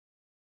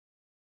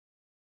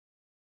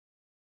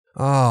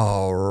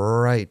All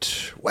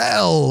right.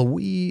 Well,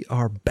 we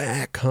are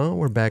back, huh?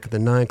 We're back at the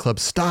 9 Club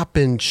Stop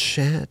and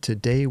Chat.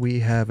 Today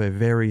we have a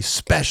very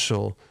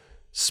special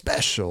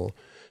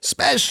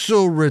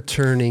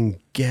returning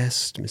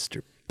guest.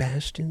 Mr.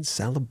 Bastien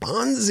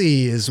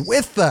Salabanzi is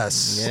with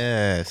us.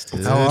 Yes.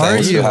 Dude. How are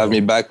Thanks you? for having me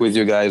back with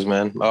you guys,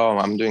 man. Oh,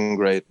 I'm doing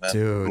great, man.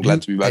 Dude, I'm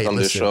glad to be back on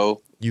the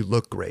show. You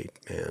look great,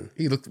 man.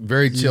 He looked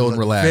very chill and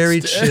relaxed.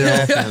 Very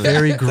chill,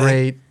 very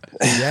great.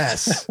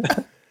 Yes.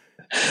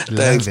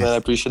 Thanks, man. I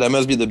appreciate it. That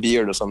must be the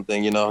beard or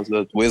something,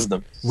 the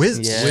wisdom.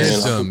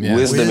 Wisdom, yeah.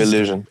 Wisdom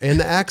illusion.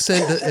 And the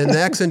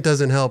accent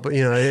doesn't help,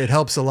 it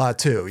helps a lot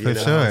too. For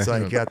sure. It's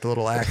like you got the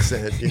little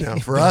accent,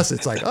 For us,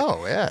 it's like,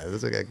 oh yeah,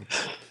 this like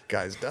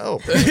guy's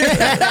dope.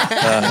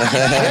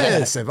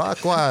 Yes,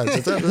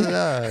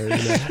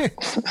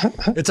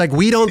 it's like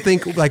we don't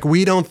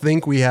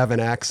think we have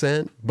an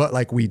accent, but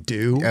like we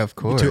do. Yeah, of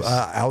course. To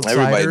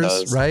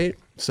outsiders, right?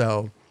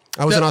 So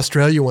I was in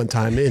Australia one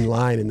time in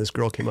line, and this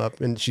girl came up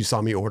and she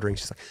saw me ordering.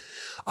 She's like,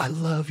 "I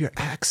love your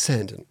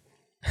accent."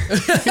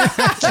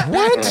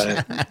 What?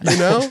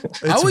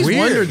 It's I always weird.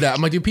 wondered that.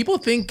 I'm like, do people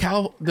think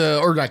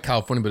not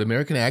California, but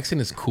American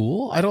accent is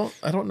cool? I don't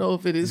know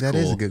if it is. That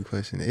cool. is a good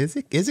question. Is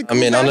it? Cool, I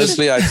mean, Bastien?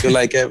 honestly, I feel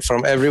like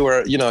from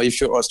everywhere,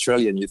 if you're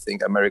Australian, you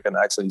think American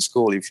accent is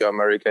cool. If you're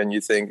American, you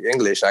think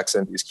English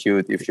accent is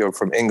cute. If you're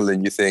from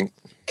England, you think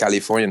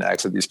Californian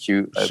accent is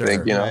cute. I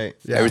think, right.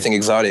 Yeah. everything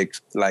exotic,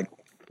 like,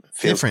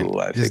 feels Different. cool.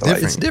 I Just think.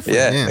 different. It's different.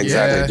 Yeah,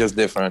 exactly. Yeah. Just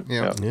different.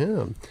 Yeah.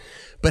 Yeah.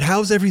 But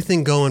how's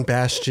everything going,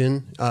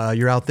 Bastien?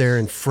 You're out there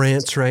in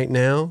France right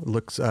now.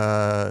 Looks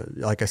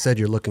like I said,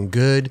 you're looking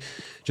good.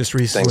 Just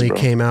recently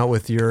Thanks, bro. came out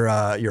with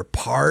your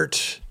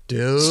part,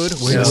 dude.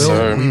 We Yes,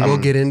 sir. will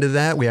get into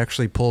that. We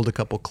actually pulled a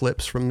couple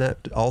clips from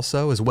that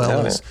also, as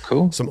well as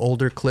cool. some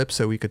older clips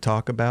that we could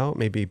talk about.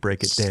 Maybe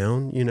break it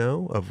down,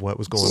 of what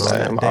was going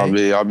on that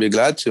day. I'll be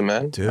glad to,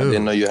 man. Dude. I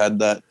didn't know you had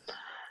that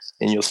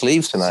in your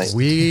sleeves tonight.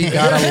 We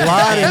got a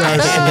lot in our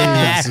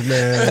sleeves,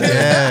 man.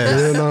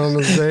 Yeah. You know what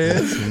I'm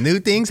saying? Some new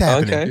things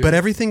happening. Okay. But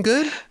everything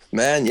good?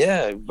 Man,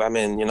 yeah. I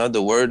mean,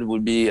 the word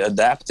would be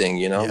adapting,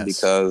 Yes.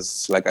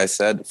 because like I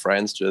said,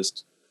 France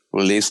just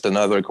released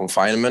another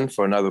confinement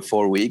for another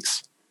 4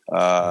 weeks.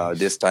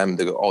 This time,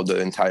 the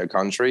entire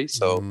country.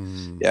 So,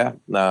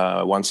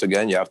 once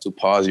again, you have to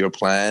pause your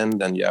plan,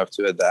 and you have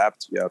to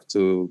adapt. You have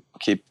to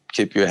keep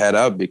your head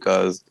up,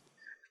 because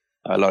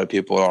a lot of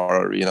people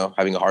are,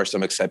 having a hard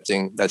time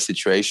accepting that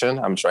situation.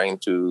 I'm trying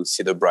to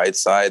see the bright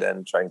side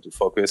and trying to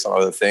focus on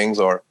other things.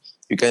 Or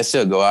you can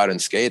still go out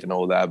and skate and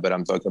all that, but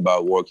I'm talking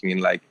about working in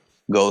like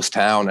ghost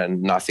town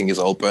and nothing is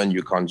open.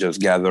 You can't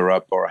just gather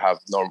up or have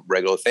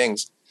regular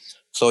things.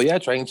 So yeah,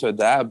 trying to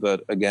adapt.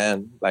 But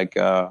again, like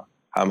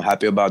I'm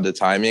happy about the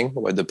timing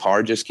where the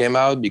part just came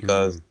out,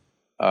 because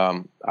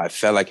I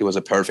felt like it was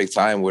a perfect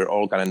time. We're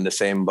all kind of in the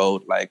same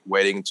boat, like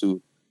waiting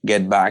to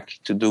get back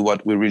to do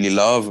what we really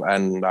love.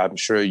 And I'm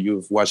sure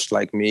you've watched,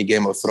 like me,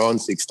 Game of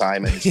Thrones 6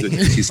 times, and it's good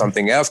to see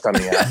something else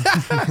coming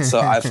out. So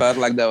I felt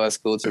like that was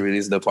cool to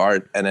release the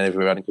part, and then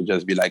everyone could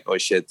just be like, oh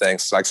shit,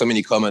 thanks. Like so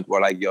many comments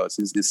were like, yo,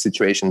 since this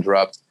situation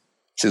dropped,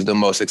 this is the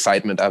most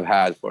excitement I've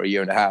had for a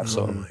year and a half.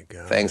 So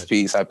thanks,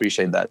 peace. I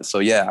appreciate that. So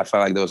yeah, I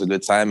felt like that was a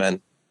good time,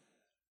 and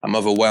I'm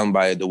overwhelmed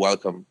by the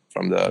welcome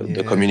from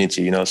the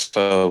community,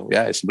 So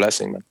yeah, it's a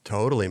blessing, man.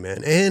 Totally,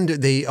 man. And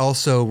they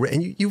also,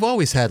 and you've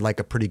always had like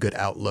a pretty good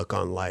outlook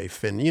on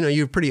life, and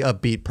you're a pretty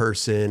upbeat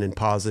person and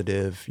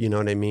positive. You know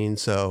what I mean?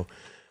 So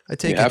I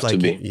take it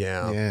like,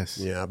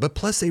 yeah. But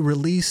plus, they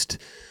released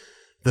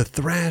the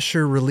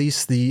Thrasher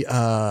released the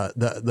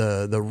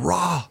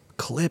raw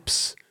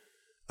clips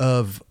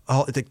of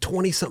like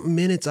 20 something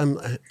minutes. I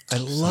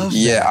love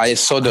that. I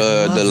saw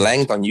the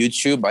length on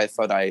YouTube. I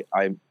thought I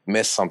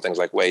missed something.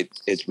 Like, wait,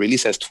 it really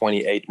says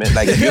 28 minutes.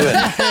 Like you and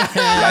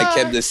like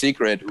kept the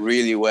secret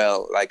really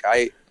well. Like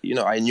I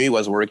knew he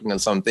was working on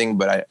something,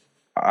 but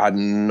I had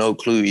no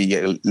clue. He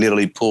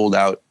literally pulled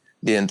out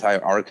the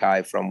entire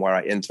archive from where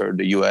I entered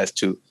the US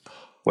to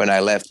when I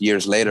left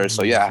years later.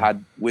 So yeah, I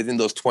had within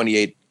those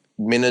 28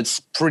 minutes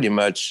pretty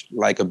much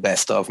like a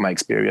best of my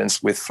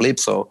experience with Flip.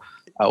 So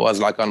I was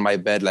like on my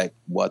bed, like,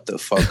 what the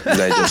fuck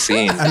did I just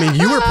see? I mean,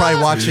 you were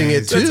probably watching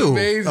it too,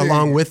 amazing.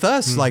 along with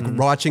us, like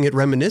watching it,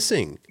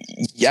 reminiscing.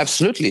 Yeah,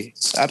 absolutely.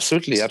 I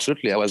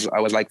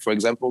was like, for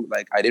example,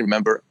 like I didn't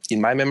remember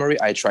in my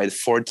memory, I tried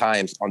 4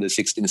 times on the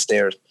 16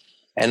 stairs,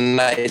 and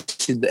I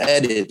see the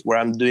edit where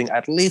I'm doing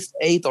at least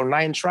 8 or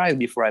 9 tries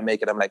before I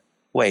make it. I'm like,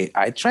 wait,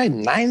 I tried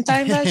 9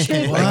 times that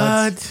shit?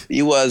 What?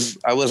 It was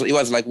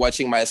like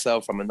watching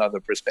myself from another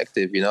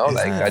perspective,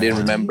 Like I didn't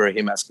remember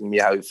him asking me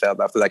how he felt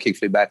after that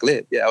kickflip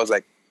backlit. Yeah, I was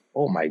like,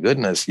 oh my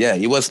goodness. Yeah,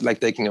 it was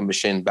like taking a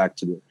machine back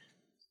to the,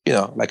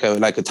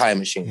 like a time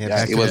machine.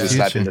 Yeah, it was a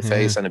slap in the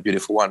face and a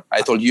beautiful one.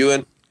 I told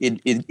Ewan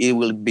it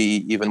will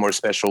be even more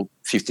special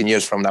 15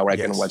 years from now where I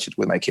can watch it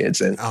with my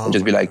kids and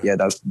just be like, yeah,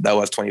 that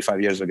was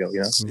 25 years ago, you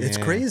know? It's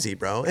crazy,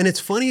 bro. And it's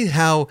funny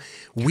how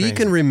we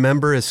can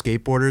remember as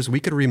skateboarders, we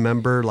could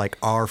remember like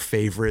our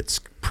favorites,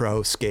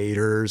 pro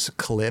skaters,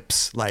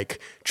 clips,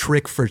 like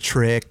trick for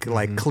trick,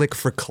 like click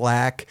for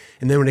clack.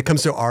 And then when it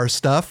comes to our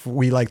stuff,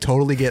 we like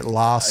totally get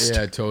lost.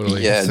 Yeah,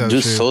 totally. Yeah,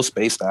 just so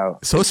spaced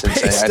out. So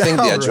spaced out. I think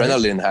the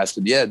adrenaline has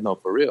to be, no,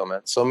 for real, man.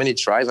 So many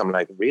tries. I'm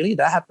like, really?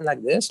 That happened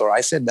like this? Or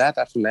I said that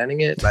after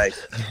landing it? Like,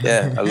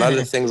 yeah, a lot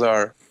of things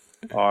are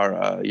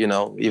you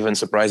know, even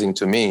surprising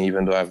to me,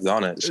 even though I've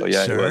done it. So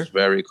yeah, it was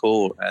very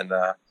cool. And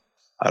I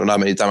don't know how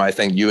many times I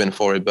thank Ewan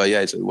for it, but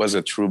yeah, it was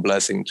a true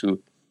blessing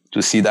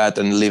to see that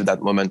and live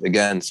that moment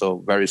again.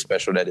 So very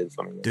special that is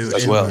for me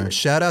as well.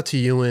 Shout out to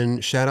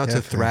Ewan, shout out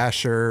to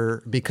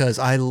Thrasher, because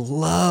I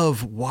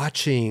love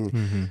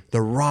watching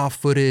the raw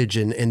footage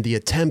and the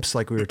attempts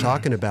like we were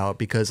talking about,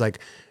 because like,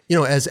 you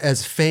know,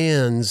 as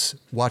fans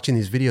watching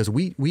these videos,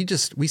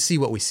 we see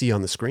what we see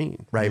on the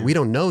screen, right? Yeah. We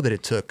don't know that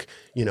it took,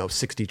 you know,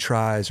 60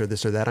 tries or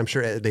this or that. I'm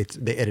sure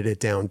they edit it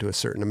down to a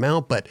certain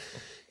amount, but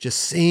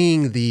just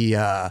seeing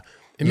the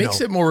it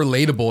makes it more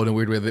relatable in a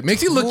weird way. It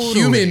makes you look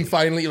human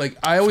finally. Like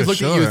I always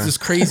looked at you as this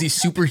crazy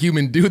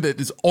superhuman dude that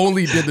just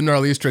only did the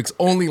gnarliest tricks,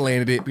 only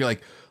landed it. Be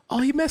like, oh,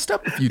 he messed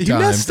up a few times. He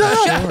messed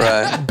up.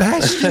 Right.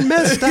 Bastien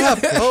messed up.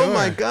 Oh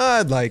my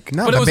God. Like,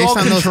 no, but it was all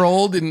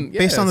controlled and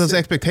based on those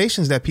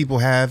expectations that people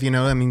have, you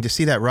know, I mean, to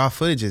see that raw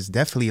footage is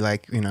definitely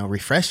like, you know,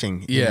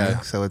 refreshing. Yeah. You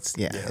know? So it's,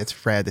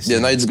 it's rad to see. Yeah,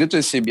 no, it's good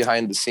to see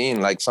behind the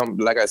scene. Like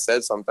I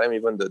said, sometimes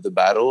even the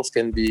battles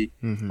can be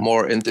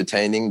more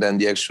entertaining than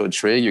the actual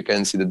trick. You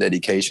can see the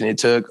dedication he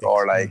took,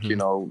 or like, you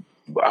know,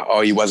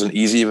 or he wasn't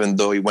easy, even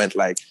though he went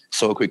like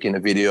so quick in the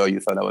video. You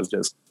thought that was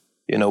just,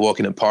 you know, walk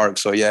in the park.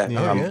 So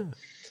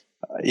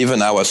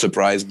even I was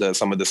surprised that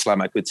some of the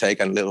slam I could take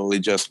and literally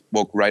just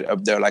walk right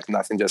up there like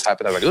nothing just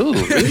happened. I was like, ooh,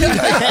 really?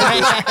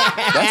 Like,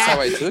 that's how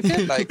I took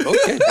it? Like,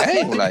 okay,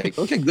 dang. Like,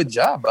 okay, good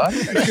job, bud.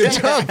 Good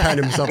job,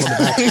 patting himself on the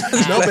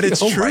back. No, but it's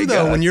true,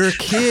 though. God. When you're a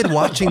kid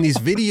watching these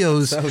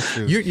videos,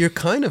 you're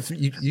kind of,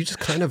 you just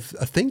kind of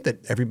think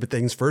that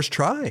everything's first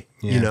try.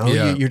 Yeah. You know,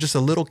 you're just a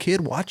little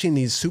kid watching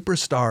these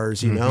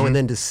superstars, you know, and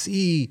then to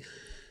see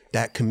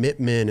that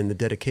commitment and the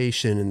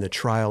dedication and the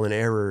trial and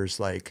errors,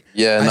 like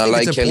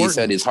like Kelly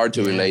said, it's hard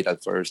to relate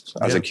at first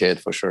as a kid,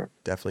 for sure.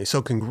 Definitely.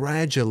 So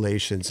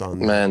congratulations on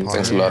that. Man,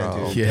 thanks a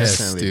lot, dude.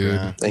 Yes,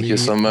 dude. Thank you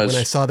so much. When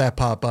I saw that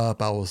pop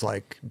up, I was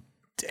like,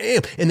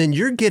 damn. And then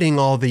you're getting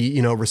all the,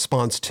 you know,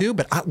 response too,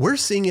 but we're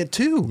seeing it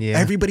too. Yeah.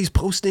 Everybody's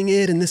posting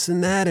it and this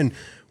and that, and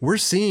we're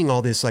seeing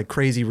all this like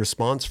crazy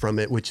response from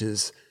it, which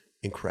is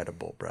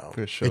incredible, bro.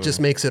 For sure. It just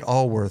makes it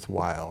all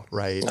worthwhile,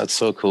 right? That's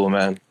so cool,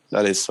 man.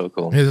 That is so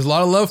cool. Hey, there's a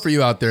lot of love for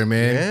you out there,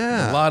 man.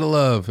 Yeah. A lot of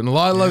love. And a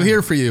lot of love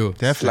here for you.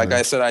 Definitely. Like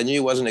I said, I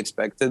knew it wasn't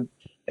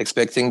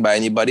expecting by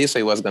anybody, so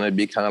it was going to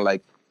be kind of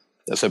like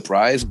a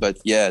surprise. But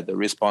yeah, the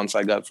response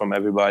I got from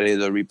everybody,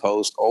 the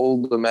repost,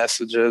 all the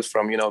messages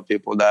from, you know,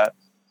 people that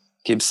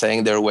keep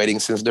saying they're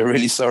waiting since they're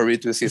really sorry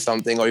to see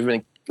something, or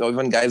even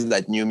guys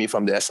that knew me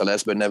from the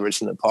SLS but never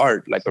seen a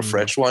part, like a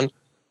fresh one.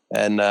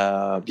 And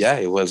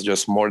it was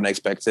just more than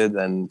expected.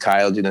 And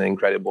Kyle did an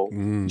incredible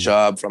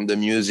job, from the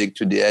music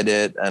to the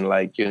edit and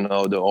like, you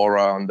know, the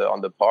aura on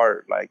the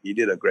part. Like he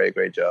did a great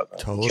job.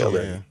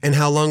 Totally. Yeah. And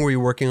how long were you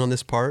working on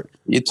this part?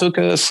 It took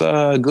us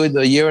a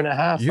year and a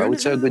half. I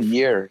would say a good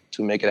year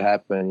to make it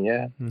happen.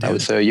 Yeah. I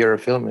would say a year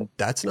of filming.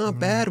 That's not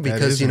bad,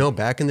 because, you know,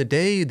 back in the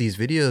day, these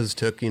videos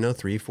took, you know,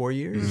 3-4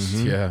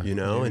 years. Yeah. You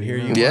know, and here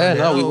you are. Yeah,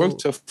 now. No, we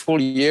worked a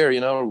full year, you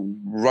know,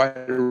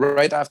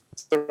 right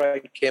after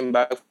I came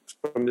back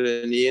from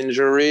the knee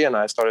injury and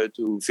I started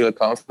to feel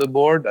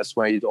comfortable. That's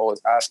why he'd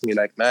always ask me,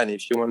 like, man,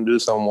 if you want to do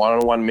some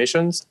one-on-one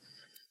missions,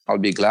 I'll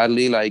be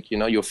gladly, like, you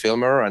know, your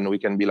filmer, and we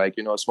can be like,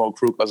 you know, a small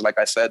crew. Because like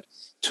I said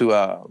to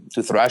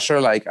Thrasher,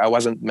 like I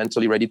wasn't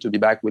mentally ready to be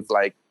back with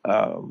like,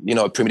 you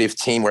know, a primitive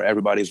team where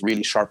everybody's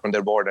really sharp on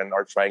their board and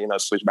are trying, you know,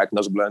 switch back,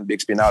 nose blunt,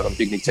 big spin out on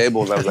picnic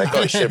tables. I was like,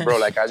 oh shit, bro,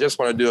 like I just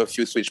want to do a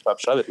few switch pop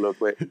shove it real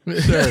quick. So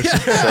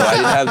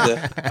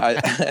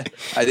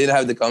I didn't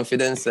have the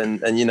confidence,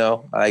 and you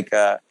know, like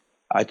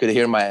I could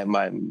hear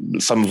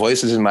some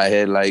voices in my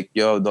head like,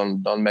 yo,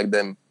 don't make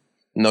them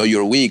know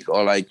you're weak,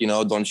 or like, you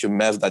know, don't you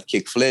mess that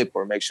kick flip,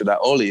 or make sure that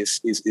ollie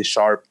is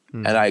sharp.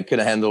 And I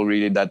couldn't handle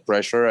really that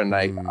pressure, and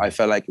I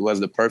felt like it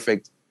was the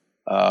perfect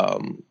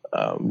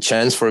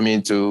chance for me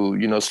to,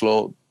 you know,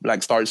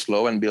 start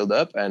slow and build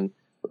up. And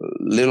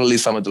literally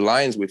some of the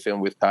lines we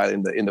filmed with Kyle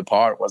in the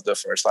part was the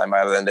first time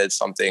I landed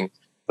something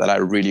that I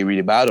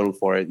really battled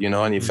for it, you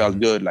know, and it felt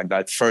good. Like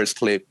that first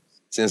clip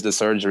since the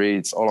surgery,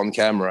 it's all on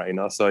camera, you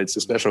know, so it's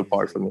a special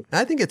part for me.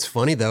 I think it's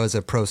funny, though, as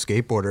a pro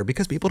skateboarder,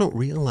 because people don't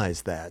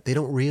realize that. They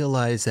don't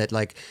realize that,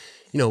 like,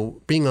 you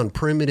know, being on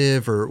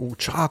Primitive or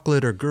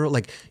Chocolate or Girl,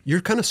 like,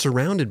 you're kind of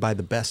surrounded by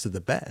the best of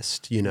the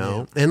best, you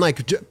know? Yeah. And,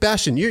 like,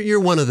 Bastien,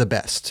 you're one of the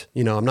best.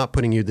 You know, I'm not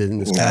putting you in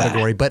this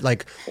category, but,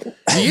 like...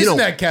 He's in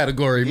that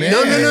category, man.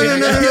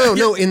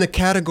 No, in the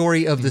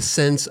category of the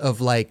sense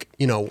of, like,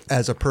 you know,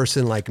 as a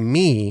person like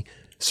me,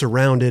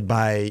 surrounded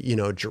by, you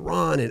know,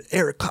 Jerron and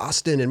Eric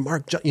Costin and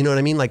Mark, you know what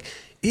I mean? Like,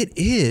 it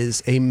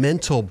is a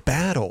mental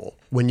battle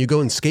when you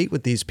go and skate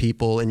with these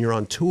people and you're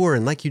on tour.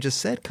 And like you just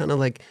said, kind of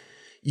like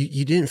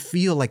you didn't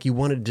feel like you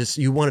wanted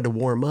to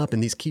warm up,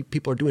 and these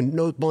people are doing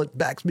nose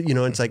backs, you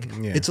know, it's like,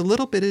 it's a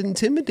little bit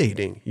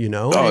intimidating, you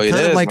know, oh, it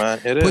kind of like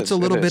puts is. a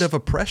little bit of a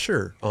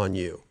pressure on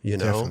you, you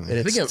know,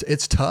 definitely. And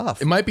it's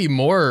tough. It might be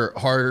more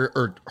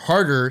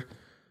harder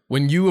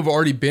when you have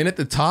already been at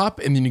the top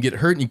and then you get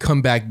hurt and you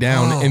come back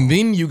down and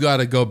then you got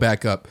to go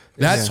back up.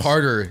 That's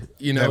harder,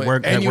 you know,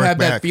 and you have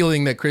that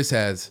feeling that Chris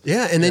has.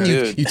 Yeah. And then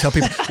you tell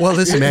people, well,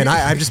 listen, man,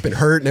 I've just been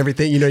hurt and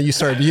everything. You know, you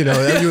start, you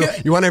know,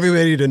 you want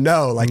everybody to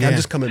know, like, I'm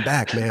just coming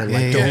back, man.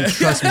 Like, don't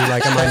trust me,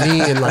 like on my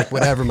knee and like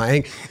whatever, my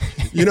ankle.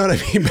 You know what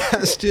I mean,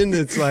 Bastien?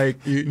 It's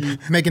like you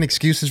making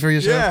excuses for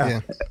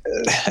yourself.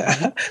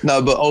 Yeah.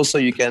 No, but also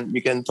you can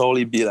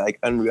totally be like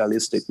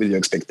unrealistic with your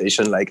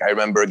expectation. Like I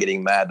remember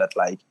getting mad at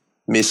like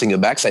missing a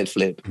backside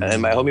flip,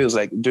 and my homie was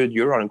like, "Dude,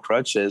 you're on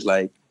crutches.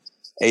 Like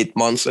 8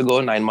 months ago,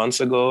 9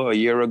 months ago, a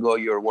year ago,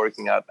 you're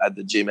working out at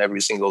the gym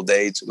every single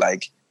day to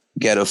like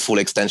get a full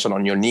extension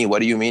on your knee. What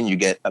do you mean you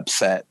get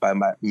upset by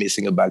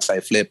missing a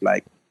backside flip?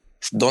 Like,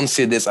 don't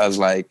see this as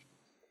like,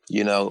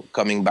 you know,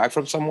 coming back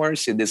from somewhere.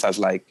 See this as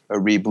like a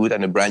reboot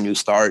and a brand new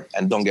start,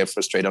 and don't get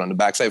frustrated on the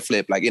backside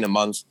flip. Like in a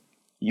month,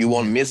 you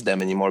won't miss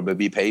them anymore, but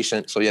be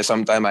patient." So yeah,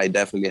 sometimes I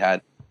definitely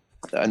had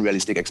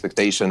unrealistic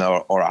expectation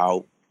or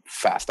how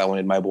fast I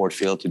wanted my board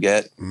feel to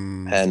get.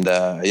 And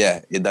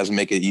it doesn't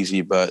make it easy,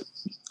 but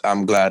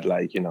I'm glad,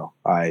 like, you know,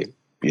 I,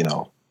 you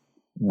know,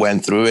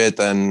 went through it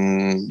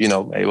and, you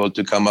know, able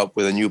to come up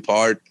with a new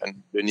part,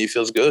 and the knee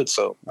feels good.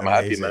 So I'm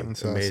happy, man.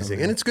 It's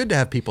amazing. And it's good to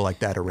have people like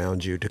that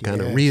around you to kind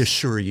of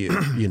reassure you,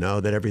 you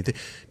know, that everything,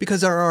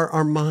 because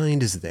our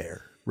mind is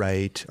there,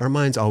 right? Our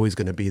mind's always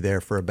going to be there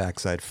for a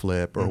backside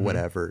flip or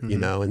whatever, you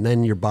know, and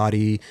then your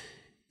body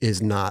is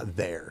not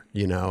there,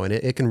 you know, and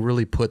it can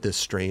really put this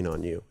strain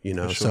on you, you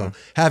know. So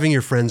having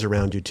your friends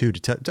around you too,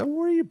 to don't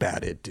worry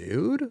about it,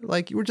 dude.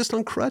 Like, you were just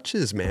on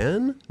crutches,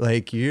 man.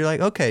 Like, you're like,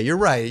 okay, you're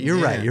right.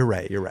 You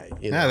know?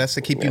 Yeah, that's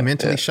to keep you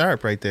mentally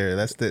sharp right there.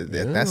 That's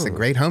that's a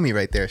great homie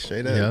right there,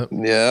 straight up.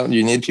 Yeah,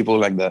 you need people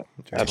like that.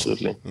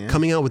 Absolutely. Yeah.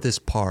 Coming out with this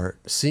part,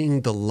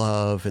 seeing the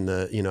love and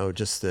the, you know,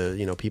 just the,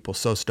 you know, people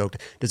so stoked.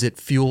 Does it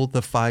fuel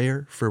the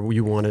fire for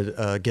you want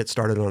to get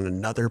started on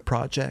another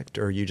project,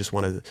 or you just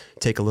want to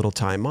take a little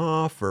time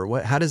off, or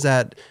what? How does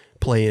that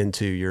play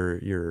into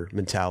your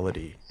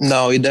mentality?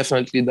 No, it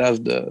definitely does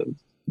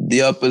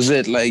the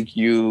opposite.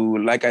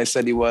 Like I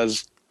said, it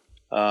was,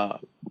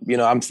 you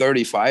know, I'm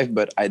 35,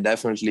 but I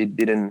definitely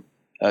didn't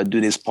do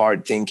this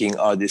part thinking,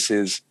 oh, this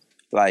is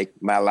like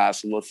my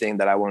last little thing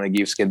that I want to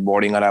give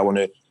skateboarding, and I want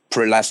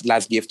to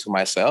last gift to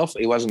myself.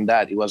 It wasn't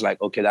that. It was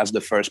like, okay, that's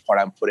the first part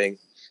I'm putting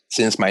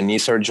since my knee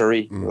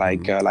surgery.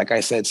 Like I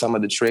said, some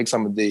of the tricks,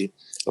 some of the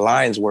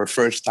lines were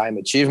first time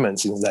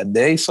achievements since that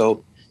day.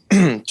 So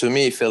to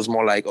me, it feels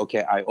more like,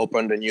 okay, I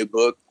opened a new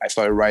book, I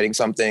started writing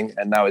something,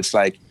 and now it's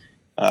like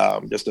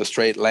just a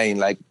straight lane.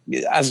 Like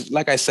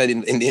I said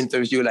in the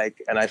interview,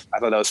 like, and I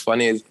thought that was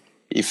funny, is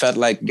it felt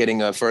like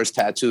getting a first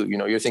tattoo. You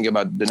know, you're thinking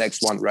about the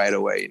next one right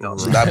away. You know,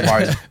 so that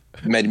part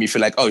made me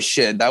feel like, oh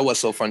shit, that was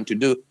so fun to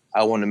do.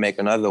 I want to make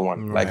another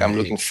one. Right. Like, I'm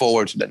looking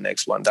forward to the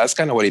next one. That's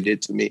kind of what it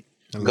did to me,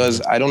 because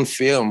I don't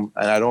film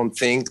and I don't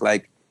think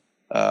like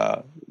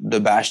the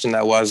Bastien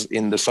that was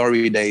in the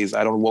sorry days.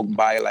 I don't walk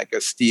by like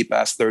a steep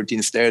ass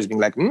 13 stairs being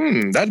like,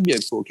 that'd be a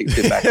cool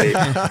kickflip back there.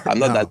 I'm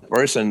not that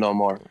person no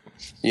more,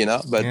 you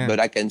know, but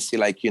I can see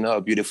like, you know,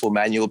 a beautiful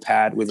manual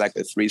pad with like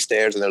 3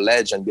 stairs and a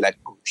ledge and be like,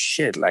 oh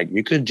shit, like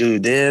you could do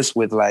this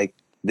with like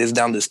this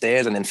down the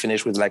stairs and then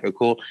finish with like a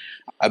cool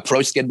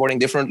approach skateboarding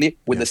differently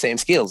with the same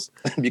skills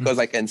because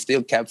I can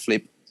still cap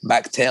flip,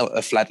 back tail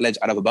a flat ledge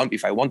out of a bump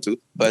if I want to,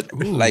 but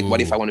like,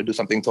 what if I want to do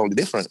something totally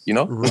different, you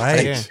know?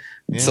 Right.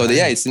 So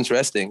it's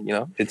interesting, you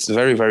know, it's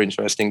very, very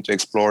interesting to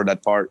explore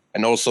that part.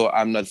 And also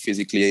I'm not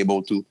physically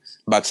able to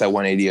backside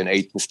 180 and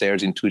 18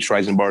 stairs in 2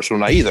 tries in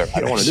Barcelona either. I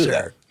don't want to do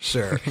that.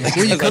 Sure.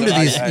 Well, you come to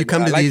these,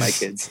 my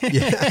kids.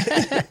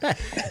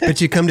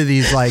 But you come to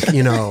these like,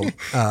 you know,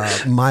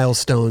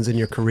 milestones in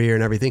your career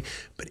and everything,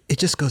 but it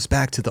just goes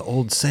back to the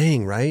old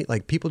saying, right?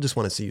 Like, people just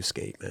want to see you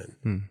skate,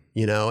 man.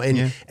 You know,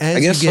 and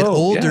as you get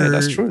older,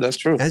 that's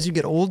true. As you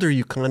get older,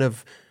 you kind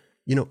of,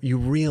 you know, you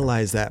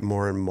realize that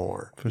more and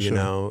more. You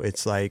know,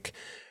 it's like,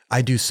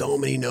 I do so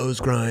many nose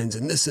grinds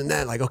and this and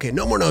that. Like, okay,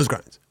 no more nose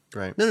grinds.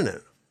 Right.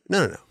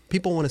 No.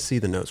 People want to see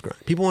the nose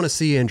grind. People want to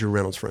see Andrew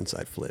Reynolds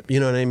frontside flip.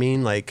 You know what I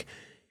mean? Like,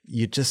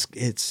 it's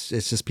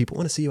just people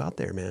want to see you out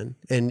there, man.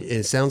 And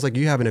it sounds like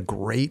you're having a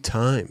great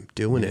time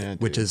doing it,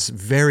 which is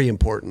very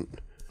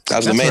important.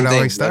 That's the main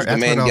thing. That's the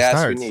main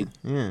gas we need.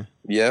 Yeah.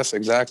 Yes,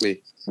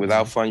 exactly.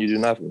 Without fun, you do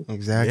nothing.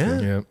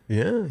 Exactly.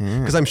 Yeah.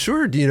 Because I'm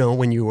sure, you know,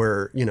 when you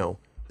were, you know,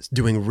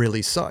 doing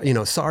really sorry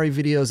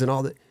videos and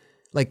all that,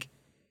 like,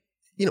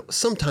 you know,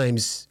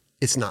 sometimes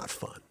it's not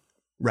fun.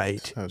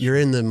 Right. You're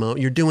in the moment,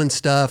 you're doing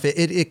stuff.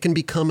 It can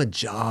become a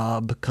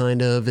job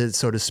kind of,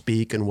 so to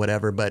speak, and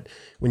whatever. But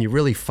when you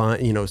really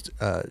find, you know,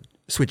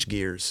 switch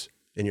gears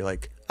and you're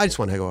like, I just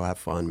want to go have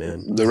fun,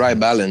 man. The right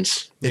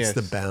balance. It's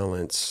the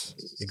balance.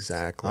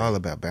 Exactly. All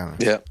about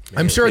balance. Yeah.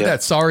 I'm sure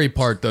that sorry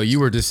part though, you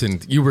were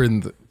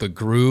in the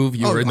groove,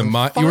 you were in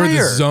you were in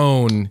the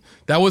zone.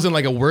 That wasn't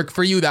like a work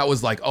for you. That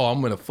was like, oh,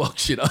 I'm gonna fuck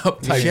shit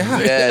up.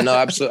 Yeah, no,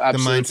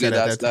 absolutely.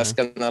 That's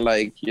kind of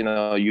like,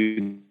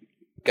 you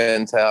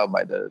can tell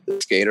by the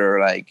skater,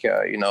 like,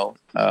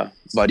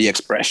 body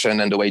expression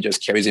and the way he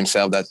just carries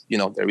himself that,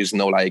 there is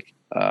no like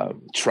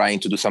trying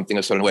to do something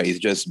a certain way. He's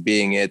just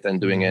being it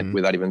and doing it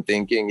without even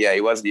thinking. Yeah,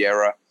 it was the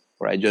era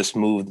where I just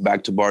moved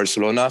back to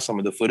Barcelona, some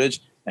of the footage.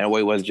 And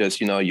where it was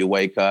just, you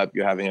wake up,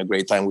 you're having a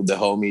great time with the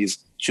homies,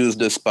 choose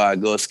the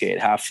spot, go skate,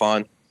 have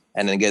fun,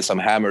 and then get some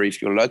hammer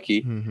if you're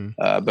lucky.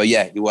 But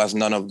yeah, it was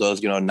none of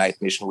those, night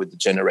mission with the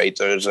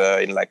generators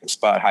in like a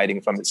spot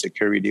hiding from the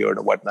security or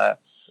the whatnot.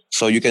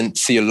 So you can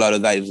see a lot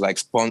of that is like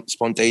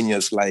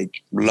spontaneous,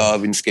 like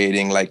love in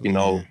skating, like,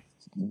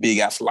 big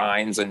ass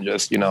lines and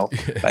just,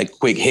 like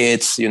quick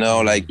hits,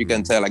 like you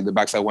can tell like the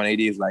backside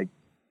 180 is like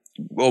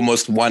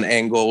almost one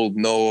angle,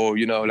 no,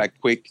 like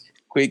quick,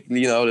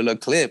 little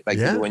clip, like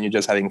when you're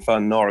just having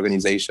fun, no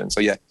organization. So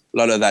yeah, a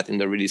lot of that in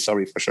the Really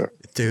Sorry for sure.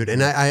 Dude,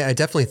 and I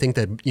definitely think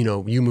that,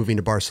 you moving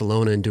to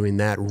Barcelona and doing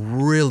that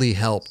really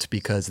helped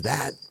because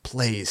that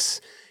place...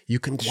 You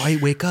can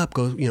wake up,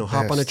 go,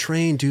 hop on a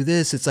train, do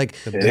this. It's like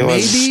it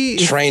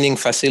was training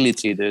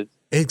facility, dude.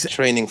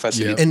 Training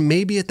facility. And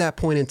maybe at that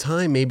point in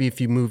time, maybe if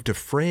you moved to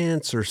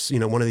France or,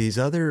 one of these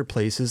other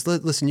places,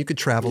 listen, you could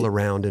travel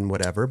around and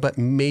whatever, but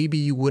maybe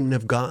you wouldn't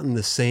have gotten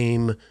the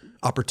same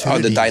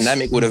opportunities. Oh, the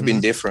dynamic would have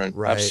been different.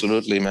 Right.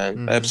 Absolutely,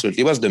 man.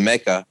 Absolutely. It was the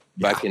Mecca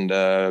back in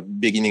the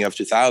beginning of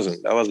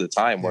 2000. That was the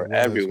time where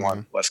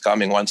everyone was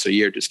coming once a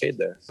year to skate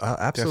there.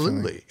 Absolutely.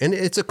 Definitely. And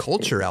it's a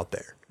culture out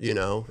there.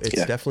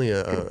 It's definitely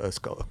a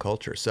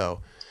culture.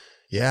 So,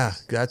 yeah,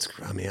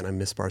 man, I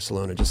miss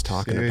Barcelona just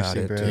talking about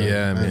it.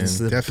 Yeah, man. It's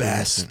the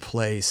best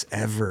place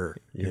ever.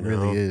 It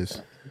really is.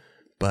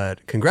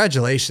 But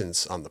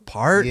congratulations on the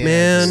part,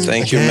 man.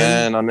 Thank you,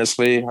 man.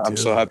 Honestly, I'm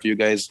so happy you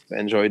guys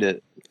enjoyed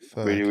it.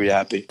 Really, really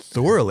happy.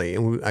 Thoroughly.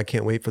 And I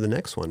can't wait for the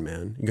next one,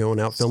 man. You going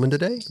out filming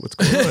today? What's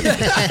going on?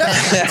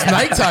 It's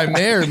nighttime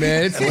there,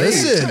 man. It's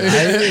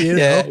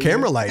listen,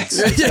 camera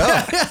lights.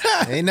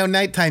 Ain't no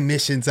nighttime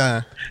missions,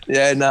 huh?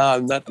 Yeah, no,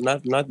 not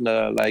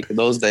like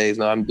those days.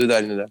 No, I'm do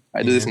that.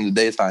 I do this in the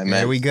daytime, man.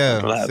 There we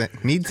go.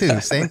 Me too.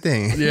 Same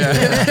thing.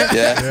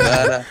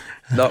 Yeah.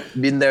 No,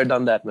 been there,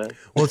 done that, man.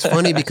 Well, it's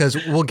funny because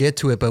we'll get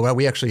to it, but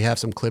we actually have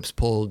some clips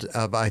pulled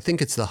of, I think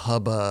it's the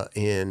Hubba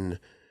in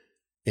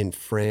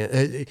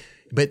France,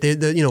 but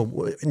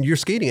you're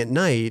skating at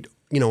night,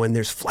 and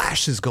there's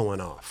flashes going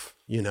off,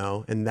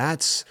 and I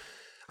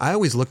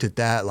always looked at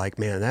that like,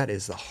 man, that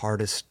is the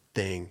hardest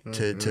thing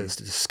to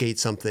skate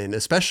something,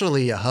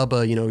 especially a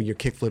Hubba, your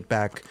kickflip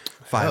back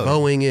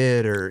 5-0ing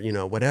it or,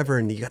 whatever.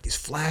 And you got these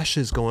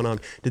flashes going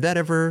on. Did that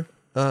ever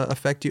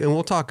affect you? And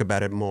we'll talk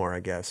about it more,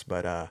 I guess,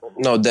 but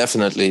no,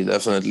 definitely.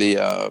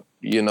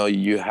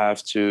 You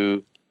have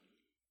to,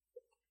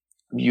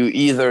 you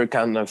either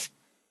kind of,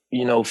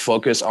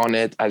 focus on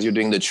it as you're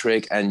doing the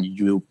trick and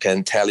you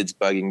can tell it's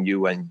bugging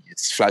you and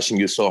it's flashing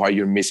you so hard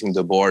you're missing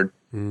the board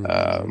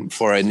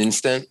for an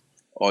instant,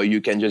 or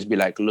you can just be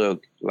like,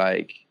 look,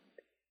 like,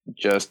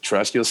 just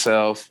trust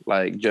yourself,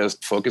 like,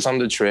 just focus on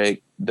the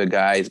trick. The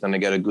guy is going to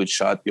get a good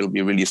shot. You'll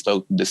be really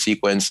stoked with the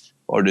sequence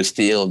or the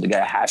steal. The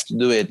guy has to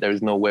do it.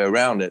 There's no way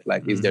around it.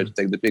 Like, he's there to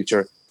take the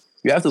picture.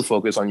 You have to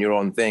focus on your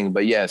own thing.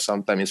 But yeah,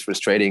 sometimes it's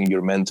frustrating.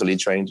 You're mentally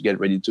trying to get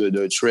ready to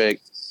do a trick.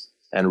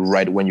 And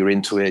right when you're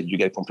into it, you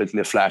get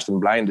completely flashed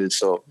and blinded.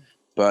 So,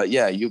 but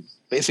yeah, you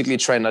basically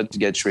try not to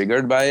get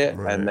triggered by it.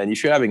 Right. And then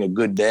if you're having a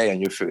good day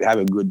and you have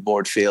a good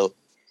board feel,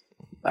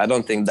 I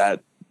don't think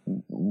that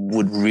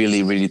would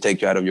really, really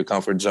take you out of your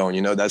comfort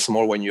zone. That's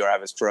more when you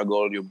have a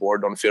struggle, your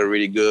board don't feel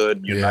really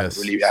good, you're not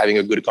really having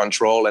a good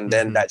control, and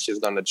then that's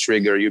just going to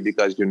trigger you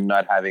because you're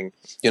not in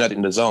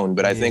the zone.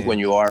 But I think when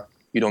you are,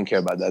 you don't care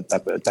about that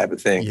type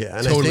of thing. Yeah,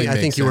 and totally I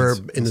think you were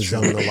in the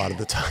zone a lot of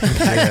the time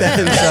back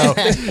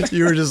then. So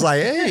you were just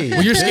like, hey.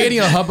 When you're skating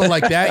a Hubba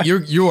like that,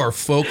 you are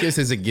focused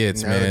as it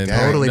gets, man.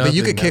 Totally. But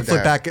you could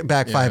kickflip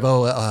back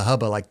 5-0 a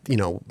Hubba like,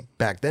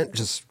 back then,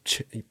 just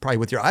probably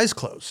with your eyes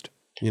closed.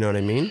 You know what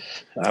I mean?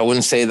 I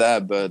wouldn't say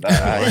that, but I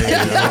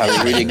have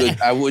a really good.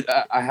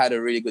 I had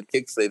a really good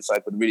kickflip, so I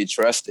could really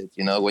trust it.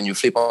 When you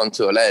flip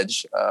onto a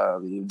ledge,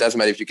 it doesn't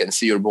matter if you can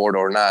see your board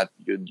or not.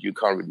 You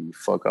can't really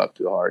fuck up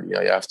too hard. You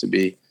have to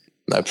be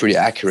pretty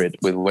accurate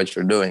with what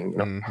you're doing.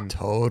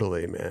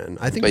 Totally, man.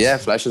 But yeah,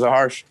 flashes are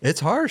harsh. It's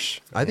harsh.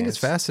 I think it's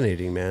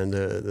fascinating,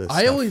 man.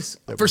 I always,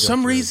 for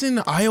some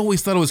reason, I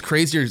always thought it was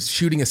crazier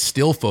shooting a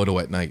still photo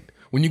at night.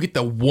 When you get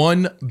the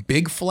one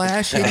big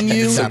flash hitting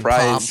you,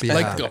 surprise,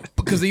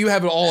 because you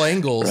have it all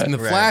angles, and the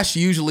flash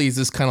usually is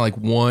this kind of like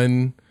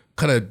one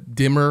kind of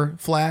dimmer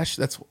flash.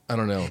 I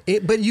don't know.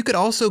 But you could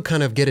also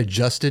kind of get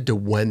adjusted to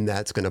when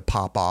that's going to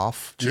pop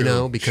off,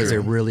 because they're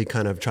really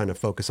kind of trying to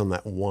focus on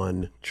that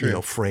one,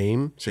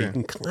 frame. So you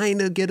can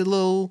kind of get a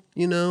little,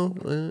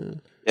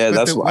 Yeah,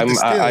 that's why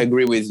I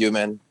agree with you,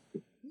 man.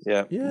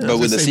 Yeah. But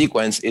with the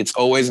sequence, it's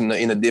always in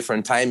a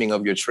different timing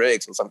of your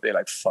tricks or something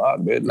like,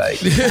 fuck, dude,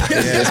 like, it's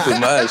just too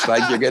much.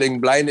 Like, you're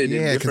getting blinded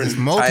in different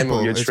time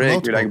of your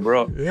trick. You're like,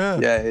 bro. Yeah.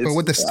 But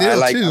with the still,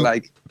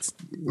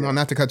 no,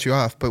 not to cut you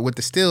off, but with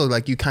the still,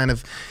 like, you kind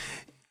of,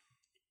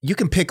 you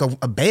can pick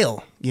a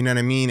bail, you know what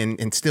I mean?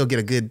 And still get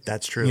a good,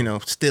 that's true. You know,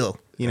 still,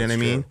 you know what I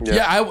mean?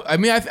 Yeah. I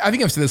mean, I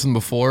think I've said this one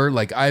before.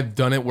 Like, I've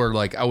done it where,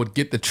 like, I would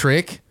get the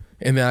trick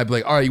and then I'd be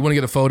like, all right, you want to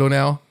get a photo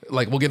now?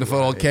 Like, we'll get a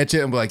photo, I'll catch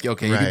it, and be like,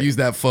 okay, you can use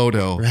that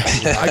photo.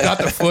 I got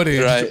the footage.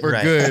 We're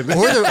good.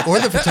 Or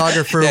the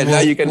photographer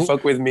now you can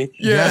fuck with me.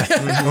 Yeah.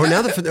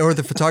 Or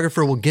the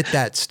photographer will get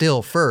that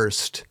still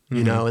first,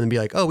 you know, and then be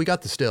like, oh, we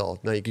got the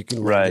still. Now you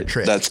can run the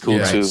trick. That's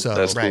cool too. So,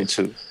 that's cool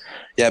too.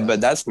 Yeah,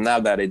 but that's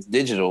now that it's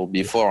digital.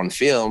 Before on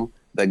film,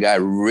 the guy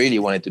really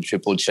wanted to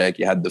triple check.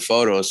 You had the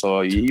photo,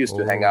 so you used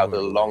to hang out a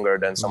little longer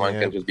than someone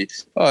can just be,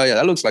 oh yeah,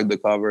 that looks like the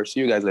cover.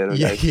 See you guys later,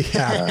 guys.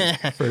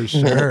 Yeah, for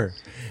sure.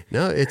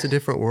 No, it's a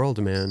different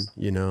world, man.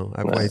 You know,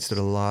 I've wasted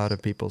a lot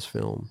of people's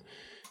film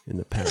in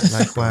the past.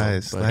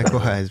 Likewise,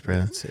 bro.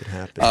 It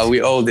happens.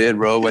 We all did,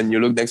 bro. When you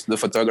look next to the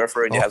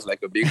photographer and he has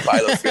like a big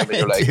pile of film and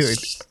you're like,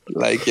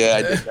 yeah,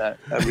 I did that.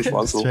 I'm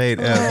responsible. Straight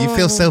up. You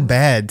feel so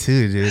bad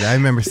too, dude. I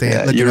remember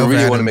saying, looking over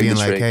at him being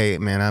like, hey,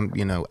 man,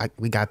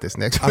 we got this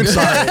next one. I'm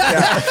sorry.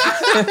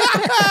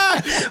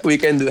 We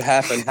can do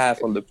half and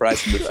half on the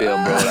price of the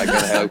film, bro. I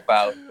can help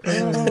out.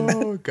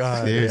 Oh,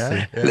 God.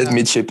 Yeah. Let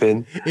me chip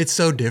in. It's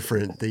so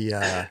different,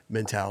 the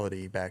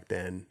mentality back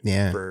then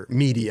for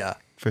media.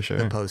 For sure.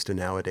 Opposed to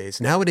nowadays.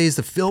 Nowadays,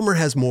 the filmer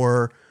has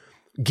more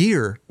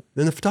gear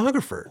than the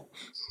photographer.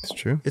 It's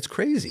true. It's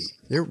crazy.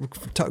 They're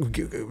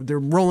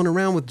rolling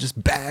around with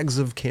just bags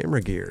of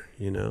camera gear,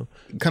 you know.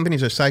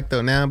 Companies are psyched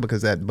though now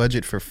because that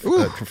budget for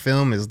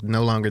film is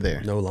no longer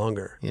there. No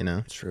longer. You know.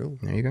 It's true.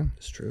 There you go.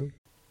 It's true.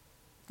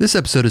 This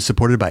episode is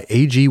supported by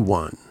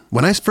AG1.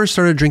 When I first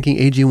started drinking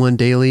AG1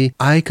 daily,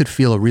 I could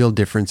feel a real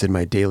difference in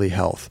my daily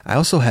health. I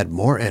also had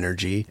more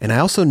energy, and I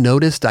also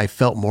noticed I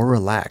felt more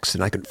relaxed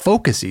and I could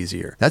focus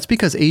easier. That's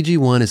because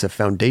AG1 is a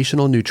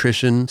foundational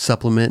nutrition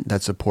supplement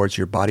that supports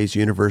your body's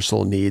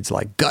universal needs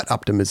like gut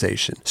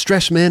optimization,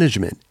 stress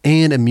management,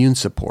 and immune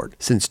support.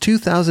 Since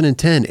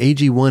 2010,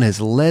 AG1 has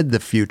led the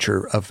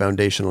future of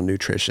foundational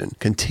nutrition,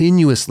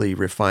 continuously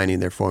refining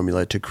their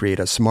formula to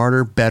create a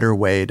smarter, better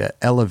way to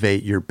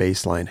elevate your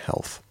baseline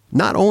health.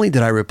 Not only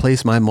did I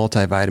replace my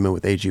multivitamin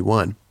with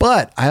AG1,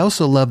 but I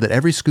also love that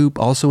every scoop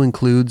also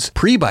includes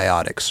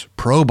prebiotics,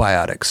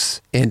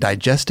 probiotics, and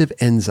digestive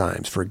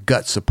enzymes for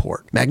gut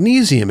support,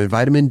 magnesium and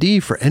vitamin D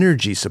for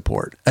energy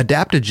support,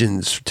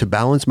 adaptogens to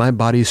balance my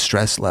body's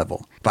stress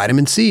level,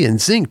 vitamin C and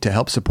zinc to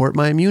help support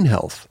my immune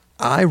health.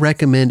 I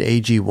recommend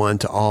AG1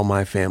 to all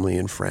my family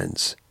and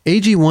friends.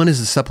 AG1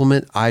 is a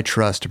supplement I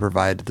trust to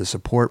provide the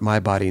support my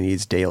body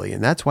needs daily,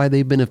 and that's why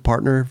they've been a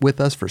partner with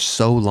us for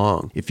so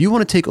long. If you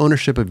want to take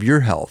ownership of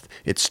your health,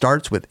 it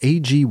starts with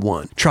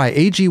AG1. Try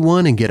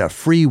AG1 and get a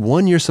free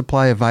 1-year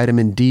supply of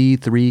vitamin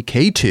D3,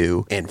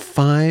 K2, and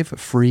 5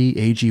 free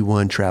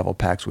AG1 travel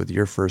packs with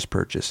your first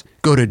purchase.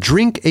 Go to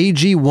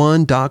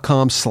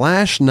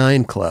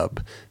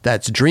drinkag1.com/9club.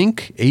 That's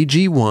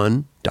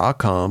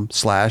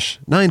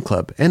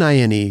drinkag1.com/9club,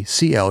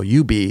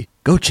 NINECLUB.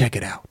 Go check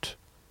it out.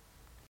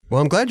 Well,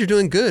 I'm glad you're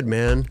doing good,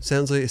 man.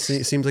 Seems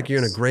like you're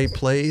in a great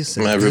place.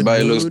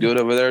 Everybody looks good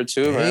over there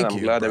too, man. I'm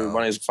glad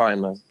everybody's fine,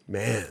 man.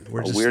 Man,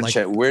 we're just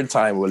weird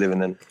time we're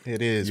living in.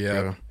 It is,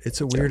 bro. It's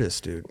the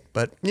weirdest, dude.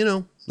 But you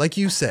know, like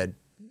you said,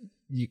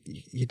 you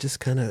just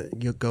kind of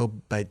go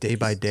by day,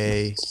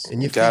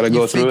 and you gotta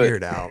go through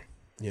it out.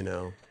 You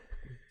know,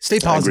 stay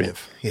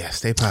positive. Yeah,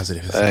 stay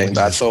positive. Hey,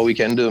 that's all we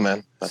can do,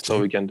 man. That's all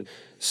we can do.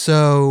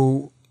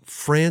 So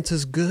France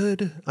is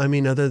good. I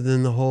mean, other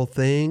than the whole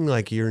thing,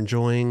 like you're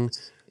enjoying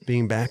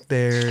being back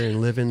there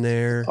and living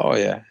there. Oh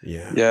yeah,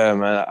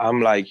 man.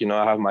 I'm like,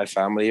 I have my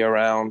family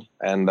around,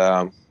 and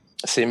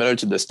similar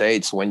to the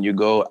States, when you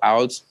go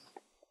out,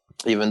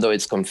 even though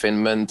it's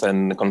confinement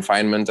and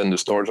the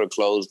stores are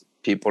closed,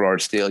 people are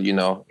still,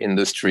 in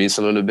the streets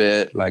a little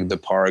bit. Like the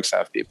parks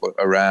have people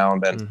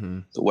around,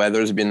 and the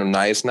weather's been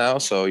nice now,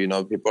 so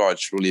people are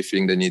truly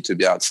feeling the need to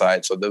be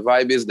outside. So the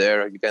vibe is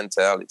there. You can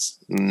tell it's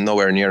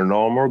nowhere near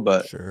normal,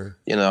 but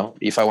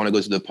if I want to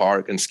go to the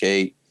park and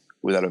skate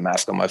without a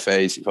mask on my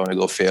face, if I want to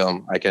go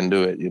film, I can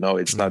do it.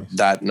 It's not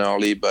that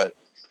gnarly, but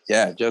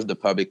yeah, just the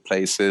public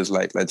places,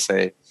 like let's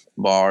say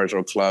bars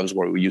or clubs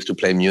where we used to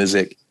play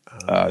music,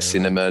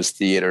 cinemas,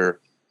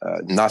 theater,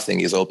 nothing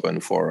is open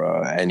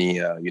for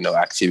any,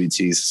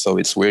 activities. So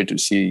it's weird to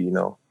see,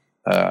 none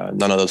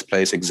of those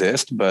places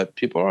exist, but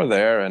people are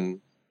there, and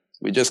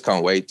we just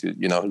can't wait to,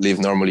 live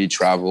normally,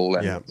 travel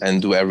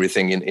and do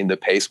everything in the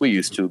pace we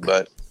used to,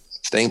 but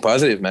staying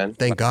positive, man.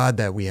 Thank God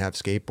that we have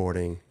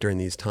skateboarding during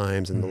these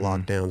times and the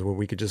lockdowns where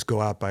we could just go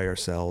out by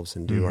ourselves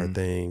and do our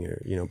thing, or,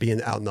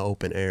 being out in the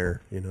open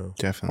air,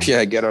 Definitely.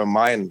 Yeah, get our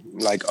mind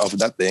like off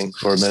that thing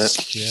for a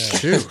minute. Yeah,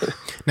 true.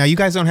 Now, you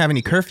guys don't have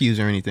any curfews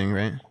or anything,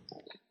 right?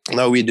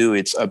 No, we do.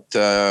 It's up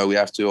to, we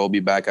have to all be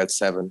back at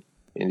 7.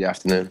 in the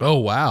afternoon. Oh,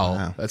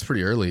 wow. That's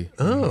pretty early.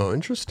 Oh,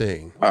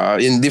 interesting.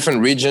 In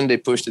different region, they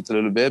pushed it a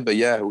little bit, but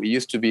yeah, we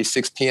used to be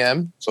 6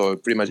 p.m. So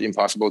pretty much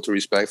impossible to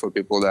respect for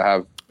people that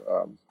have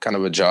kind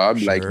of a job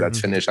like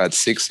that's finished at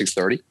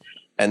 6:30,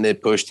 and they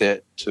pushed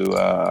it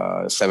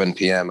to 7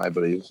 p.m. I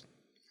believe,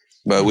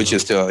 but which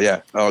is still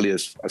early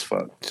as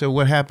fuck. So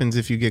what happens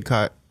if you get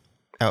caught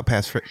out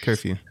past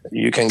curfew?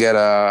 You can get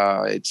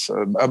it's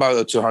about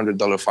a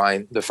 $200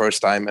 fine the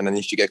first time, and then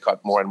if you get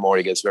caught more and more,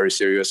 it gets very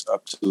serious,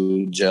 up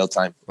to jail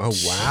time. Oh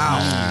wow,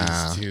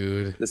 jeez,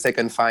 dude! The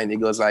second fine, it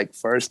goes like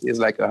first is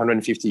like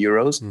 150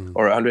 euros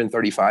or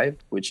 135,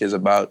 which is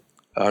about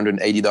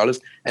 $180,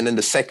 and then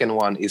the second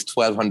one is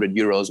 1,200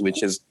 euros,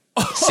 which is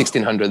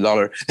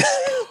 $1,600.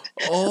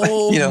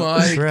 Oh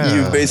my God.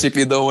 You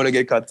basically don't want to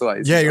get caught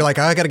twice. Yeah, you're like,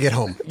 I gotta get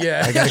home.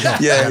 Yeah, I gotta go.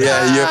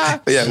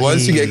 Yeah.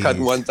 Once you get caught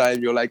one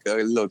time, you're like a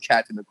little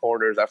cat in the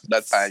corners. After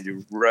that time,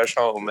 you rush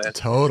home, man.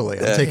 Totally.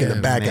 I'm taking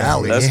the back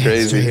alley. That's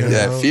crazy.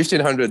 Yeah,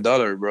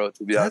 $1,500, bro,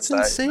 to be outside.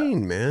 That's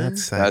insane, man.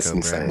 That's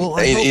insane. Well,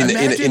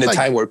 in a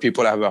time where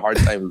people have a hard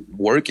time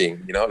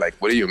working, like,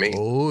 what do you mean?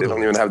 They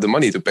don't even have the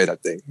money to pay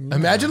that thing.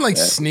 Imagine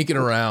sneaking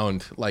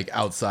around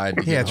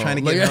outside. Yeah, trying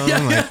to get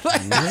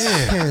home.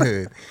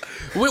 Man.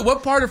 Wait,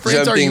 what part of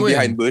France are you in?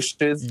 Behind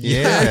bushes.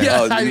 Yeah.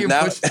 Now, looking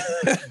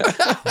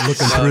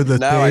through the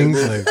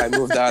things. I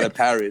moved out of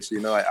Paris.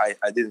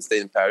 I didn't stay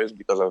in Paris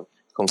because of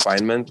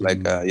confinement.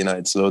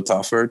 It's a little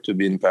tougher to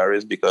be in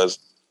Paris because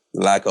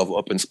lack of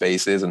open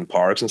spaces and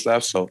parks and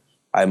stuff. So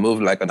I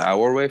moved like an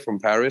hour away from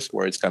Paris,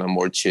 where it's kind of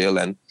more chill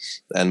and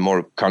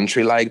more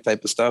country-like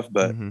type of stuff.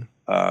 But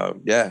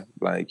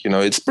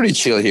it's pretty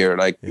chill here.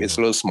 It's a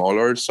little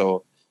smaller,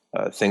 so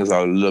things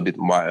are a little bit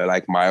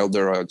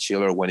milder or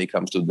chiller when it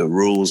comes to the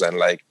rules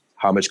and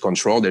how much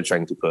control they're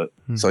trying to put.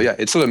 So yeah,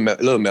 it's a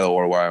little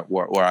mellower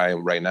where I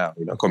am right now,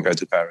 compared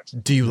to Paris.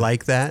 Do you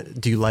like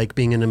that? Do you like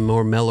being in a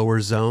more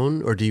mellower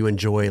zone, or do you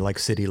enjoy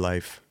city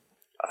life?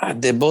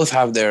 They both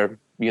have their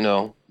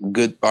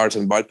good parts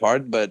and bad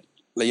part, but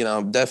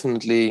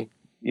definitely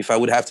if I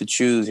would have to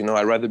choose,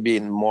 I'd rather be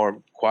in more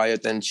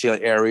quiet and chill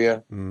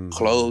area,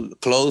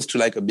 close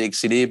to a big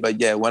city.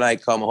 But yeah, when I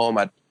come home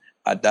at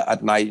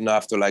night,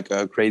 after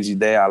a crazy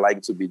day, I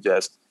like to be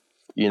just,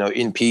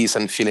 in peace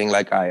and feeling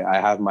like I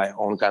have my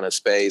own kind of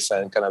space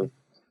and kind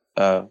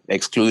of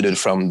excluded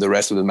from the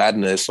rest of the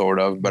madness, sort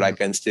of. But I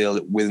can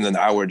still, within an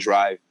hour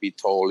drive, be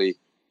totally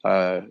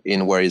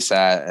in where it's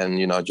at and,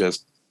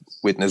 just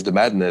witness the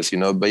madness,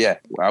 But yeah,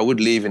 I would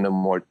live in a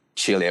more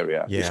chill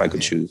area if I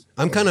could choose.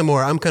 I'm kind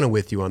of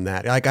with you on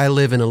that. I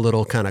live in a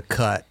little kind of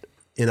cut,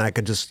 and I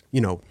could just,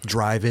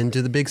 drive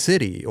into the big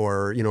city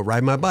or,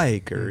 ride my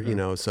bike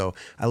or, so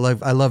I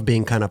love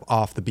being kind of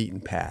off the beaten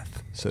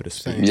path, so to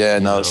speak.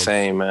 Yeah,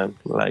 same, man.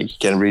 You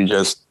can really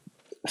just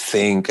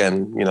think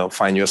and,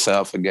 find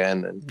yourself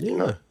again.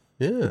 And,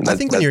 I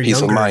think when you're peace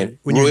younger, of mind.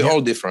 We're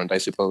all different, I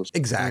suppose.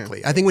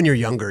 Exactly. I think when you're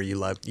younger, you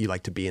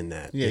like to be in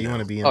that. Yeah, you want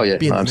to be in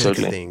be in the mix of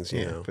absolutely. things,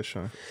 for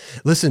sure.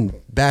 Listen,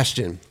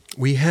 Bastien,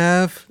 we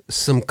have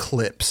some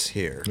clips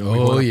here.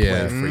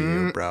 Play for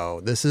you,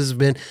 bro. This has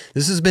been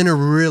a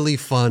really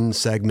fun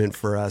segment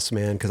for us,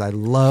 man, because I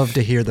love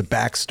to hear the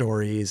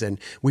backstories, and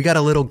we got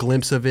a little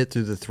glimpse of it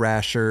through the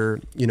Thrasher,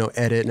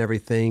 edit and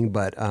everything.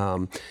 But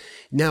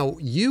now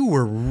you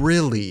were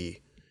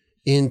really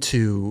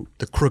into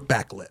the crook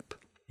back lip,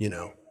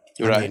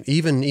 Right.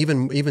 I mean,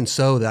 even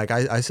so,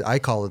 I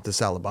call it the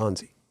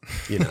Salabanzi.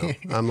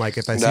 I'm like,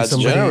 if I see That's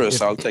somebody,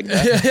 generous, I'll take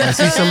that. if I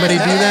see somebody do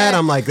that,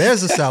 I'm like,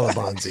 there's a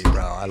Salabanzi,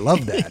 bro. I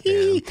love that,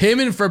 man. Him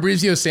and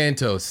Fabrizio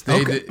Santos. I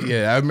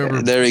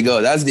remember. There we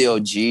go. That's the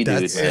OG,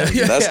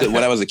 dude.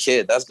 When I was a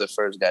kid, that's the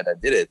first guy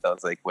that did it. I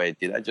was like, wait,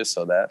 did I just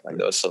saw that? That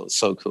was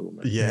so cool,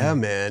 man. Yeah,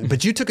 man.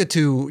 But you took it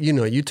to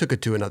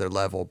another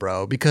level,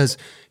 bro. Because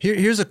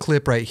here's a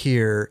clip right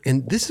here,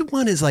 and this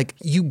one is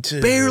you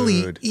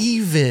barely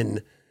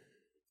even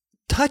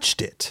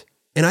touched it,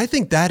 and I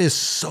think that is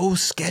so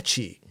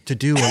sketchy to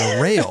do on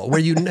a rail where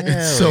you're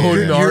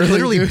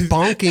literally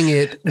bonking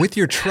it with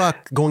your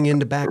truck going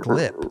into back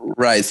lip.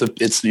 Right. So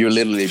you're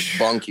literally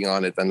bonking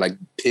on it and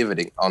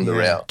pivoting on the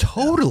rail.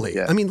 Totally.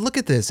 Yeah. I mean, look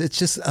at this. It's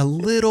just a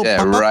little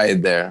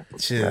right there.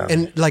 Yeah.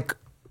 And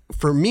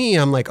for me,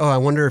 I'm like, I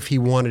wonder if he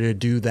wanted to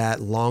do that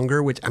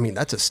longer, which, I mean,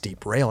 that's a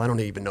steep rail. I don't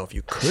even know if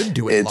you could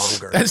do it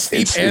longer. That's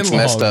steep and long.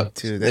 Messed up.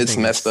 Dude, it's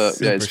messed up.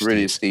 Yeah, it's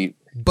really steep.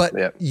 But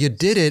you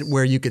did it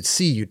where you could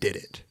see you did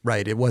it,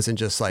 right? It wasn't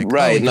just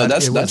right. No,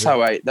 that's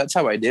how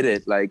I did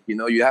it.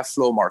 You have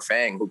Flo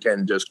Marfang who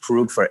can just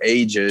crook for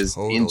ages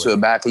into a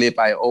back lip.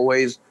 I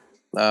always,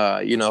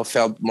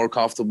 felt more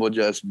comfortable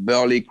just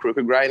barely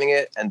crooked grinding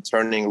it and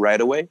turning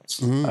right away.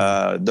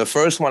 The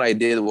first one I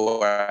did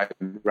where I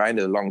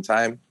grinded a long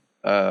time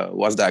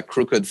was that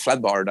crooked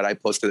flat bar that I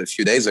posted a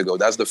few days ago.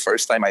 That's the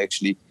first time I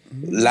actually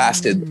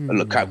lasted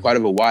quite a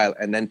while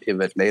and then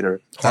pivot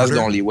later. That's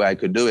the only way I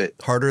could do it.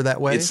 Harder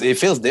that way? It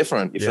feels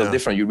different. It feels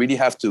different. You really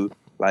have to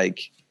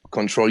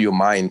control your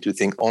mind to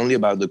think only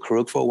about the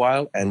crook for a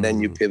while and then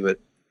you pivot.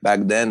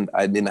 Back then,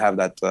 I didn't have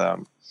that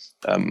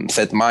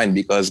set mind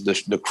because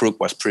the crook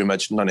was pretty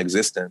much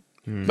non-existent.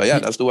 But yeah,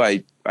 that's the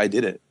way I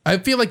did it. I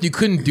feel like you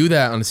couldn't do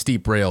that on a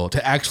steep rail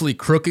to actually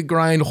crooked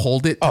grind,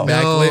 hold it to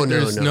backflip.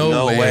 There's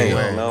no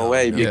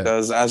way.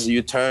 Because as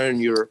you turn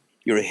your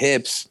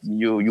hips,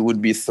 you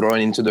would be thrown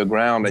into the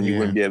ground and you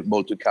wouldn't be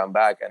able to come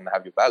back and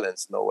have your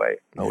balance. No way.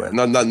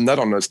 Not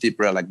on a steep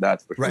rail like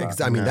that. For right.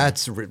 Sure. I mean,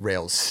 that's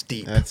rail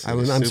steep.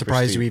 I'm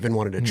surprised you even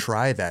wanted to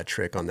try that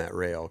trick on that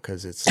rail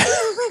because it's.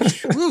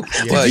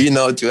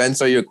 Well, to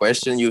answer your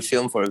question, you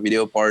film for a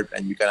video part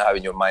and you kind of have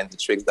in your mind the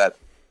tricks that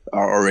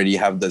already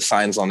have the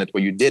signs on it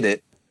where you did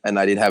it. And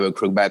I did have a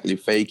crook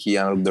backlip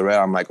fakie on the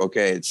rail. I'm like,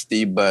 okay, it's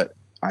steep, but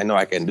I know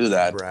I can do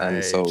that. Right.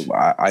 And so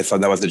I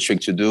thought that was the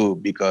trick to do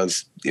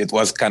because it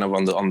was kind of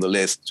on the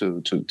list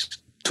to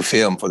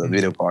film for the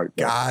video part.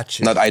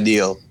 Gotcha. Not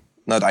ideal.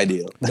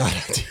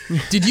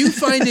 Did you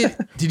find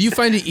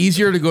it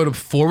easier to go to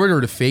forward or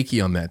to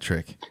fakie on that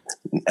trick?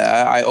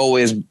 I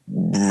always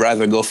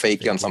rather go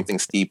fakie on something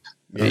steep.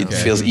 It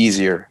feels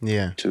easier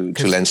to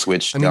lens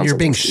switch. I mean, you're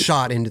being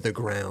shot into the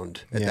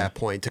ground at that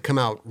point. To come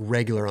out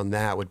regular on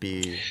that would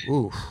be,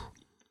 ooh.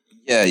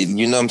 Yeah,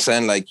 you know what I'm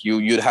saying? Like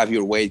you'd have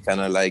your weight kind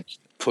of like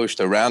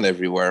pushed around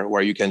everywhere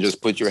where you can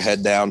just put your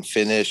head down,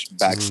 finish,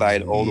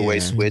 backside, all the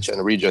way switch,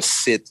 and really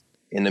just sit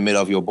in the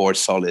middle of your board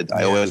solid.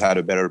 I always had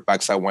a better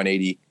backside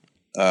 180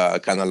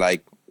 kind of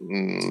like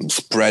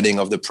spreading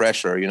of the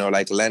pressure.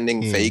 Like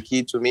landing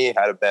fakie to me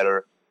had a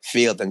better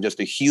feel than just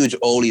a huge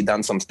ollie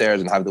down some stairs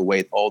and have the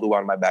weight all the way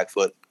on my back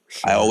foot.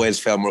 Sure. I always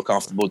felt more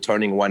comfortable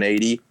turning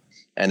 180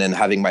 and then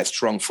having my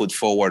strong foot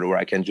forward where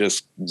I can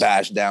just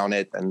bash down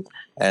it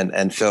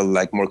and feel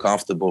like more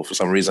comfortable for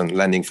some reason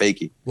landing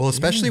fakie. Well,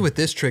 especially with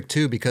this trick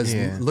too, because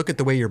look at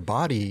the way your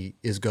body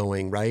is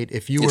going, right?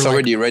 If you it's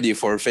already ready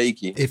for a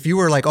fakie. If you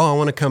were like, oh, I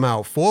want to come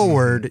out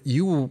forward,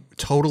 you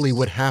totally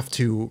would have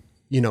to,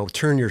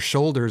 turn your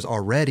shoulders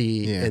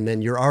already, and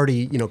then you're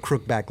already,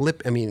 crook back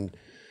lip. I mean,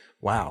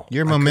 wow.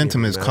 Your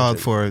momentum is called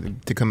for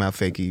to come out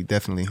fakie,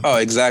 definitely. Oh,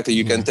 exactly.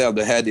 You can tell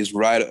the head is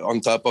right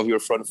on top of your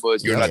front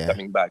foot. You're not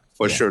coming back.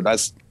 For sure.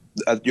 That's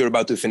you're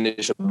about to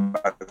finish a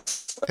back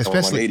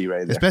especially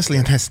right there. Especially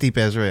on that steep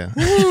ass rail.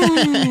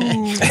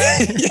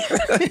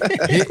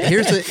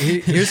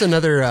 Here's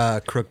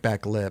another crook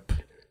back lip.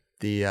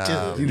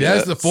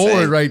 That's the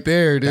forward right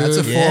there, dude. That's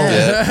a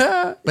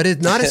forward. But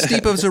it's not as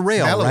steep as a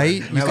rail,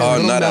 right?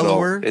 Not at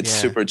all. It's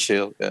super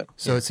chill. Yeah.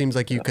 So it seems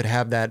like you could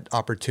have that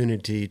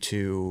opportunity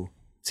to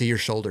see your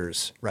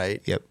shoulders,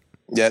 right? Yep.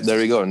 Yeah, there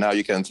we go. Now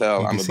you can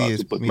tell I'm about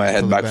to put my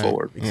head back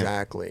forward.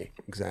 Exactly.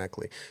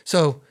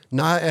 So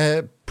not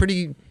a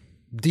pretty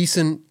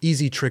decent,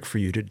 easy trick for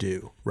you to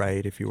do,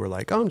 right? If you were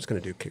like, oh, I'm just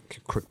going to do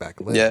crook back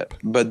lip. Yeah,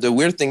 but the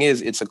weird thing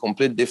is it's a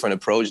complete different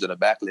approach than a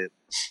back lip.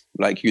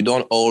 Like you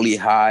don't ollie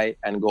high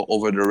and go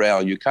over the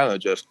rail. You kind of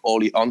just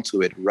ollie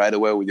onto it right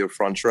away with your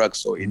front truck.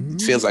 So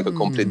it feels like a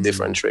complete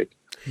different trick.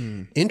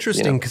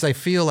 Interesting, because I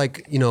feel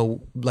like,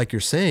 like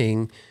you're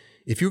saying,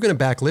 if you're going to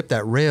back lip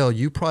that rail,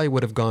 you probably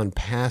would have gone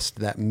past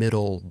that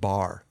middle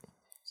bar.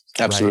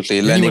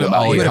 Absolutely. Right? Landing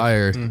about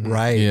higher.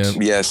 Right. Yeah.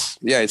 Yes.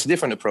 Yeah, it's a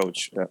different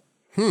approach. Yeah.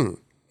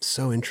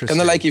 So interesting.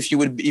 Kind of like if you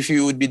would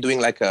be doing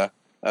like a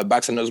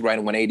backside nose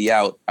grind 180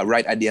 out,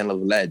 right at the end of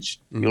the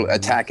ledge. You'll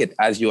attack it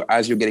as you're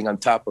getting on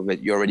top of it.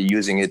 You're already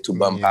using it to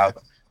bump out.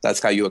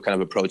 That's how you kind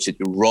of approach it.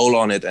 You roll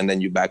on it and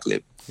then you back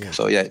lip. Yeah.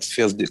 So it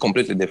feels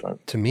completely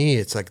different. To me,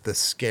 it's like the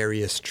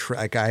scariest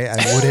trick. I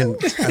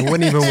wouldn't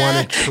even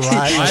want to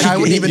try. I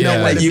wouldn't even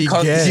know where to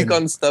begin. You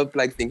can't stop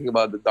like thinking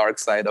about the dark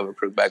side of a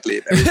crook back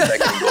lip. Everything that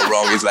can go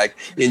wrong is like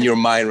in your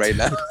mind right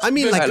now. I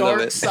mean, like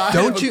dark side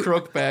of a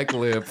crook back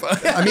lip.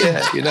 I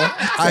mean,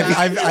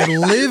 I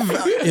live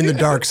in the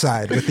dark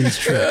side with these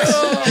tricks.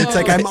 It's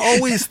like I'm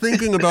always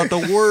thinking about the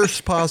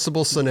worst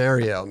possible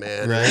scenario,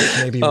 man. Right?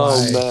 Maybe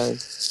why. Man.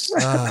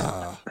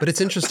 But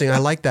it's interesting. I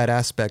like that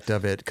aspect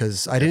of it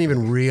because I didn't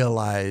even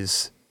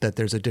realize that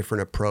there's a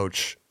different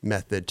approach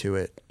method to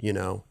it,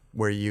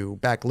 where you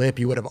back lip,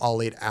 you would have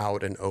ollied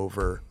out and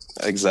over.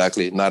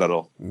 Exactly. Not at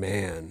all.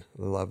 Man,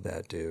 I love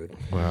that, dude.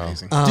 Wow.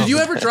 Did you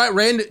ever try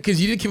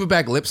because you did keep a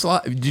back lip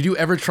slot? Did you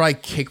ever try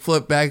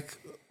kickflip back,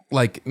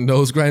 like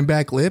nose grind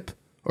back lip?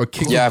 Or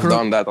I've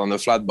done that on the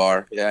flat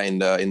bar. Yeah,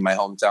 in my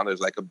hometown, there's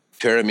like a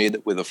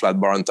pyramid with a flat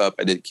bar on top.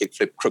 I did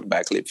kickflip, crook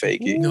back lip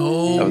fakie.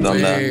 No, I've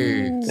done that.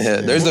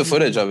 Yeah, there's the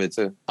footage of it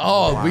too.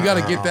 Oh, wow. We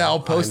gotta get that. I'll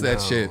post that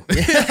shit.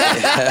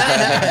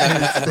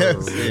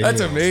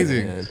 That's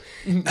amazing.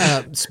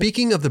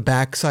 Speaking of the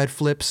backside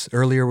flips,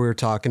 earlier we were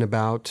talking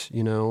about,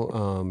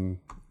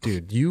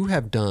 dude, you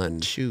have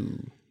done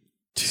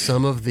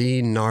some of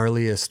the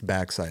gnarliest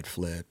backside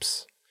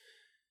flips.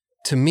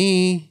 To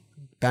me,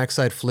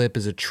 backside flip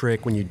is a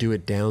trick when you do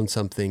it down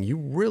something. You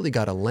really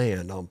got to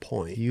land on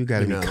point. You got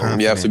to be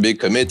confident. You have to be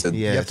committed.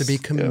 Yes. You have to be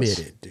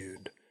committed,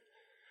 dude.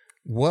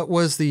 What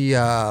was the,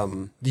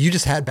 you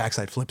just had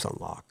backside flips on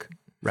lock,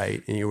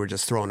 right? And you were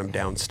just throwing them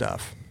down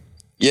stuff.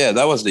 Yeah,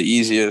 that was the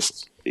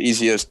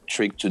easiest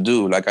trick to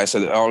do. Like I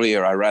said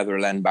earlier, I rather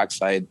land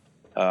backside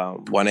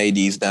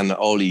 180s than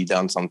ollie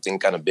down something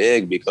kind of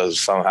big because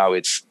somehow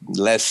it's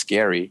less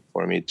scary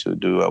for me to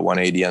do a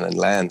 180 and then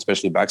land,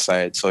 especially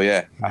backside. So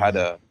I had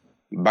a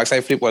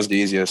backside flip was the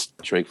easiest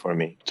trick for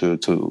me to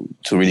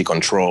really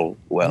control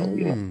well.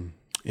 You know.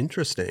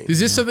 Interesting. Is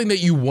this something that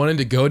you wanted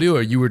to go to,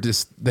 or you were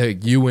just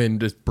that Ewan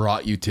just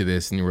brought you to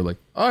this, and you were like,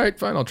 "All right,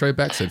 fine, I'll try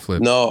backside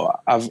flip." No,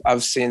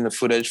 I've seen the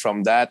footage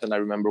from that, and I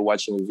remember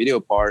watching the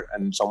video part,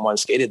 and someone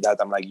skated that.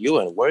 I'm like,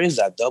 Ewan, where is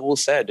that double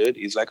set, dude?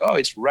 He's like, oh,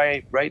 it's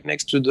right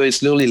next to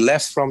it's literally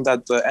left from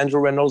that Andrew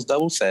Reynolds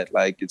double set.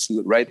 Like it's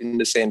right in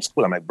the same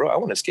school. I'm like, bro, I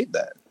want to skate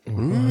that.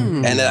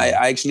 And then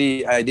I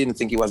didn't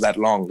think it was that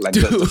long. Like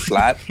the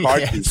flat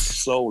part is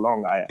so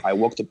long. I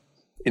walked up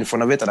in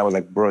front of it, and I was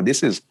like, bro,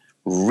 this is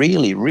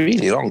really,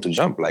 really long to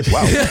jump. Like,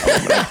 wow.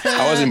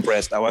 I was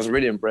impressed. I was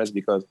really impressed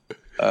because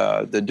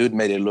the dude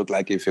made it look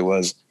like if it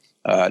was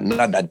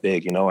not that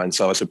big, you know, and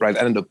so I was surprised.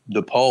 And then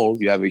the pole,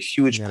 you have a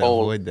huge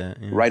pole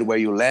right where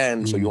you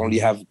land. So you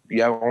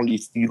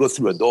go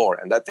through a door,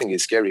 and that thing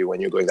is scary when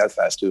you're going that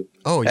fast too.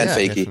 Oh, yeah. And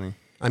fakey. Definitely.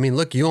 I mean,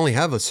 look, you only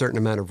have a certain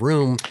amount of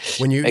room.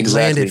 When you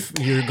land it,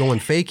 you're going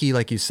fakey,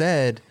 like you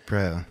said.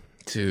 Bro.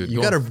 Dude, you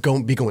got to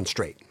be going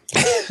straight.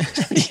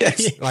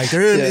 Yes. Like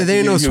there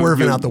ain't no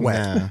swerving out the way.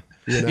 Nah.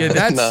 You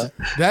know?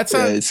 Yeah,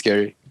 it's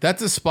scary.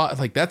 That's a spot,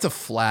 like that's a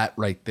flat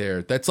right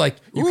there. That's like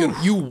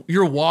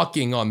you're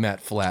walking on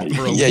that flat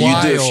for a while. Yeah,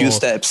 you do a few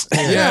steps.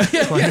 Yeah.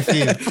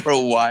 For a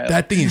while.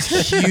 That thing is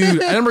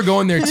huge. I remember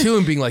going there too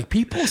and being like,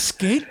 people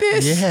skate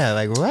this? Yeah,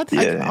 like what?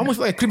 I almost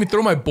like I couldn't even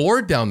throw my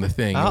board down the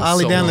thing. I'll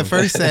ollie down the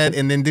first set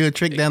and then do a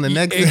trick down the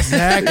next set.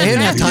 Exactly.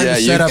 And have time to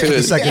set up for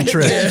the second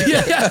trick.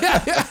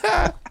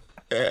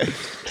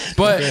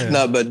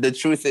 But the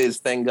truth is,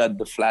 thank God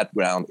the flat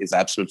ground is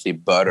absolutely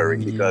buttery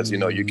because, you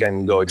know, you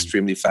can go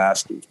extremely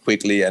fast,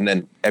 quickly, and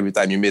then every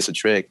time you miss a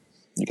trick,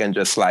 you can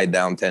just slide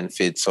down 10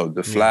 feet. So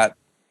the flat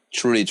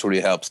truly, truly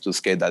helps to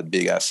skate that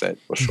big ass set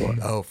for sure.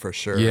 Oh, for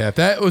sure. Yeah, if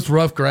that was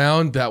rough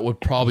ground, that would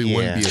probably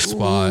wouldn't be a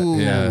spot. Ooh.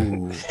 Yeah.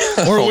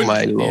 Oh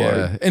my Lord.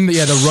 Yeah. And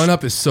the run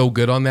up is so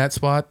good on that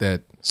spot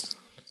that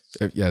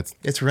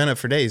it's run up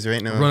for days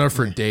right now. Run up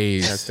for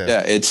days.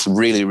 Yeah, it's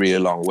really, really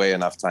long. Way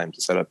enough time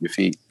to set up your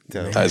feet.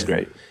 That's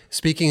great.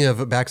 Speaking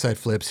of backside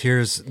flips,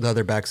 here's the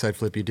other backside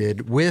flip you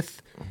did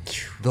with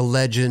the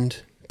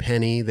legend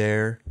Penny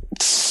there.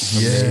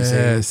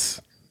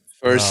 Yes.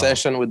 First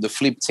session with the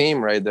flip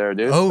team right there,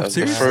 dude. Oh, that's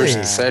seriously? the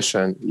first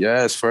session.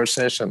 Yes, first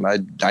session.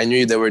 I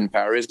knew they were in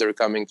Paris. They were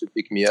coming to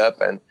pick me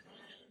up, and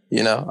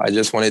you know, I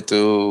just wanted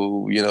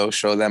to, you know,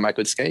 show them I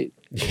could skate.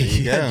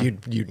 Yeah, you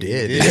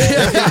did.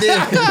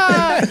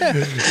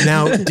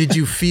 Now, did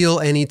you feel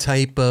any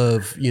type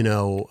of, you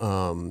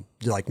know,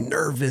 like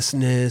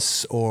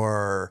nervousness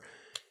or,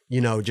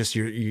 you know, just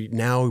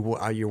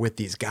now you're with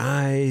these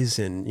guys,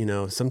 and you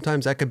know,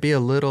 sometimes that could be a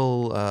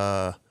little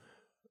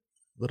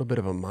bit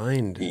of a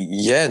mind.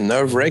 Yeah,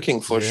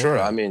 nerve-wracking for sure.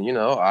 I mean, you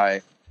know,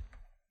 I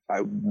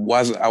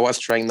was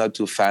trying not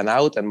to fan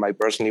out, and my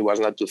personally was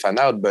not to fan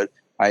out, but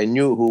I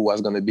knew who was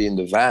going to be in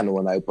the van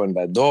when I opened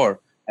that door.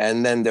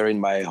 And then they're in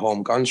my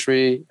home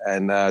country,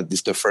 and this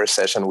is the first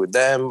session with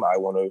them. I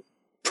want to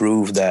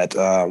prove that,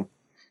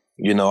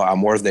 you know,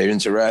 I'm worth their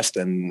interest,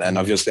 and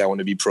obviously I want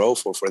to be pro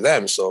for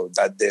them. So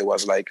that day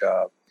was like,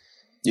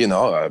 you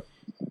know, a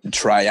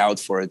tryout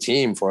for a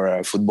team, for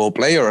a football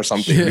player or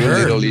something. Sure. You're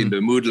literally in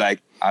the mood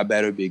like, I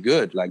better be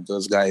good. Like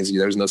those guys,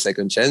 there's no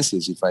second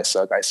chances. If I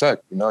suck, I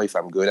suck. You know, if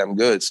I'm good, I'm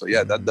good. So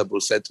yeah, that double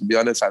set, to be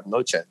honest, I had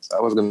no chance. I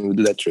was going to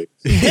do that trick.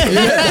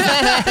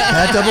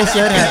 That double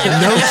set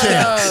had no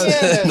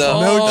chance.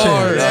 No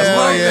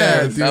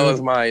chance. That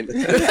was mine.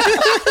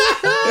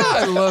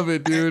 I love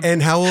it, dude.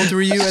 And how old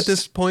were you at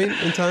this point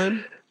in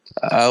time?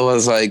 I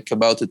was like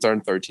about to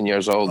turn 13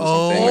 years old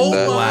or something like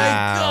that. Oh my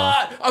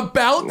God.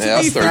 About to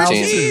be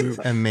 13?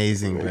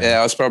 Amazing, bro. Yeah,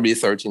 I was probably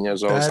 13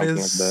 years old, something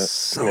like that.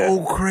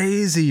 So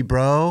crazy,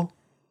 bro.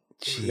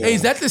 Jeez. Hey,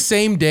 is that the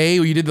same day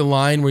where you did the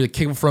line where you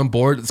kick front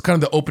board? It's kind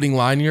of the opening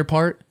line in your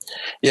part?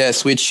 Yeah,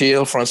 switch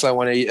heel, frontside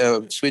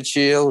 180, switch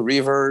heel,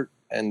 revert,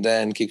 and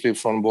then kickflip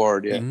front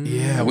board.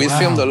 Yeah, we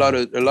filmed a lot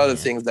of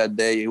things that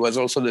day. It was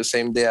also the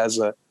same day as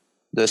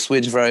the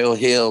switch varial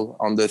heel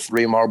on the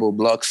 3 marble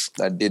blocks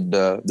that did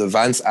the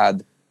Vans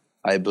ad,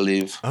 I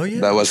believe. Oh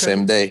yeah, that was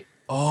same day.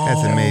 Oh,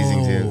 that's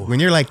amazing, dude. When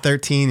you're like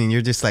 13 and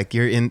you're just like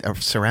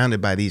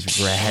surrounded by these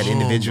rad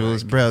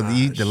individuals, bro.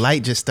 The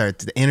light just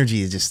starts, the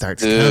energy just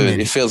starts coming.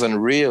 It feels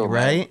unreal,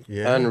 right? Man.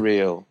 Yeah.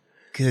 Unreal.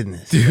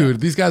 Goodness, dude,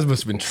 these guys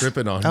must have been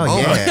tripping on. Oh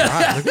yeah, my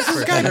God, look at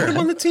this guy. You're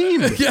on the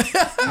team.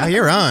 Oh,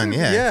 you're on.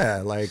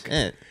 Yeah, like.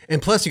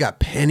 And plus, you got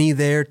Penny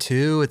there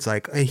too. It's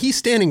like, and he's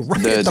standing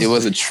right. It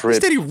was a trip. He's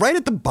standing right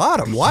at the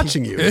bottom,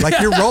 watching you. Like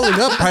you're rolling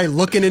up, probably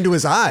looking into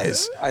his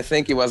eyes. I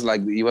think he was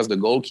the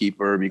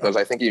goalkeeper because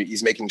I think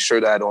he's making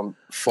sure that I don't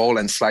fall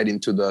and slide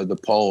into the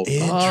pole.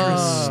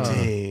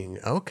 Interesting.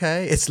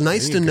 Okay, it's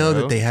nice to know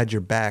that they had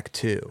your back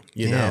too.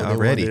 You know,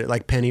 already.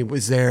 Like Penny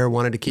was there,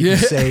 wanted to keep you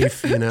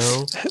safe. You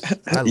know.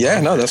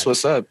 That's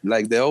what's up.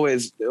 Like they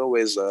always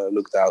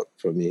looked out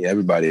for me.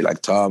 Everybody,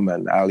 like Tom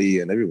and Ali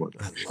and everyone.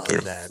 I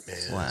love that,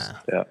 man. Wow.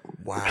 Yeah.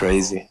 Wow.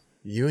 Crazy.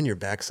 You and your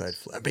backside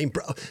flip. I mean,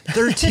 bro,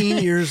 13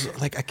 years,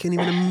 like I can't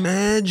even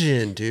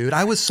imagine, dude.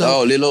 I was so...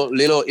 Oh,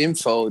 little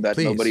info that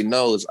nobody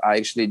knows. I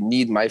actually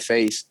kneed my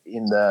face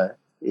in the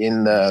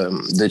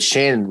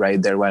chin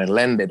right there when I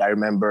landed. I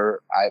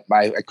remember I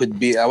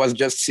was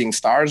just seeing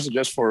stars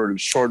just for a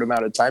short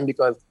amount of time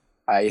because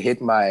I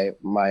hit my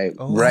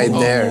right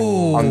there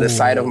on the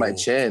side of my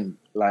chin.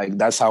 Like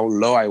that's how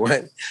low I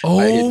went. Oh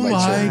I hit my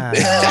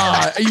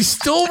God. You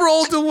still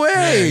rolled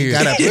away. You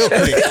got up real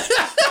quick.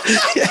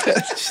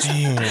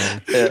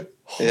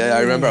 Yeah,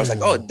 I remember I was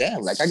like, oh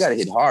damn, like I gotta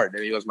hit hard.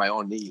 And it was my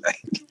own knee.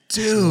 Like,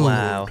 dude.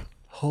 Wow.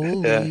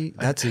 Holy,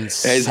 that's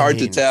insane. It's hard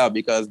to tell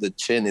because the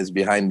chin is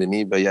behind the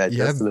knee, but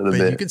just a little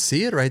bit. You could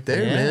see it right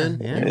there, man.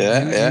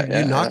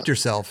 You knocked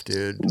yourself,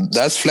 dude.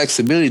 That's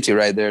flexibility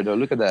right there, though.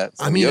 Look at that.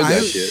 I mean,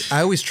 I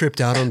always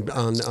tripped out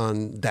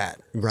on that,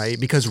 right?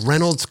 Because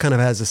Reynolds kind of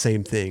has the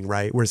same thing,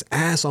 right? Where his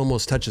ass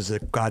almost touches the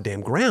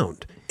goddamn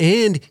ground.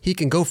 And he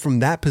can go from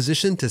that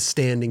position to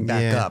standing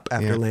back up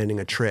after landing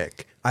a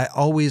trick. I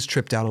always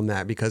tripped out on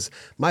that because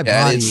my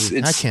body,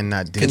 I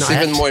cannot do It's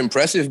that. even more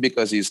impressive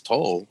because he's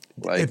tall.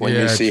 Like when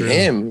you see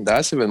him,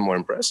 that's even more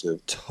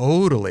impressive.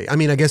 Totally. I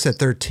mean, I guess at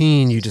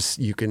 13, you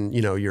can,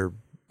 you're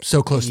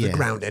so close to the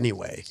ground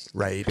anyway,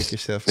 right? Pick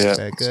yourself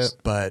back up.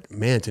 But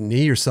man, to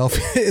knee yourself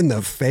in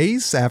the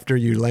face after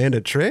you land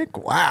a trick,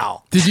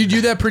 wow. Did you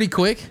do that pretty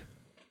quick?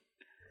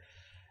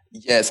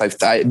 Yes,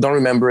 I don't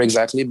remember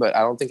exactly, but I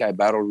don't think I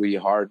battled really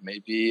hard.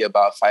 Maybe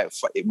about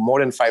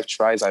more than 5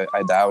 tries. I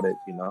doubt it,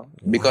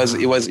 because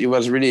it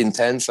was really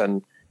intense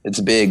and it's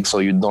big, so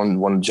you don't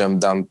want to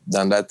jump down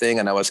that thing.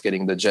 And I was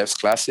getting the Jeff's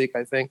Classic,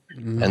 I think,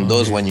 and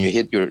those when you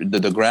hit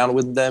the ground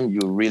with them,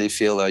 you really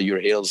feel your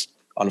heels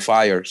on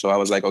fire. So I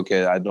was like,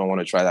 okay, I don't want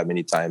to try that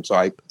many times. So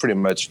I pretty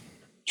much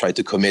tried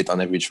to commit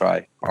on every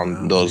try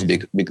on those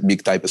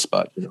big type of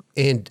spot.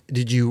 And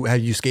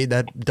have you skated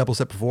that double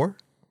set before?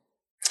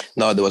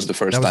 No, that was the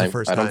first time.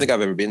 I don't think I've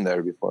ever been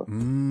there before.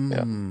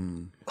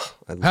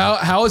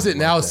 How is it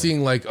now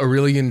seeing like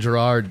Aurélien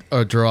Gerard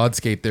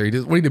skate there? He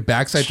did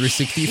backside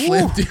 360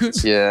 flip,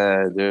 dude.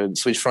 Yeah, dude.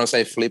 Switch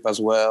frontside flip as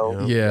well.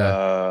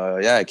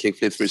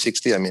 Kickflip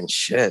 360. I mean,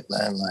 shit,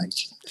 man.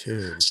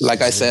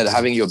 Like I said,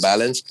 having your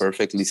balance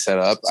perfectly set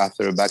up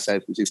after a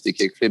backside 360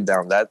 kickflip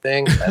down that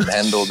thing and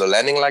handle the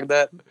landing like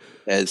that,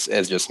 it's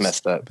just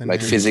messed up.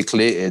 Like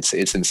physically, it's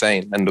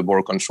insane. And the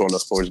board control,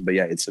 of course. But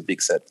yeah, it's a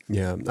big set.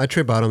 Yeah, I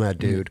trip out on that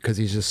dude because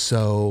he's just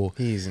so...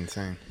 He's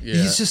insane. Yeah.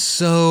 He's just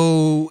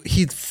so...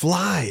 He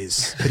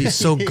flies, but he's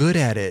so good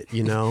at it,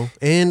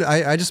 And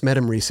I just met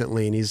him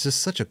recently, and he's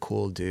just such a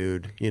cool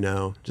dude,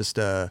 Just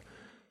a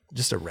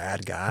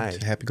rad guy.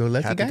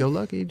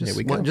 Happy-go-lucky.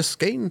 Just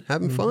skating,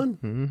 having fun,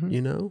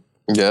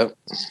 Yeah.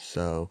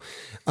 So,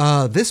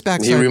 this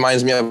backside... He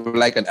reminds me of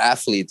like an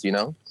athlete,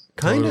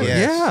 Kind of,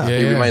 yeah.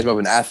 He reminds me of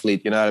an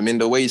athlete, you know what I mean?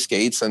 The way he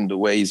skates and the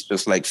way he's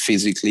just like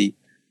physically,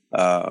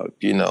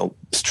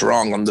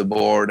 strong on the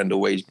board and the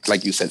way,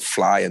 like you said,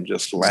 fly and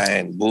just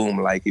land, boom,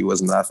 like he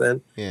was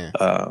nothing. Yeah.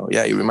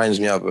 He reminds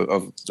me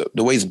of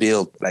the way he's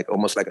built, like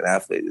almost like an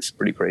athlete. It's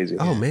pretty crazy.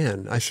 Oh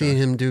man, I seen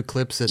him do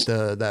clips at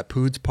that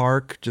Poods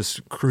Park,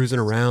 just cruising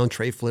around,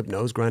 tray flip,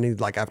 nose grinding.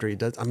 Like after he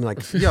does, I'm like,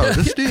 yo,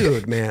 this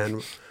dude,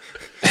 man.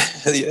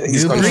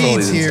 He's new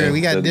breeds here.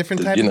 We got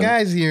different type of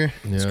guys here.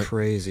 It's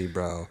crazy,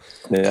 bro.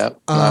 Yeah,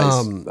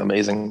 nice.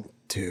 Amazing.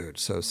 Dude,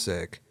 so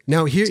sick.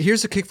 Now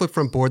here's a kickflip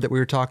front board that we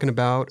were talking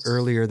about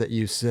earlier that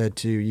you said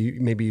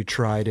maybe you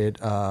tried it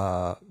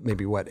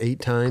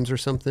 8 times or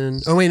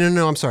something. Oh wait,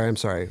 no, I'm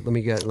sorry. Let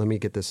me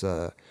get this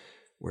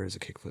where is the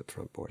kickflip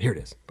front board? Here it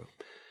is.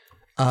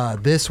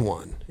 Boom. This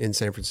one in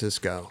San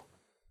Francisco.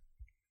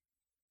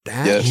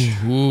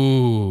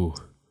 Ooh.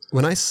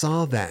 When I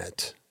saw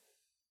that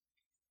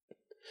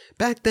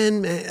back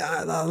then,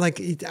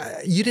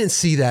 you didn't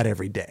see that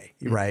every day,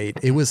 right?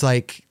 It was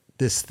like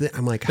this thing.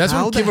 I'm like,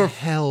 how the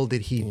hell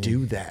did he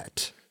do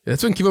that?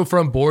 That's when kickflip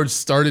front boards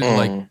started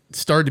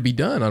to be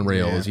done on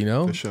rails,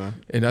 For sure.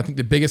 And I think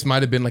the biggest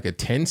might have been like a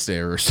 10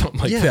 stair or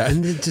something like that.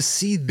 And then to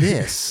see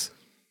this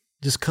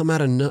just come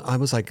out of I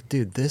was like,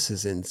 dude, this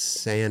is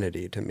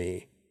insanity to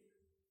me.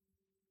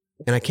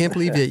 And I can't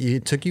believe that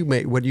it took you,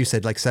 what you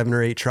said, like 7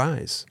 or 8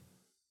 tries.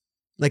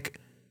 Like,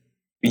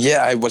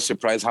 yeah, I was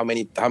surprised how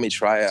many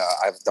try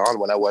I've done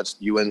when I watched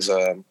Ewan's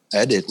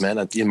edit, man.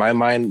 In my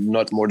mind,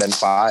 not more than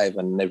 5,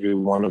 and every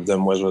one of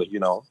them was,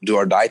 do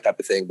or die type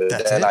of thing. But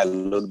then I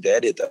looked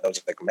at it, I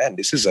was like, man,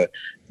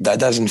 that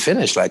doesn't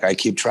finish. Like I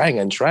keep trying,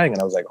 and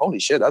I was like, holy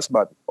shit, that's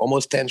about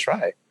almost 10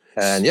 try.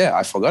 And yeah,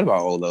 I forgot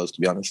about all those,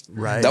 to be honest.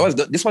 Right.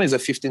 This one is a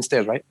 15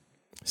 stairs, right?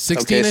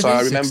 16. Okay, so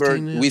I remember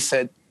 16, we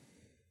said,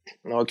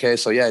 okay,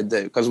 so yeah,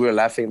 because we were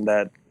laughing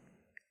that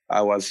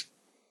I was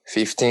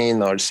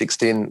 15 or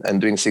 16 and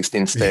doing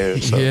 16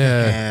 stairs. So,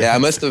 I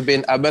must have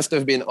been almost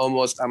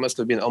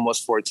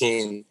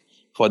 14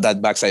 for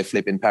that backside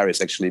flip in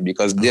Paris, actually,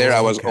 because there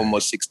I was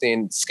almost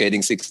 16,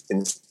 skating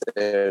 16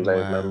 stairs, I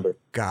remember.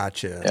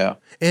 Gotcha. Yeah.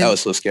 And that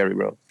was so scary,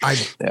 bro. I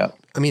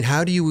mean,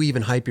 how do you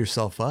even hype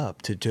yourself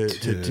up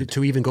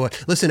to even go?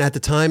 Listen, at the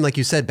time, like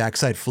you said,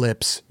 backside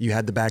flips, you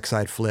had the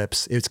backside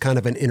flips. It's kind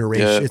of an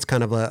iteration. Yeah. It's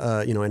kind of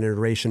an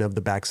iteration of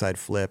the backside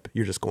flip.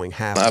 You're just going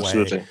halfway.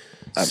 Absolutely.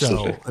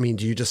 So, I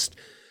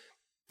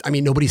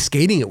mean, nobody's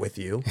skating it with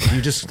you.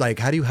 You just like,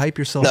 how do you hype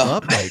yourself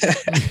up?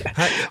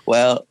 Like,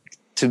 well,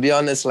 to be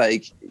honest,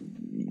 like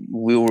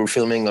we were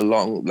filming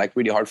like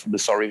really hard for the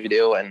Sorry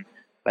video. And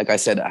like I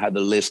said, I had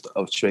a list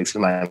of tricks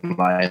in my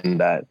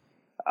mind that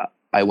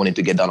I wanted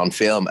to get done on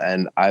film.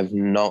 And I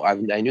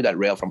knew that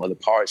rail from other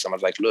parts. And I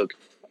was like, look,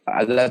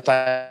 at that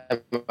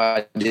time,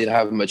 I didn't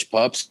have much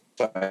pops.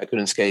 So I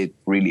couldn't skate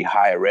really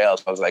high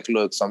rails. I was like,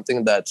 look,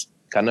 something that's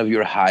kind of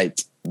your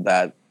height,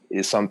 that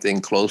is something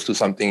close to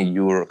something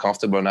you're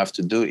comfortable enough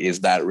to do,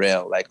 is that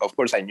rail. Like, of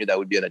course, I knew that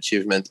would be an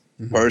achievement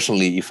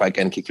personally if I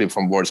can kickflip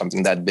from board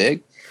something that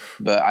big.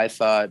 But I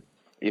thought,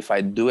 if I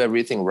do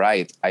everything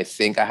right, I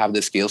think I have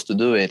the skills to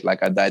do it. Like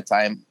at that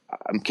time,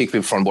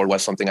 kickflip from board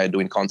was something I do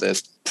in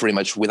contest pretty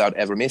much without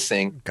ever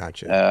missing.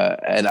 Gotcha.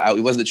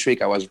 It was the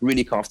trick I was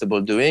really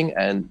comfortable doing.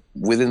 And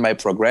within my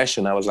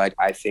progression, I was like,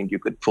 I think you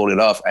could pull it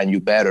off, and you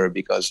better,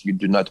 because you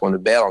do not want to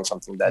bail on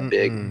something that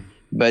big.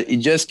 But it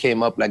just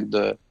came up like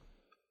the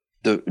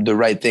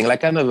right thing,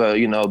 like kind of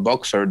a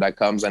boxer that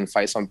comes and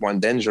fights someone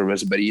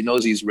dangerous, but he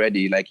knows he's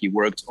ready. Like he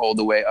worked all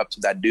the way up to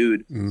that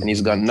dude, and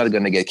he's not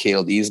gonna get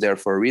killed. He's there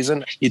for a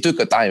reason. He took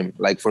a time,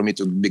 like for me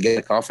to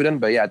get confident.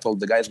 But yeah, I told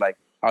the guys, like,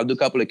 I'll do a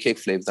couple of kick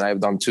flips, and I've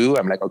done 2.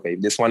 I'm like, okay,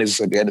 if this one is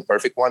again the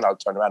perfect one, I'll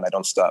turn around. I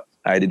don't stop.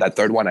 I did that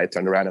third one. I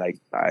turned around, and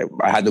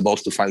I had the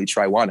balls to finally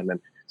try one. And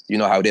then you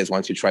know how it is.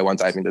 Once you try one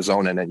time in the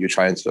zone, and then you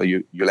try until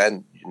you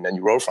land, and then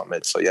you roll from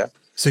it. So yeah.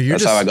 So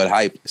that's how I got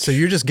hyped. So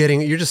you're just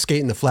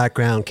skating the flat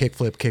ground, kick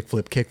flip,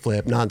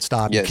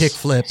 nonstop. Yes, you kick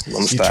flip,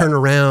 you turn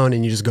around,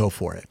 and you just go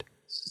for it.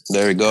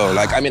 There you go.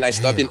 Like, I mean, I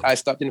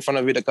stopped in front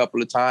of it a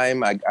couple of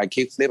times. I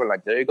kick flip, and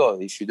like, there you go.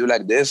 If you do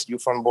like this, you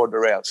front board the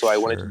rail. So I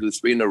wanted to do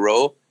 3 in a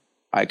row.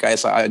 I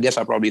guess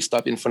I probably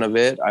stopped in front of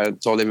it. I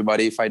told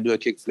everybody, if I do a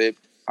kick flip,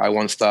 I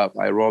won't stop.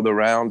 I rolled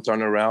around,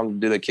 turned around,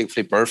 did a kick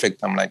flip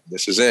perfect. I'm like,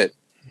 this is it.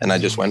 And I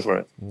just went for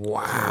it.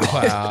 Wow.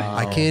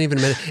 I can't even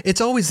imagine. It's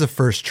always the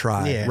first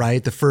try,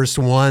 right? The first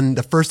one,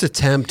 the first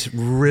attempt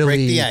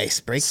really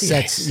breaks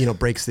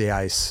the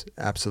ice.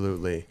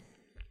 Absolutely.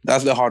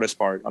 That's the hardest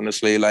part,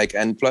 honestly. Like,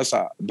 and plus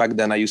back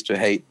then I used to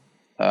hate,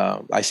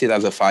 I see it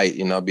as a fight,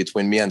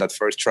 between me and that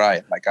first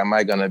try. Like, am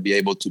I going to be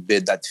able to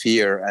beat that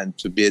fear and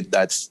to beat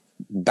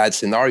that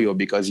scenario?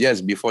 Because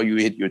yes, before you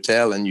hit your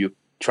tail and you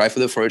try for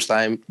the first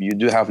time, you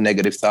do have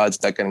negative thoughts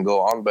that can go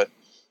on, but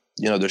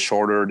the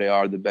shorter they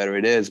are, the better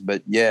it is.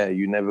 But yeah,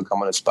 you never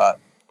come on a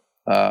spot.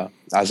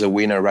 As a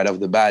winner right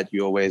off the bat,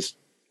 you always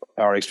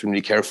are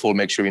extremely careful,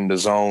 make sure you're in the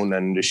zone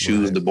and the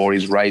shoes, the board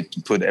is right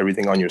to put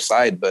everything on your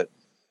side. But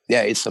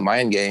yeah, it's a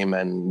mind game.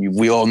 And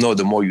we all know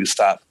the more you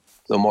stop,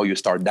 the more you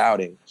start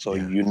doubting. So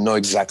you know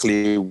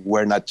exactly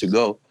where not to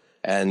go.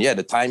 And yeah,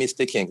 the time is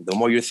ticking. The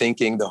more you're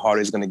thinking, the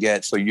harder it's going to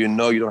get. So you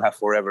don't have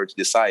forever to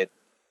decide.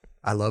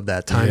 I love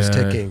that. Time's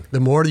ticking.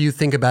 The more you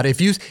think about it,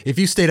 if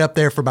you stayed up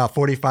there for about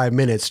 45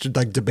 minutes,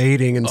 like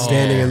debating and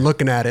standing and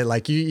looking at it,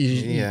 like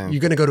you're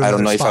going to go to another I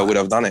don't know spot. if I would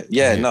have done it.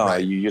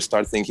 You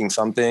start thinking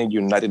something,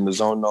 you're not in the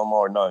zone no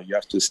more. No, you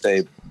have to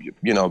stay,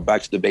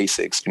 back to the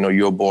basics,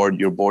 your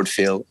board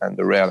feel and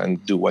the rail,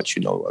 and do what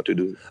you know what to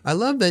do. I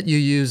love that you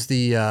use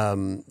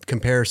the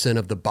comparison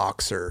of the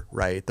boxer,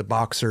 right? The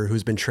boxer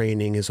who's been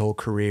training his whole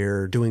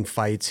career, doing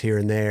fights here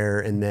and there,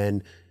 and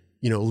then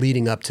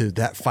leading up to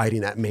that,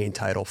 fighting that main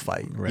title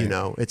fight, right.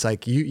 It's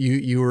like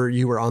you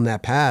were on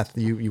that path.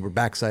 You were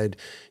backside,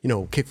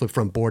 kickflip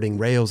front boarding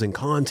rails in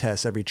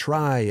contests every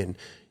try, and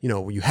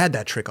you had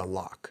that trick on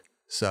lock.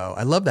 So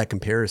I love that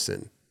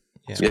comparison.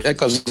 Yeah,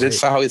 because it's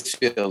how it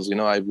feels.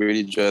 I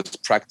really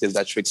just practiced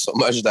that trick so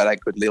much that I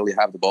could literally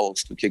have the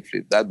balls to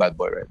kickflip that bad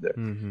boy right there.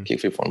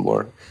 Kickflip front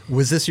board.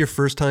 Was this your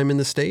first time in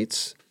the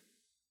States?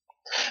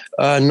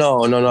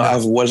 No. I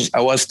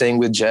was staying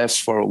with Jeff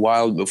for a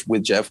while.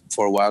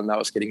 Now I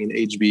was skating in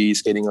HB,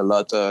 skating a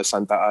lot,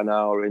 Santa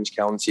Ana, Orange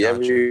County,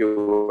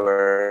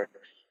 everywhere.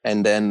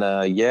 And then,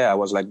 I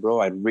was like,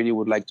 bro, I really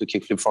would like to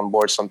kickflip front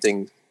board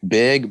something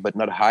big, but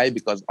not high,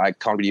 because I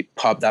can't really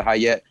pop that high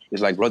yet.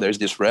 It's like, bro, there's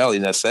this rail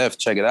in SF.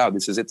 Check it out.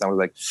 This is it. I was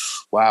like,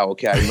 wow,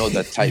 okay, I know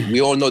that type.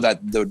 We all know that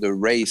the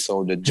race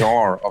or the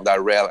jar of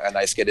that rail. And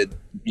I skated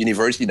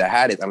university that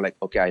had it. I'm like,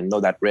 okay, I know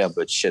that rail,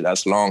 but shit,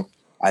 that's long.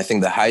 I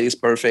think the height is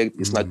perfect.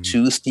 It's not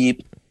too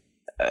steep.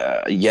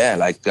 I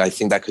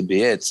think that could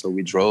be it. So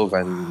we drove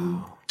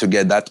and to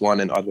get that one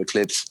and other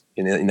clips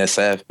in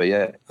SF. But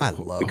yeah,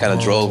 we kind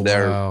of drove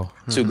there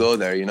to go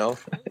there,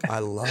 I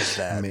love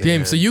that.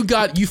 Damn, so you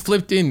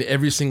flipped in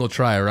every single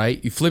try,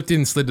 right? You flipped in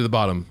and slid to the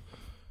bottom.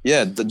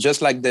 Yeah,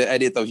 just like the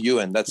edit of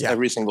UN. That's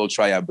every single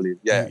try, I believe.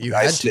 Yeah,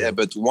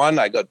 but one,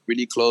 I got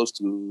really close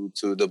to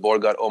the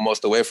board, got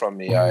almost away from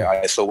me.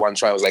 I saw one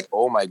try, I was like,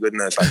 oh my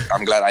goodness,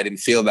 I'm glad I didn't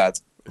feel that.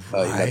 in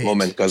that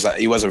moment, because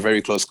it was a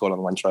very close call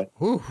on one try.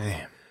 Ooh,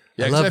 man.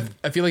 Yeah,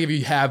 I feel like if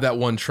you have that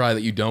one try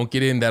that you don't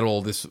get in,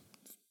 that'll just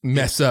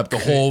mess up the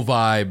whole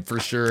vibe for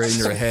sure in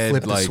your head.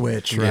 Flip the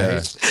switch,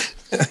 right?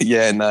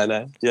 Yeah,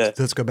 no. Yeah.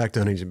 Let's go back to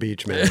Huntington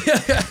Beach, man.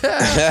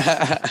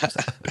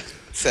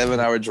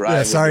 7-hour drive.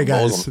 Yeah, sorry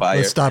guys.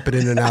 Let's stop it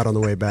in and out on the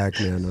way back,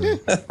 man.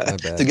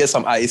 To get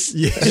some ice.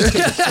 Yeah.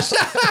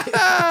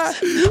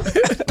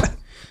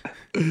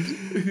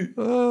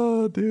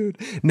 Oh, dude.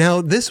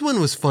 Now, this one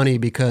was funny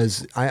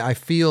because I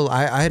feel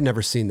I had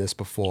never seen this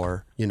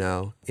before,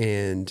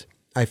 and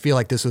I feel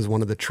like this was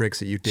one of the tricks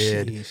that you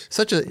did. Jeez.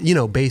 Such a,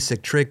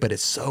 basic trick, but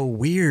it's so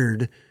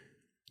weird.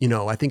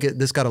 I think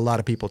this got a lot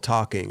of people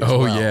talking. Oh,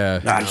 well. Yeah.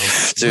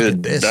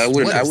 Dude, I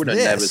would have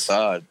never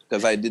thought,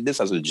 because I did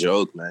this as a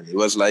joke, man. It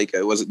was like,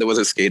 there was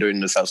a skater in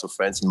the south of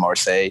France, in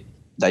Marseille,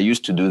 that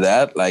used to do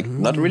that, like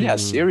not really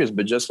as serious,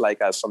 but just like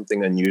as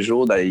something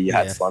unusual that he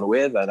had fun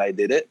with, and I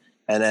did it.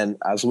 And then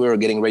as we were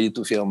getting ready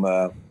to film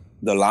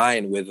the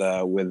line with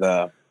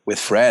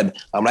Fred,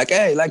 I'm like,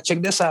 hey, like,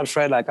 check this out,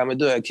 Fred. Like, I'm going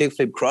to do a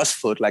kickflip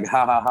crossfoot, like,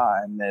 ha, ha, ha.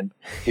 And then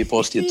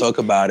people still talk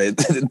about it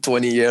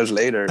 20 years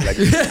later. Like,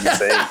 it's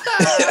insane.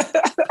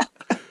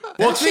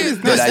 Well,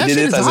 but I did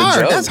it as a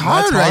joke. That's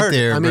hard right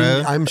there,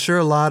 bro. I'm sure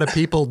a lot of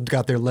people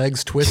got their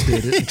legs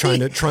twisted trying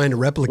to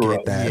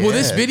replicate that. Yeah. Well,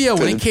 this video,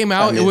 when it came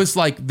out, it was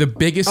like the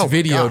biggest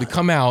video to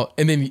come out.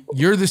 And then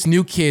you're this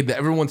new kid that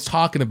everyone's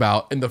talking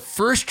about. And the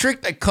first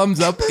trick that comes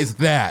up is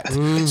that.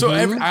 So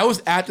I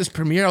was at this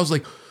premiere. I was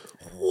like,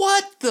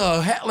 what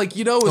the heck? Like,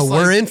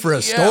 we're in for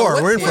a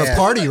store. We're in for a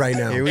party right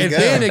now. Here we go.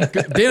 Then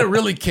it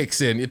really kicks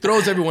in. It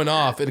throws everyone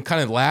off and it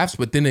kind of laughs,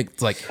 but then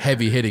it's like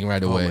heavy hitting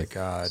right away. Oh my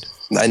God.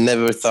 I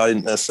never thought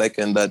in a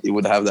second that it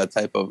would have that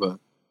type of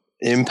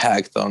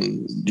impact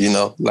on,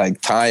 like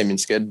time in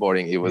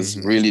skateboarding. It was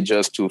really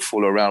just to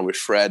fool around with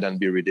Fred and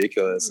be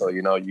ridiculous. So,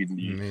 you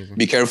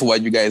be careful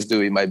what you guys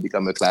do. It might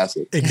become a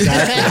classic.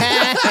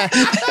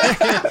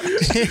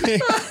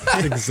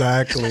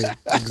 Exactly.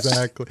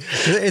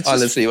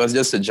 Honestly, it was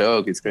just a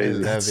joke. It's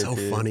crazy. That's so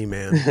funny,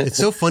 man. It's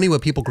so funny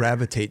what people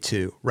gravitate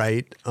to,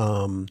 right?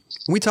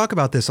 We talk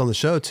about this on the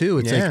show too.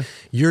 It's like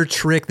your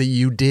trick that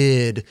you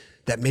did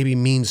that maybe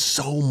means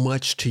so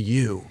much to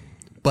you,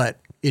 but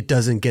it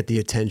doesn't get the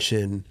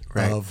attention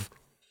of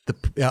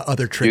the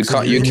other tricks.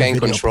 You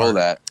can't control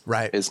that.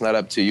 Right. It's not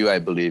up to you, I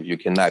believe. You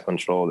cannot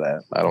control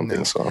that. I don't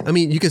think so. I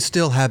mean, you can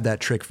still have that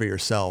trick for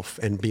yourself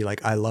and be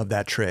like, I love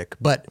that trick.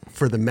 But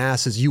for the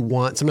masses,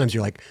 sometimes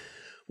you're like,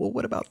 well,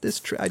 what about this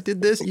trick? I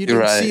did this. You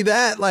didn't see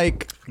that.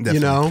 Like,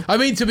 Definitely. I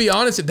mean, to be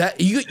honest,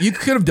 that you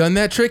could have done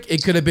that trick.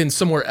 It could have been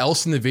somewhere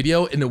else in the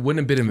video and it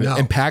wouldn't have been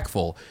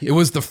impactful. It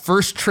was the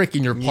first trick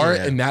in your part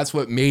and that's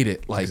what made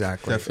it. Like,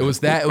 exactly. It was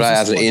that. It was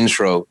as an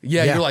intro.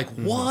 Yeah, you're like,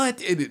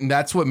 what? And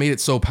that's what made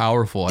it so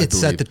powerful, I believe. It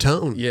set the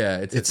tone. Yeah.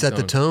 It set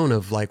the tone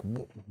of like,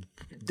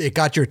 it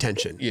got your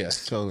attention.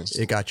 Yes. Totally.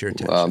 It got your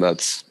attention. Wow,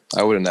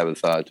 I would have never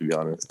thought, to be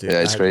honest. Dude,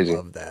 it's crazy. I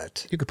love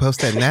that. You could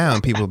post that now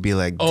and people would be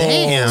like,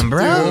 damn,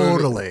 bro.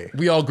 Totally.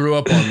 We all grew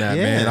up on that,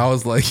 man. I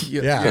was like,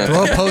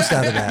 throw a post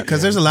out of that.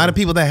 Because there's a lot of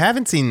people that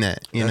haven't seen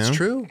that. That's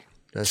true.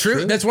 That's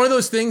true. That's one of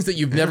those things that if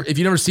you've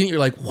never seen it, you're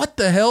like, what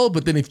the hell?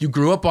 But then if you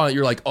grew up on it,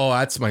 you're like, oh,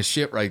 that's my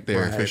shit right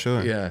there. Right, for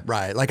sure. Yeah.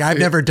 Right. Like I've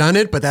never done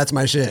it, but that's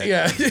my shit.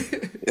 Yeah.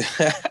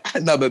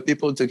 No, but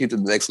people took it to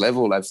the next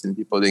level. I've seen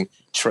people doing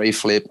tray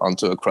flip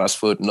onto a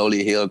crossfoot,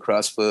 nollie heel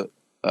crossfoot.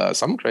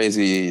 Some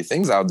crazy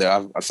things out there.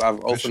 I've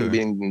often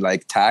been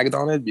like tagged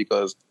on it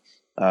because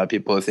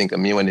people think of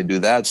me when they do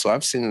that. So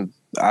I've seen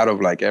out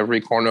of like every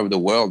corner of the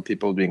world,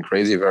 people doing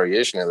crazy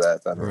variation of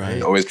that.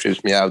 It always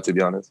trips me out, to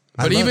be honest.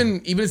 But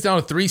even it's down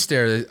a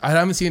 3-stair. I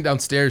haven't seen it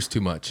downstairs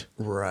too much.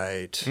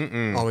 Right.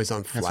 Always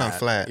on flat. That's on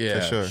flat,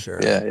 for sure.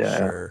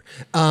 Sure.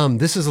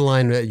 This is a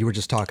line that you were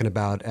just talking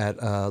about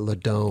at Le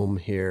Dome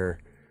here.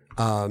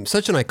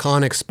 Such an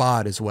iconic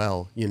spot as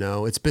well.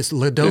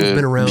 Le Dome's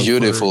been around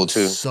beautiful for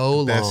too. So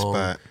long. Best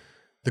spot.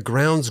 The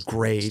ground's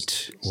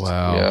great.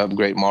 Wow. Yeah,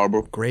 great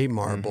marble.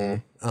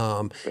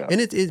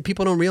 And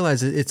people don't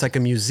realize it's like a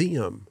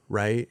museum,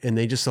 right? And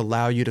they just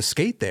allow you to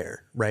skate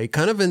there, right?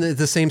 Kind of in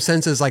the same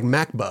sense as like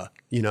MACBA.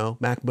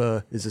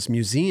 MACBA is this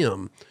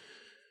museum,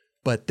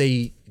 but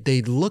they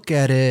look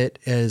at it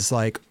as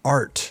like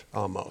art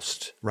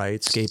almost, right?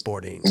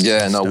 Skateboarding.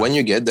 Yeah, no, when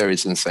you get there,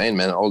 it's insane,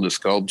 man. All the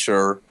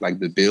sculpture, like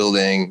the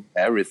building,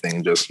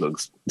 everything just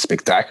looks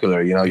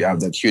spectacular. You have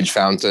that huge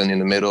fountain in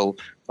the middle.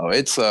 Oh,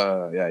 it's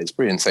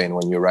pretty insane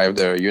when you arrive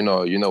there. You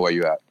know where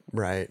you're at.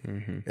 Right.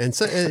 And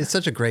so it's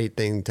such a great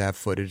thing to have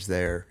footage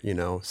there,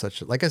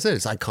 like I said,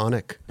 it's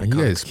iconic. You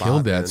guys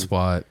killed that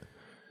spot.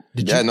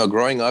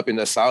 Growing up in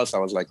the South, I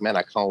was like, man,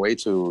 I can't wait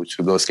to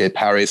go skate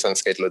Paris and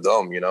skate Le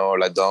Dome, or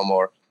La Dome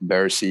or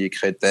Bercy,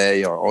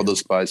 Créteil, or all those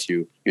spots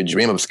you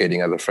dream of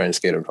skating as a French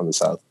skater from the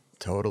South.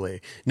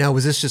 Totally. Now,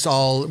 was this just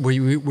all, were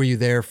you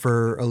there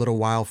for a little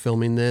while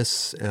filming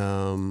this?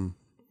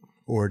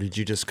 Or did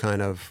you just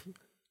kind of...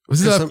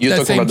 Was this you're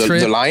talking about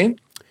the line?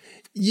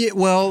 Yeah,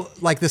 well,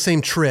 like the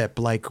same trip.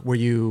 Like, were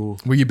you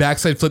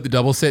backside flip the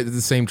double set at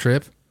the same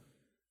trip?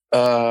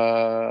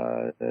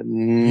 No,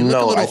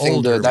 I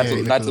think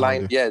that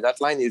line, that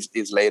line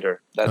is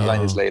later. That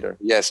line is later.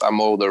 Yes, I'm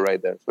older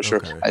right there for sure.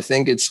 Okay. I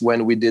think it's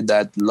when we did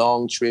that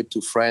long trip to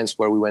France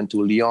where we went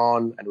to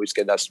Lyon and we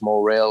skated that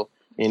small rail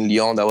in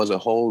Lyon. That was a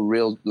whole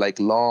real like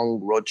long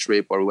road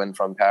trip where we went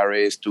from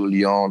Paris to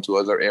Lyon to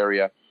other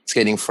area,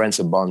 skating France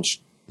a bunch.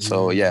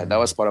 So that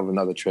was part of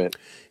another trip.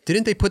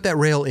 Didn't they put that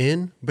rail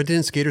in? But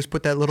didn't skaters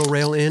put that little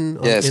rail in?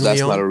 Yes, in that's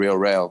Lyon? not a real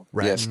rail.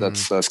 Right. Yes,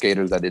 that's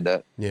skaters that did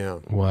that. Yeah.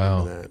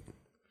 Wow.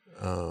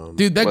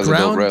 Dude, that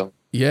ground.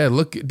 Yeah,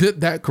 look,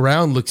 that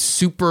ground looks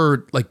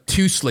super like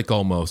too slick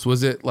almost.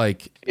 Was it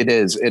like? It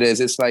is.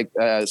 It's like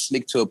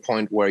slick to a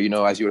point where,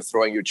 as you're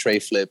throwing your tray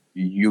flip,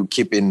 you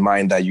keep in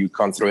mind that you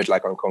can't throw it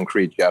like on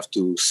concrete. You have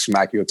to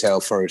smack your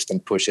tail first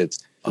and push it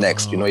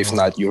next. If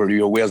not, your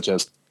wheel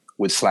just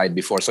would slide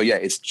before. So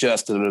it's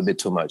just a little bit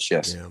too much.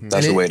 Yes,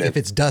 that's the way it is. If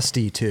it's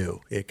dusty too,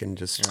 it can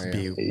just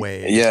be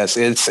way. Yes,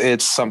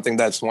 it's something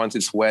that's once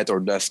it's wet or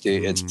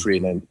dusty, it's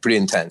pretty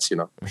intense.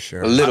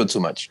 Sure. A little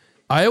too much.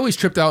 I always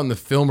tripped out in the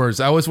filmers.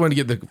 I always wanted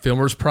to get the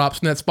filmers props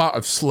in that spot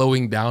of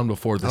slowing down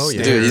before the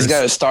stairs. Dude, he's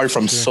got to start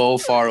from so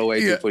far away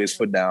to put his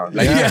foot down.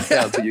 Like,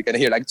 so you can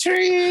hear like,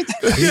 treat.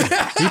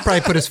 He probably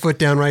put his foot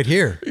down right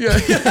here.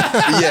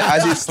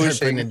 As he's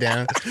pushing it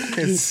down.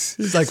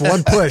 It's like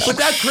one push. But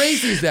that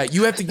crazy is that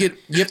you have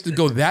to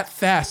go that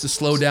fast to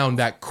slow down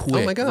that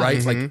quick. Oh my God. Right?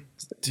 Mm-hmm. Like,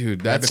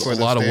 dude, that's a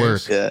lot of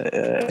work. Yeah.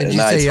 And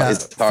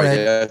it's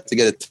hard to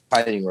get the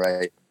timing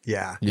right.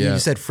 Yeah. You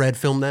said Fred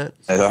filmed that?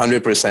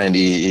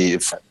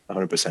 100%.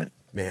 100%.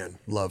 Man,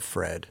 love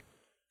Fred.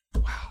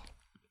 Wow.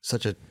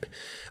 To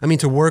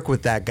work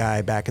with that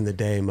guy back in the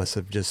day must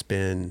have just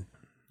been,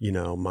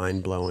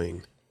 mind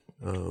blowing.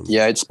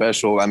 It's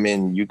special.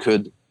 You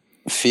could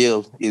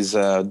feel his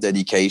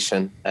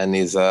dedication and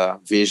his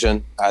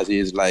vision as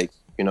he's like,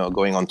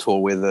 going on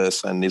tour with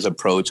us, and his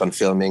approach on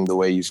filming, the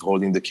way he's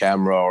holding the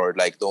camera or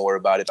like, don't worry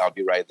about it, I'll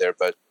be right there.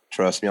 But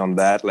trust me on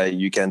that. Like,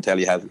 you can tell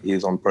he has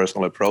his own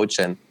personal approach,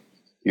 and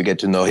you get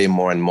to know him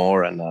more and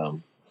more.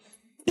 And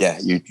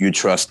you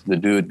trust the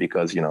dude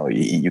because,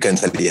 you can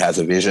tell he has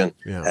a vision,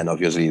 and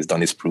obviously he's done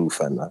his proof.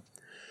 And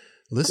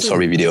the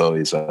Sorry video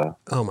is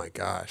oh my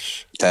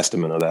gosh,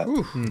 testament of that.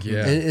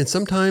 Yeah. And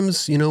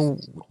sometimes,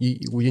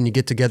 when you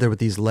get together with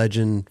these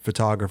legend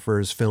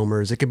photographers,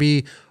 filmers, it could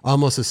be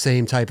almost the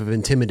same type of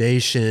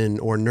intimidation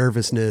or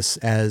nervousness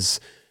as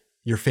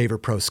your favorite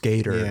pro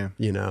skater,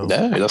 Yeah,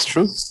 that's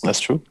true. That's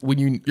true.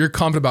 When you're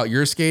confident about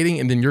your skating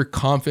and then you're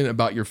confident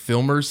about your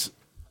filmers,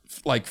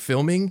 like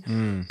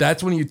filming,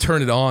 that's when you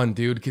turn it on,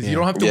 dude. Because you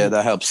don't have to. Yeah,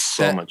 that helps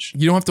so much.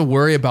 You don't have to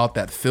worry about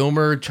that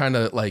filmer trying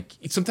to like.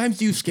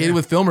 Sometimes you skated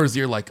with filmers,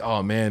 you're like,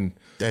 oh man,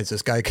 is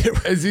this guy?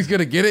 Is he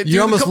gonna get it?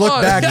 You almost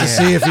look back to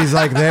see if he's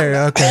like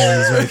there. Okay,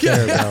 he's right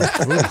there,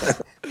 bro.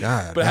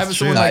 God, but having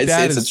someone like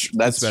that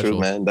that's true,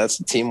 man. That's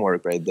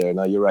teamwork right there.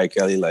 No, you're right,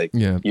 Kelly. Like,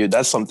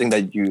 that's something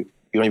that you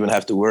don't even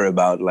have to worry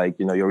about. Like,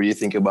 you really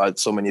think about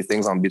so many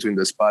things on between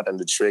the spot and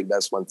the trick.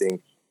 That's one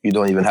thing you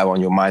don't even have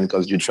on your mind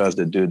because you trust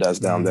the dude that's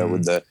down there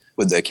with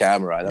the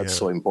camera. That's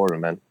so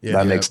important, man.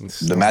 That makes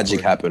the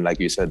magic happen,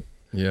 like you said.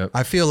 Yeah.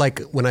 I feel like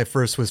when I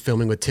first was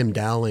filming with Tim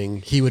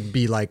Dowling, he would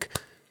be like,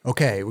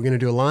 okay, we're going to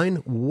do a line.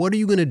 What are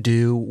you going to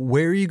do?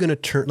 Where are you going to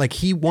turn? Like,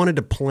 he wanted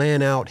to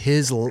plan out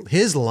his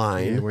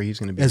line where he's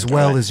going to be as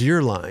well as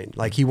your line.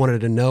 Like, he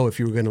wanted to know if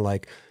you were going to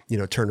like,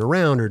 turn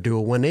around or do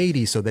a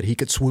 180 so that he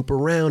could swoop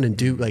around and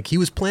do like, he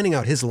was planning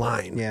out his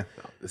line. Yeah.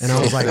 And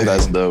I was like,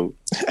 that's dope.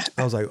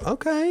 I was like,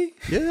 okay,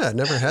 I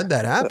never had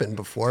that happen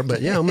before, but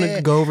I'm going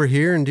to go over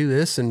here and do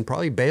this and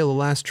probably bail the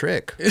last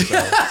trick.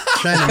 So,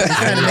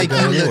 trying to make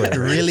you look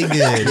really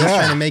good. He's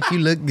trying to make you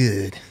look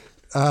good.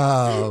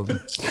 Oh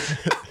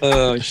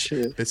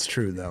shit! It's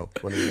true though.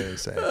 What are you gonna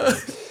say?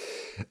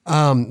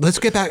 Let's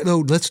get back though.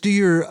 Let's do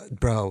your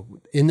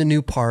in the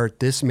new part.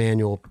 This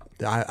manual,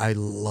 I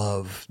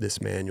love this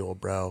manual,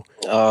 bro.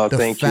 Oh,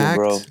 thank you,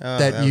 bro.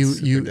 That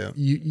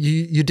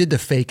you did the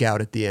fake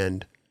out at the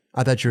end.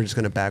 I thought you were just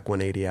gonna back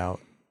 180 out.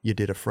 You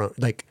did a front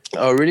like.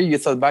 Oh really? You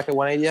thought back at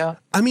 180 out?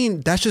 I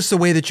mean, that's just the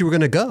way that you were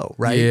gonna go,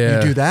 right? Yeah.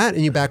 You do that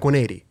and you back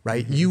 180,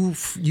 right?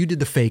 Mm-hmm. You did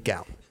the fake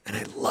out. And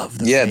I love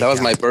the that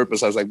was my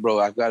purpose. I was like, bro,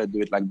 I've got to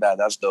do it like that.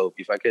 That's dope.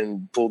 If I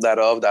can pull that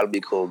off, that'll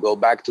be cool. Go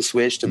back to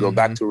switch, to go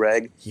back to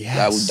reg.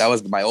 Yes. That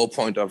was my whole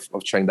point of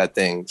trying that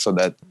thing so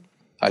that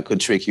I could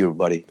trick you,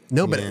 buddy.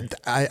 No, but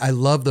I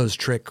love those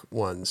trick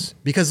ones.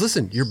 Because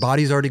listen, your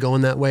body's already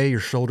going that way,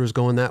 your shoulder's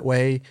going that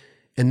way.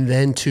 And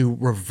then to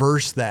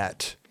reverse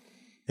that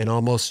and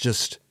almost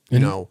just,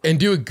 and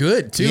do it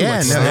good too. Yeah,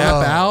 like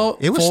snap out.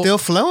 It was still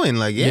flowing.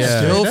 Like,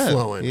 still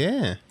flowing.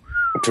 Yeah.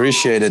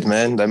 Appreciate it,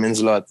 man. That means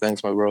a lot.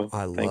 Thanks, my bro.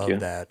 I Thank love you.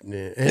 that.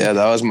 Man. Yeah,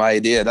 that was my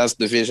idea. That's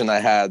the vision I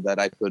had, that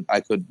I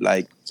could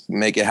like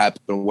make it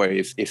happen where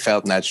it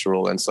felt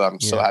natural. And so I'm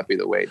so happy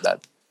the way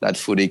that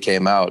footy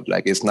came out.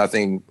 Like, it's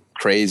nothing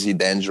crazy,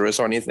 dangerous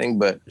or anything,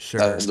 but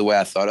that's the way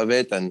I thought of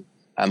it. And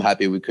I'm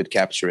happy we could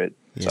capture it.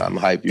 Yeah. So I'm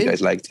hyped you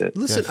guys liked it.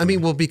 Listen, definitely. I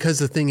mean, well, because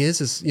the thing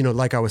is,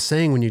 like I was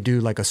saying, when you do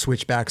like a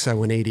switch backside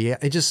 180,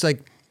 it just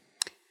like,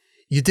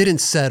 you didn't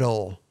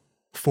settle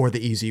for the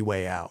easy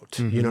way out.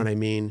 You know what I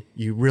mean?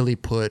 You really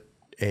put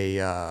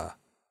a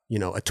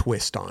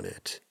twist on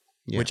it,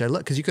 which I love,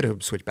 because you could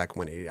have switched back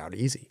 180 out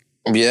easy.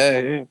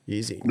 Yeah.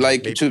 Easy.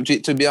 Like,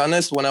 to be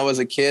honest, when I was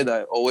a kid,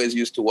 I always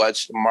used to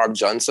watch Mark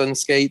Johnson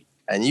skate,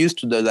 and he used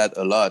to do that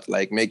a lot,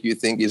 like make you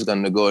think he's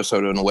going to go a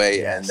certain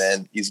way, and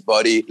then his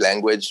body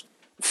language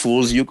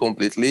fools you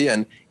completely,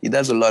 and he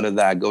does a lot of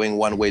that, going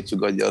one way to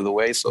go the other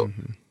way. So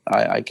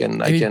I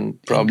can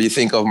probably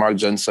think of Mark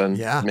Johnson,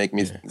 make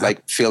me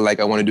like feel like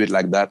I want to do it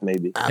like that,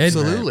 maybe.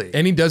 Absolutely.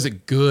 And he does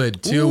it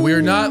good too. Ooh.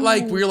 We're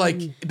like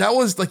that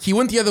was like he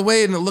went the other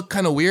way and it looked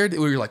kind of weird. We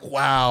were like,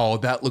 wow,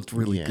 that looked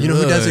really good. You know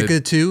who does it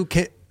good too?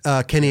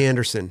 Kenny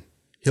Anderson.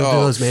 He'll do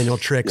those manual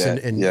tricks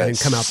and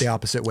come out the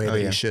opposite way that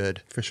he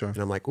should. For sure. And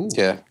I'm like, ooh,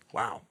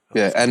 wow.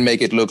 Yeah, and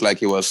make it look like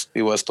he was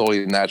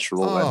totally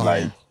natural and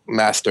like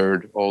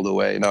mastered all the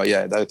way. No,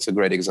 that's a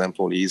great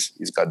example. He's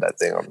got that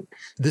thing on.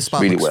 This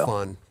spot really looks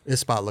fun.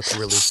 This spot looks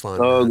really fun.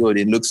 So good.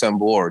 In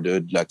Luxembourg,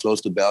 dude, like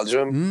close to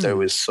Belgium, there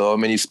was so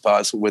many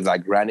spots with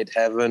like granite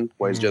heaven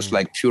where it's just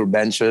like pure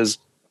benches,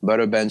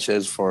 butter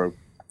benches for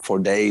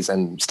days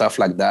and stuff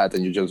like that,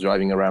 and you're just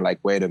driving around like,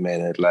 wait a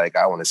minute, like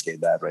I want to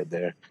skate that right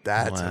there.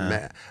 That's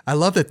I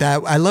love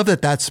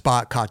that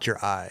spot caught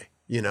your eye.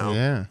 You know?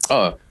 Yeah.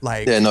 Oh,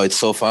 like no, it's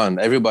so fun.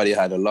 Everybody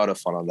had a lot of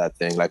fun on that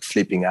thing, like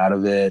flipping out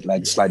of it,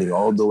 like sliding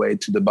all the way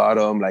to the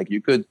bottom. Like you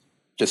could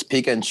just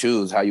pick and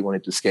choose how you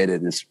wanted to skate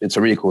it. It's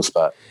a really cool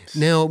spot.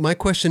 Now, my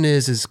question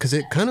is because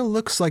it kind of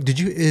looks like,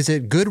 is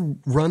it good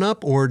run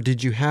up or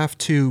did you have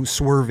to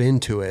swerve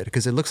into it?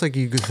 Because it looks like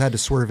you had to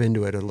swerve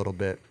into it a little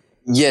bit.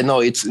 Yeah, no,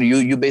 it's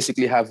you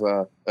basically have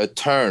a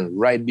turn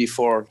right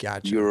before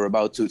you're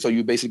about to. So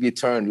you basically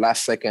turn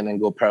last second and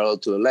go parallel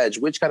to the ledge,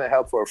 which kind of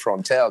help for a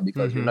front tail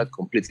because you're not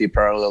completely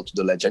parallel to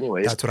the ledge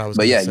anyways. That's what I was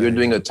But say. You're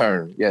doing a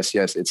turn. Yes.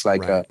 It's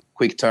like a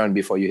quick turn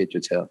before you hit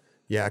your tail.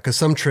 Yeah, because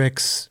some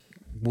tricks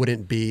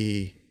wouldn't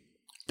be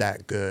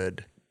that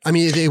good. I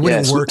mean, it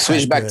wouldn't work.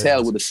 Switchback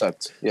tail would have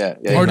sucked. Yeah,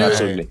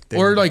 absolutely.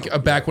 Or like a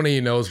back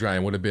 180 nose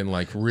grind would have been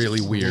like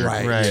really weird.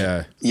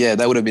 Right. Yeah,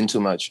 that would have been too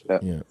much.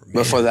 Yeah.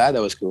 But for that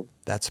was cool.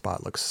 That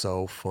spot looks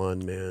so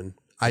fun, man.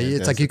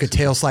 It's like you could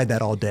tail slide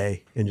that all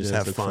day and just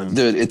have fun.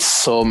 Dude, it's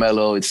so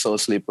mellow. It's so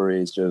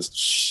slippery. It's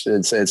just,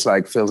 it's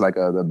like, feels like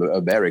a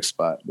barrack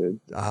spot, dude.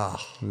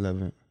 Oh,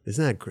 love it.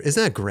 Isn't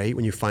that great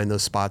when you find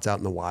those spots out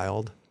in the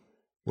wild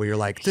where you're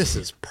like, this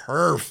is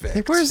perfect.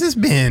 Like, where's this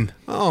been?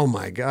 Oh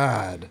my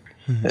God.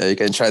 Yeah, you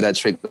can try that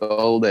trick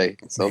all day.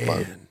 It's so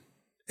fun.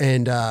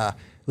 And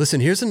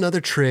listen, here's another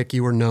trick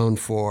you were known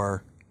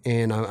for,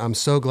 and I'm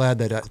so glad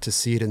that to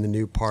see it in the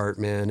new part,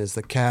 man, is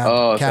the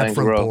cab front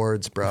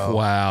boards, bro.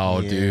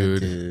 Wow,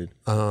 dude.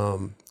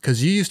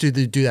 Because you used to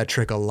do that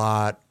trick a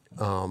lot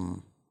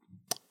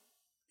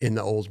in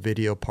the old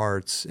video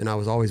parts, and I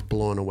was always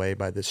blown away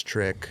by this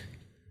trick.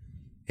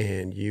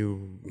 And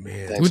you,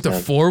 man. Thanks, with the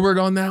forward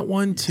on that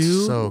one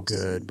too? So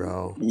good,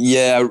 bro.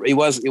 Yeah, it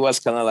was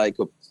kind of like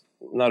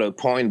not a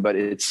point, but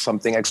it's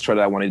something extra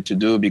that I wanted to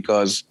do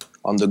because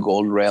on the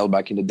gold rail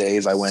back in the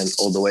days, I went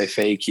all the way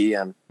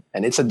fakie and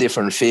it's a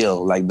different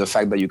feel. Like the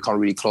fact that you can't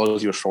really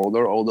close your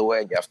shoulder all the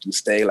way. You have to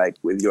stay like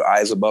with your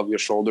eyes above your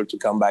shoulder to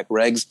come back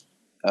regs,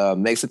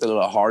 makes it a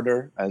little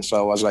harder. And so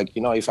I was like,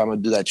 if I'm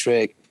going to do that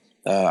trick,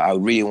 I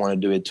really want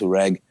to do it to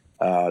reg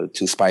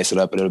to spice it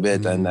up a little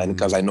bit. And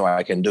because I know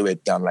I can do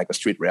it down like a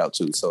street rail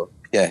too. So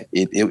yeah,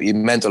 it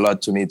meant a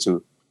lot to me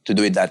to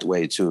do it that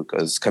way too,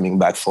 because coming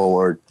back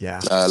forward,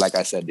 like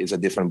I said, is a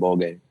different ball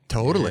game.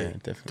 Totally,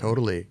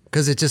 totally.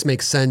 Because it just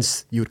makes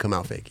sense you would come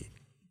out fakie.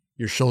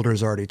 Your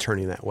shoulder's already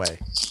turning that way.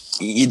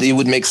 It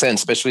would make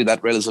sense, especially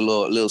that rail is a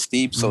little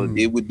steep, so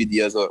it would be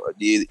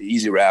the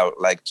easy route,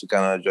 like to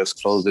kind of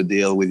just close the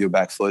deal with your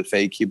back foot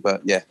fakie.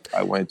 But yeah,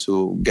 I wanted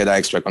to get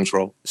extra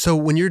control. So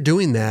when you're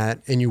doing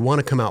that and you want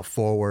to come out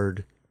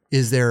forward,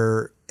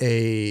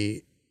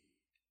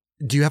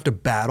 do you have to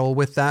battle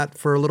with that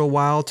for a little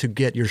while to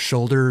get your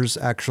shoulders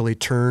actually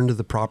turned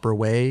the proper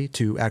way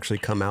to actually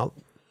come out?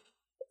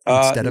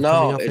 Instead of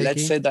coming out fakie?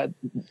 Let's say that.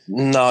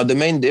 No, the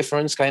main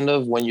difference kind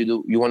of when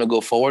you want to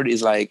go forward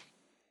is like,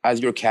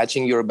 as you're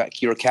catching your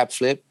cap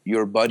flip,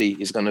 your body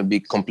is going to be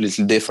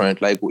completely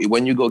different. Like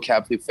when you go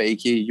cap flip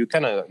fakie, you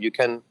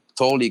can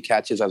totally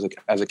catch it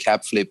as a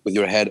cap flip with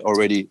your head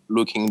already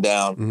looking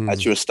down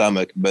at your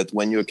stomach. But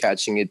when you're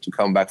catching it to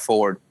come back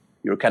forward,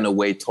 you're kind of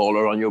way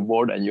taller on your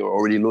board and you're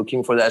already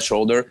looking for that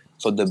shoulder.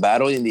 So the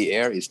battle in the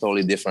air is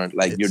totally different.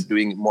 Like you're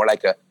doing more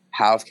like a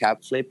half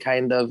cap flip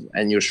kind of,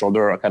 and your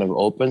shoulder are kind of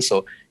open.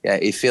 So yeah,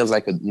 it feels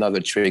like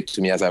another trick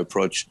to me as I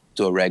approach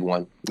to a reg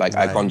one. Like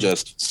I can't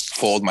just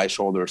fold my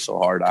shoulder so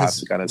hard. I have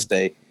to kind of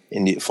stay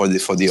for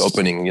the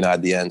opening,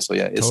 at the end. So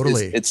yeah,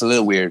 it's a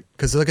little weird.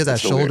 Because look at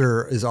that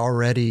shoulder is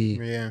already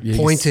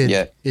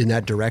pointed in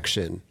that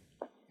direction.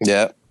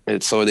 Yeah.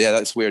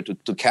 That's weird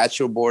to catch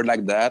your board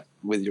like that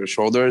with your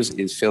shoulders.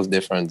 It feels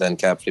different than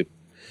cap flip.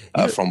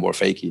 from more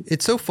fakie.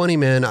 It's so funny,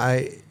 man.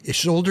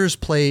 Shoulders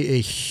play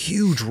a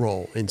huge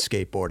role in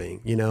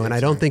skateboarding, and I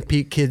don't think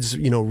kids,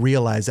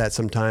 realize that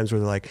sometimes, where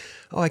they're like,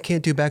 oh, I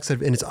can't do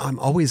backside. And I'm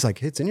always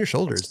like, it's in your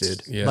shoulders,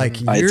 dude. Yeah. Like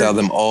I tell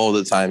them all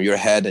the time, your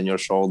head and your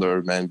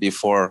shoulder, man,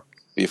 before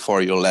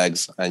your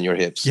legs and your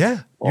hips.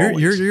 Yeah.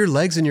 Your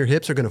legs and your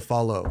hips are going to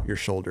follow your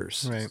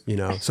shoulders, right?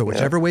 So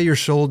whichever way your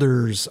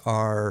shoulders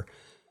are,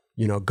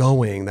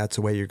 going, that's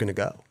the way you're going to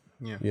go.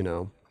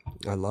 Yeah.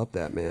 I love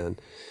that, man.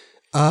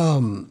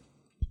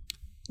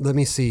 Let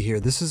me see here.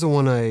 This is the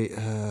one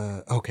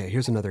okay,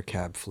 here's another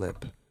cab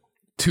flip.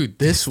 Dude,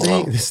 this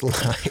line,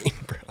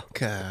 bro.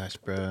 Gosh,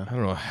 bro. I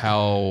don't know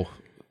how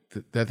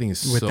that thing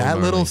is with so that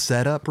gnarly. little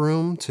setup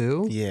room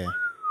too. Yeah.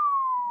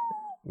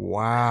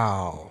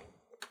 Wow.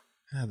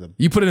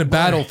 You put in a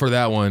battle for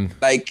that one.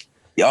 Like,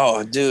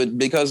 dude,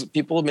 because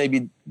people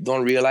maybe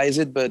don't realize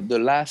it, but the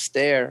last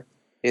stair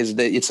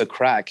it's a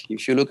crack.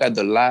 If you look at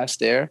the last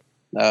stair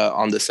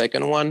on the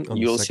second one,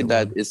 you'll see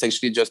that it's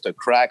actually just a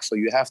crack. So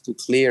you have to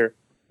clear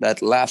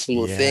that last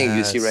little thing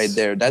you see right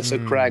there. That's a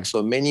crack.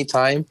 So many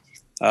times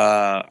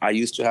I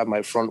used to have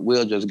my front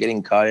wheel just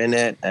getting caught in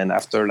it. And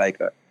after like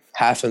a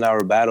half an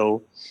hour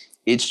battle,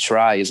 each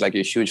try is like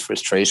a huge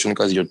frustration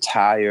because you're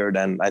tired.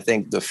 And I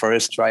think the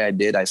first try I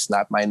did, I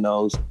snapped my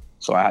nose.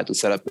 So I had to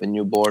set up a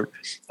new board.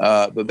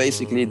 But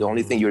basically, the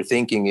only thing you're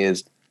thinking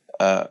is,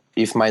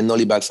 if my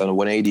nollie backside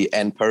 180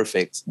 end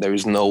perfect, there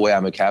is no way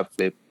I'm a cab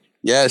flip.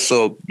 Yeah,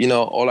 so,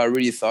 all I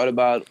really thought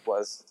about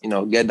was,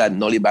 get that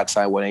nollie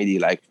backside 180,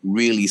 like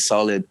really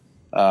solid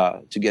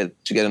to get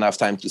enough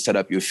time to set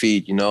up your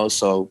feet,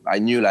 So I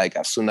knew like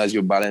as soon as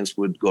your balance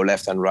would go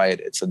left and right,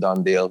 it's a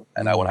done deal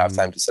and I won't have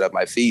time to set up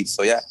my feet.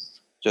 So yeah,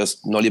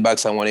 just nollie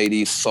backside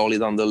 180,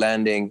 solid on the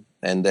landing,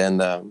 and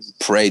then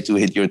pray to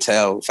hit your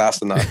tail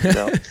fast enough.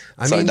 That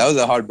was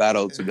a hard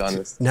battle, to be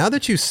honest. Now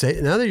that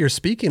you're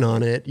speaking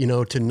on it,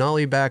 to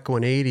nollie back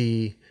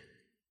 180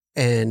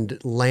 and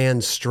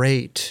land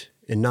straight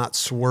and not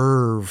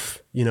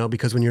swerve,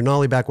 because when you're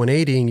nollie back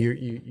 180,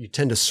 you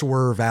tend to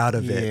swerve out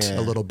of it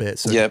a little bit.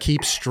 So to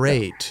keep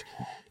straight.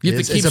 You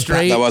have to keep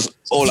straight. That was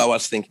all I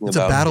was thinking about. It's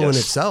a battle in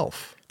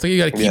itself. So you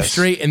got to keep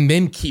straight and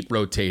then keep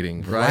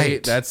rotating,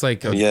 right? That's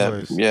like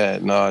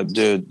no,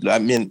 dude. I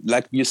mean,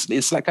 like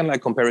it's like kind of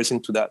like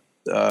comparison to that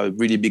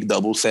really big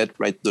double set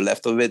right to the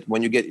left of it.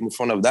 When you get in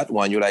front of that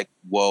one, you're like,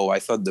 whoa, I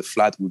thought the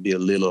flat would be a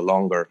little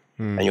longer,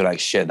 and you're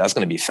like, shit, that's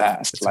gonna be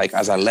fast. Like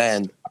as I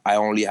land, I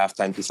only have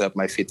time to set up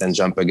my feet and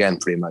jump again,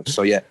 pretty much.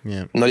 So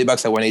nollie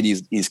backside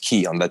 180 is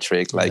key on that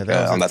trick, like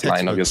on that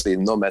line. Obviously,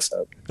 no mess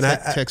up.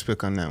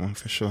 Textbook on that one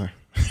for sure.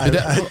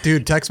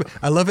 Dude, textbook.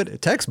 I love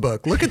it.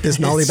 Textbook. Look at this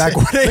nollie back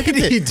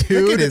 180,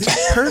 dude. Look at it.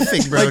 It's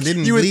perfect, bro. Like,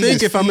 you would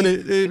think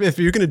if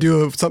you're gonna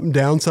do something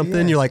down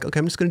something, you're like, okay,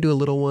 I'm just gonna do a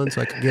little one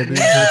so I can get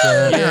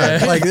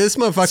it. Like this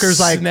motherfucker's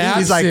like,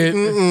 he's like,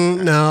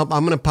 no,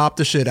 I'm gonna pop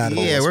the shit out of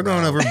it. Yeah, we're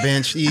going over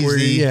bench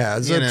easy.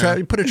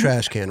 You put a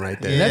trash can right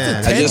there.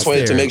 Yeah. I just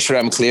wanted to make sure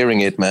I'm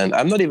clearing it, man.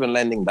 I'm not even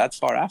landing that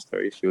far after,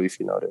 if you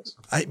notice.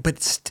 I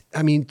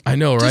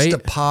know, right? Just to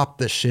pop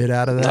the shit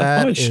out of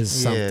that is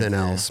something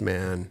else,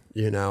 man.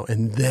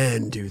 And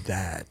then do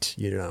that,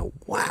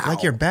 wow.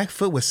 Like your back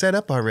foot was set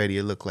up already,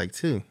 it looked like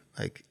too.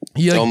 Like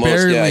almost,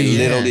 barely. I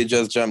literally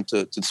just jumped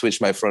to switch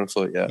my front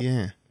foot,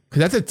 Yeah. Because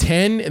that's a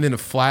 10 and then a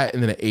flat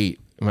and then an 8.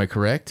 Am I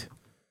correct?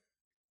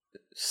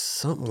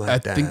 Something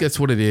like that. I think that's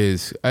what it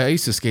is. I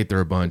used to skate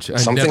there a bunch.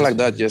 Something like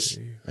that, yes.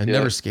 I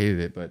never skated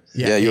it, but...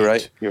 Yeah, you're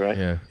right.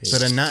 Yeah.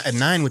 But a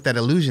 9 with that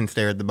illusion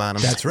stair at the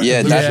bottom. That's right.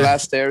 Yeah, that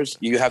last stairs,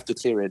 you have to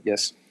clear it,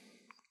 yes.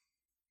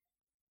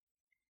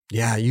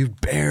 Yeah, you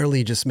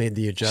barely just made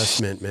the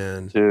adjustment,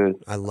 man.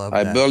 Dude, I love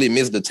that. I barely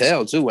missed the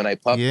tail, too, when I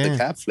popped the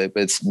cap flip.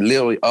 It's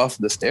literally off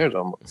the stairs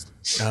almost.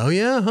 Oh,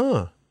 yeah,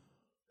 huh?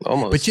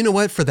 Almost. But you know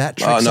what? For that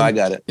trick... Oh, no, I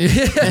got it.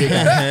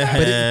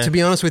 But to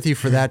be honest with you,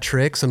 for that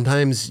trick,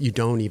 sometimes you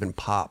don't even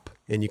pop.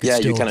 And you can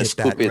still you kind of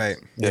scoop it. Right.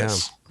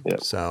 Yes. Yeah.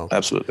 So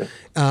absolutely.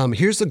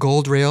 Here's the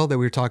gold rail that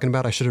we were talking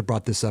about. I should have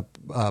brought this up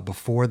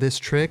before this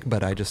trick,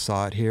 but I just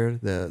saw it here,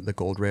 the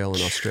gold rail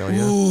in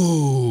Australia.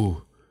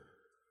 Ooh.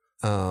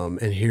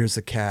 And here's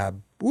the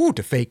cab. Ooh,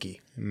 to fakie.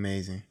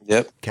 Amazing.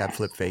 Yep. Cab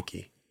flip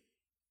fakie.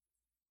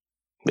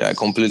 Yeah,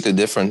 completely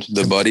different.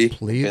 The body,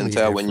 you can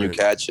tell when you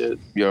catch it,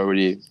 you're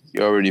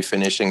already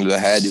finishing. The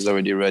head is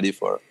already ready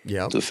to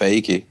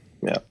fakie.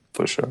 Yeah,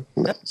 for sure.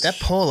 That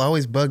pole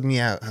always bugged me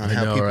out on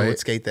how people would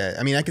skate that.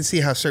 I mean, I can see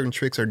how certain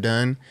tricks are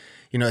done,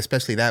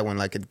 especially that one.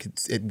 Like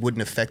it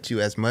wouldn't affect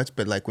you as much,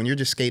 but like when you're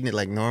just skating it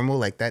like normal,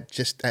 like that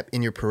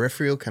in your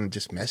peripheral kind of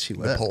just mess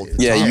you up.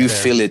 Yeah, you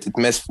feel it. It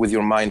messes with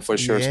your mind for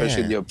sure,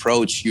 especially the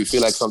approach. You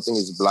feel like something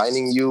is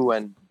blinding you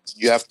and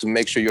you have to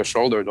make sure your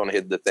shoulder don't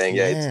hit the thing.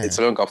 Yeah, it's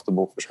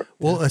uncomfortable for sure.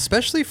 Well,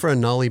 especially for a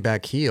nollie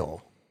back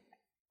heel.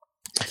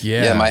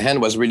 Yeah, my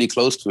hand was really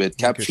close to it.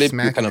 Cap flip,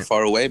 you're kind of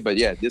far away, but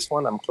this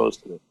one, I'm close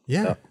to it.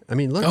 Yeah. I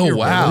mean, look, you're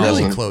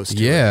really close to it.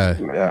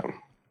 Yeah.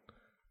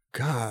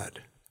 God.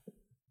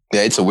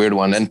 Yeah, it's a weird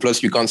one. And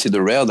plus, you can't see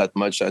the rail that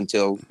much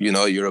until,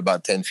 you're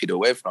about 10 feet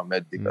away from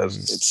it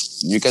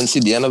because you can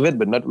see the end of it,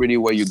 but not really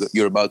where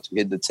you're about to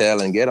hit the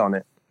tail and get on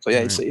it. So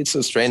yeah, it's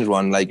a strange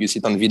one. Like you see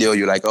it on video,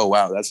 you're like, oh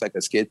wow, that's like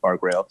a skate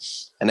park rail,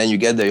 and then you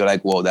get there, you're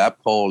like, whoa,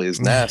 that pole is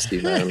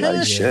nasty, man.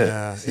 Like shit.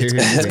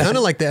 It's kind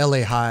of like the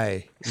LA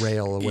High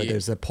rail where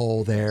there's a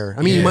pole there.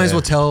 I mean, you might as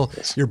well tell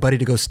your buddy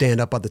to go stand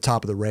up at the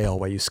top of the rail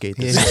while you skate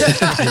this.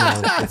 It's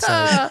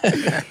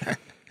like,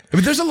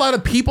 but there's a lot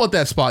of people at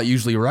that spot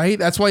usually, right?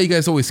 That's why you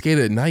guys always skate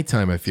at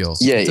nighttime, I feel.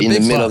 Yeah, in the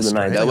middle of the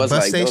night. Right? That was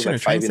like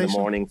 5 in the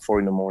morning, 4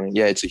 in the morning.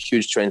 Yeah, it's a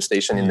huge train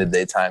station in the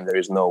daytime. There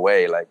is no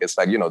way. Like it's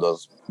like,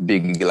 those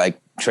big like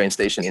train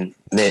station in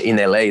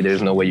LA.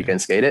 There's no way you can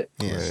skate it.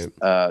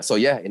 Yeah. So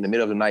yeah, in the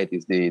middle of the night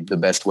is the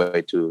best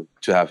way to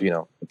have,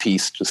 a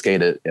piece to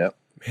skate it. Yeah.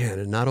 Man,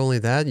 and not only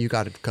that, you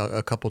got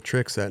a couple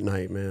tricks that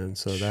night, man.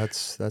 So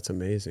that's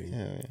amazing.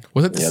 Yeah.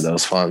 Was it? That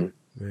was fun.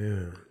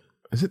 Yeah.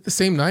 Is it the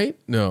same night?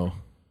 No.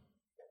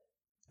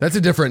 That's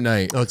a different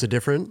night. Oh, it's a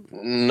different?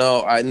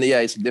 No,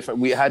 it's different.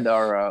 We had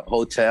our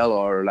hotel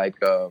or like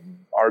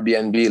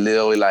Airbnb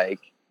literally like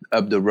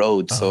up the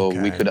road, so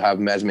we could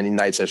have as many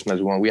night sessions as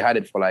we want. We had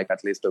it for like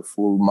at least a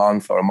full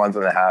month or a month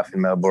and a half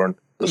in Melbourne.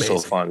 It was so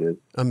fun, dude.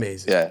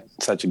 Amazing. Yeah,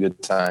 such a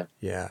good time.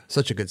 Yeah,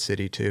 such a good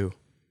city too.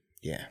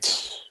 Yeah.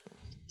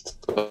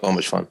 So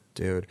much fun.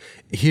 Dude,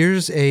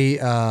 here's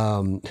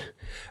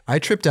I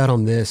tripped out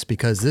on this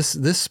because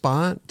this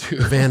spot,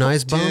 Van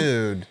Nuys bump,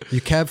 dude. You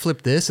cab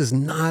flip this is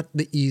not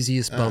the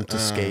easiest bump to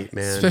skate,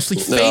 man. Especially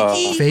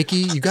fakie.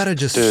 Fakie, you got to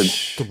just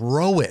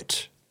throw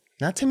it.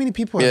 Not too many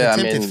people have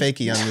attempted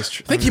fakie on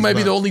this. I think he might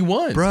be the only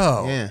one.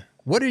 Bro. Yeah.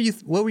 What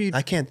were you?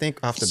 I can't think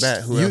off the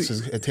bat who else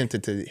has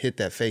attempted to hit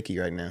that fakie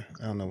right now.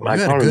 I don't know. I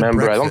can't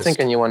remember. I don't think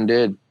anyone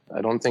did.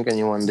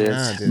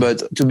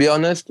 But to be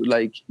honest,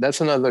 like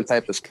that's another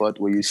type of spot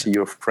where you see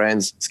your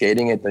friends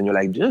skating it and you're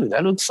like, dude,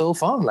 that looks so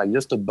fun. Like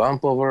just a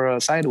bump over a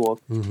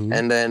sidewalk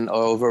and then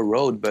over a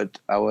road. But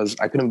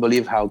I couldn't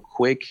believe how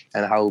quick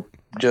and how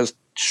just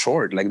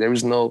short. Like there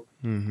is no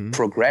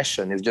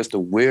progression. It's just a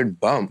weird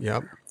bump.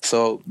 Yep.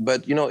 So,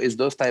 but it's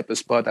those type of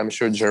spot. I'm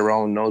sure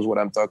Jerome knows what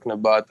I'm talking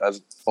about. As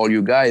all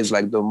you guys,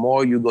 like the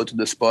more you go to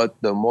the spot,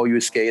 the more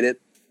you skate it.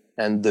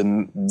 And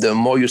the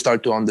more you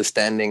start to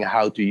understanding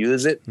how to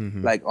use it,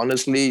 like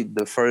honestly,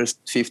 the first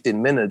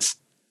 15 minutes,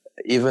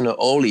 even an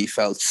ollie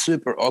felt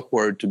super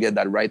awkward to get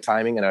that right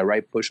timing and a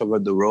right push over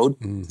the road.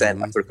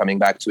 Then after coming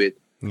back to it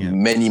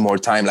many more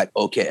times, like,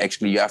 okay,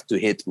 actually you have to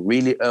hit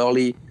really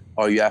early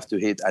or you have to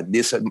hit at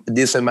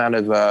this amount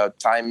of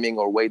timing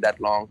or wait that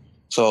long.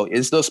 So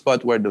it's the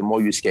spot where the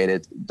more you skate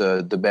it,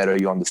 the better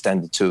you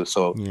understand it too.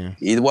 So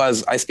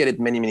I skated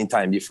many, many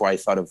times before I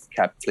thought of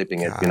cap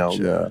flipping it,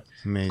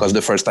 because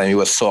the first time it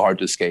was so hard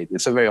to skate.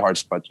 It's a very hard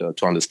spot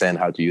to understand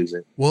how to use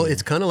it. Well,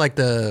 it's kind of like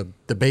the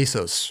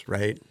Bezos,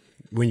 right?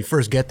 When you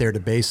first get there to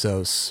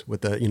Bezos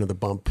with the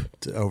bump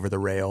over the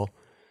rail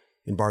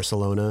in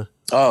Barcelona.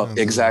 Oh,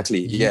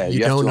 exactly. Yeah. You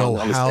don't know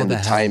how the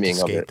timing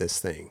to skate of it. this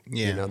thing.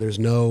 Yeah. There's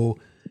no,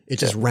 it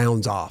just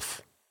rounds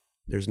off.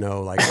 There's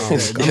no like, I'm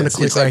going to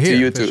click right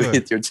here. It's up to you to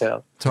hit your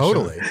tail.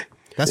 Totally.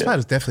 That spot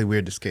is definitely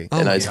weird to skate.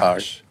 And it's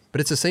hard.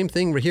 But it's the same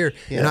thing right here.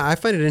 Yeah. And I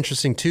find it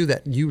interesting too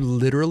that you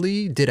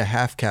literally did a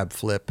half cab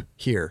flip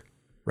here,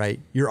 right?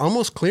 You're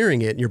almost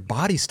clearing it and your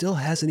body still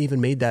hasn't even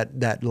made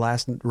that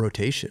last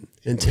rotation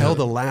until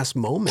the last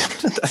moment.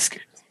 That's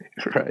good.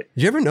 Right.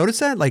 Did you ever notice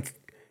that? Like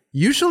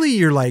usually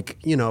you're like,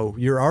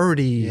 you're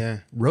already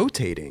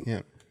rotating.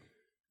 Yeah.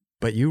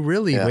 But you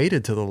really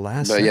waited till the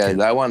last second.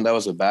 That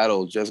was a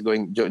battle. Just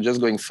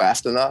going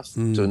fast enough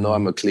to know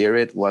I'm gonna clear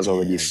it was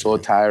already so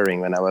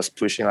tiring when I was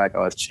pushing like I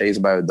was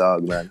chased by a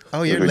dog, man.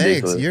 Oh, your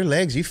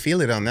legs, you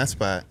feel it on that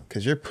spot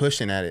because you're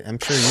pushing at it. I'm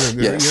sure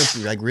you're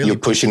like really you're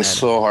pushing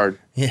so hard.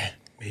 Yeah.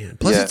 Man.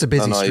 Plus it's a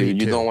busy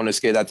street you don't want to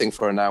skate that thing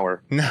for an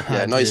hour. No.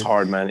 Yeah, no, it's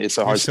hard, man. It's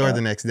a hard spot. Sore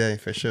the next day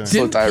for sure.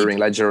 So tiring,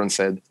 like Jaron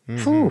said.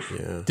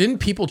 Yeah. Didn't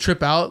people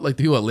trip out, like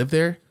the people that live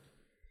there?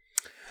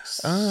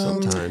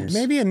 Sometimes,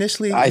 maybe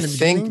initially. I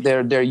think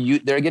they're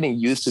getting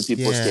used to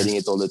people skating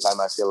it all the time.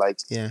 I feel like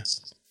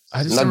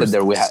not that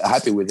they're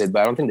happy with it, but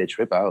I don't think they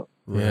trip out.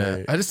 Yeah,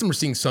 right. I just remember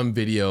seeing some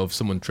video of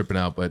someone tripping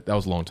out, but that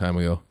was a long time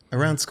ago.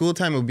 Around school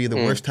time, it would be the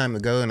worst time to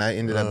go, and I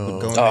ended up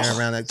going there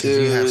around that because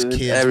you have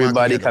kids,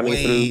 everybody coming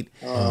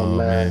through. Oh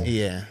man,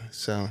 yeah.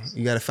 So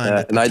you got to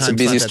find. And it's a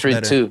busy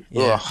street too.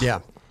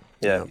 Yeah.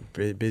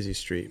 Busy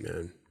street,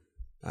 man.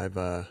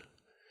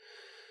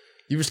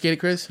 You ever skated,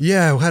 Chris?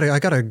 Yeah, I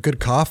got a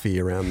good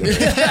coffee around there.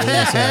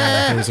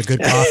 There was a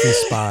good coffee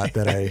spot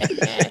that I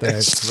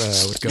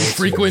would go to.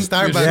 Frequent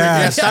Starbucks.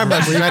 Yeah,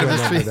 Starbucks right over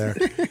the street there.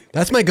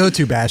 That's my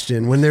go-to,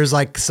 Bastien. When there's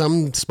like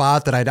some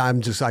spot that I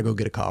go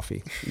get a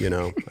coffee. I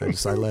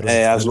let it.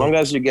 Hey, as long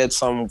as you get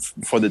some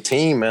for the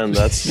team, man,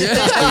 that's pretty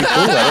cool.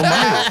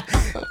 I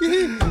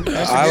don't mind.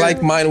 I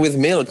like mine with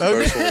milk,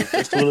 personally,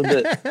 just a little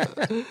bit.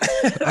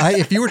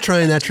 If you were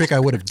trying that trick, I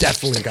would have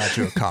definitely got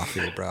you a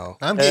coffee, bro.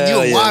 I'm getting you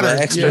a water.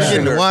 Extra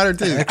sugar. The water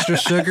too. Extra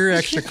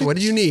sugar, what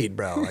do you need,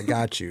 bro? I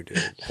got you,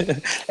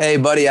 dude. Hey,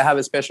 buddy, I have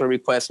a special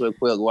request real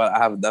quick. Well, I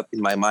have that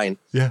in my mind.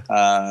 Yeah.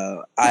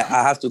 I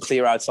have to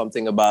clear out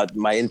something about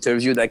my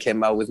interview that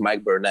came out with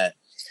Mike Burnett.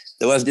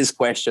 there was this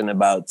question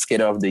about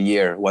Skater of the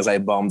Year. Was I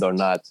bummed or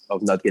not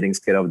of not getting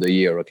Skater of the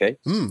Year? Okay.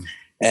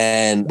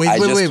 And wait,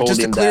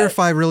 just to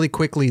clarify really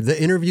quickly,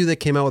 the interview that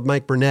came out with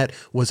Mike Burnett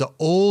was an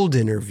old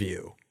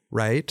interview,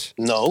 right?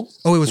 No.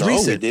 Oh, it was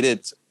recent. We did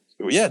it.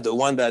 Yeah, the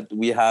one that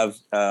we have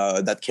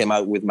that came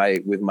out with my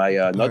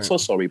Not So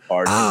Sorry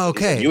part. Ah,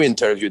 okay. New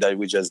interview that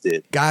we just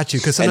did. Got you.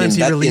 Because sometimes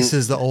he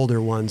releases the older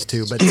ones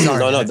too. But sorry.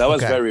 No, that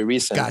was very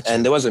recent. Gotcha.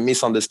 And there was a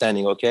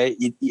misunderstanding. Okay,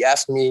 he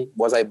asked me,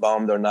 was I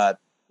bummed or not?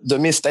 The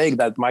mistake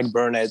that Mike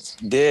Burnett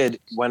did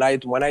when I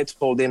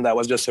told him that I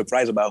was just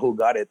surprised about who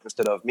got it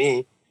instead of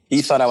me,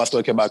 he thought I was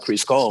talking about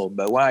Chris Cole.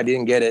 But when I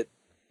didn't get it,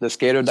 the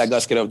skater that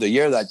got Skater of the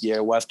Year that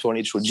year was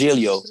Tony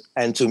Trujillo.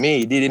 And to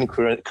me, it didn't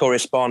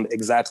correspond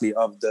exactly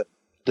of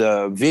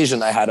the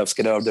vision I had of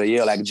Skater of the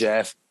Year, like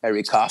Jeff,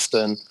 Eric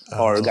Coston,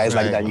 or guys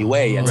like Danny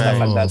Way and stuff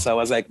like that. So I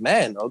was like,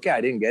 man, okay,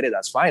 I didn't get it.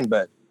 That's fine.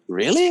 But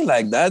really?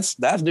 Like, that's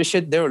the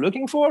shit they were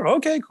looking for?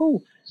 Okay,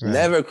 cool. Right.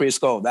 Never Chris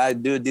Cole.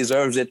 That dude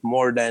deserves it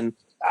more than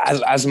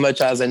as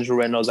much as Andrew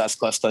Reynolds as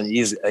Coston.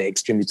 He's an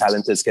extremely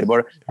talented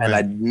skateboarder. And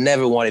I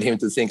never wanted him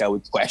to think I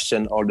would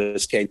question, or the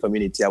skate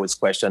community, I would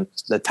question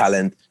the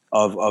talent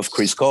of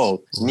Chris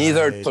Cole. Right.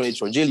 Neither Tony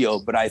Trujillo,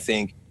 but I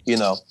think,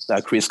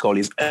 that Chris Cole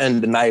is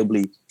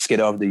undeniably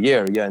Skater of the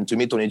Year. Yeah, and to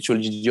me, Tony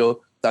Trujillo,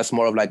 that's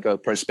more of like a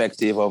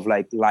perspective of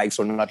like likes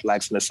or not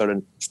likes in a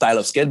certain style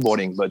of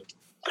skateboarding. But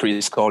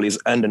Chris Cole is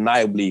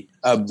undeniably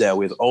up there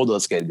with all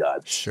those skate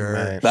gods. Sure.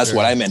 Right, that's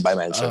what I meant by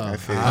mention. I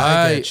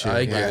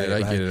get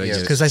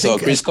it. Because I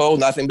think Chris Cole,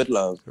 nothing but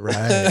love. Right.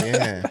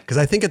 Yeah. Because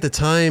I think at the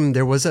time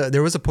there was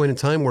a point in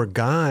time where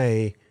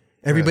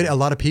a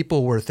lot of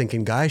people were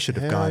thinking Guy should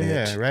have got it.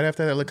 Yeah, right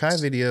after that Lakai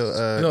video.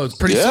 No, it's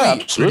pretty sweet.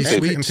 Absolutely.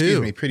 Pretty sweet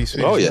too. Pretty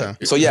sweet. Oh yeah.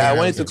 So I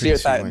wanted to clear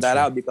that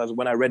out, because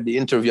when I read the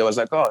interview, I was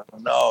like, oh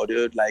no,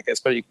 dude, like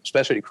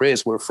especially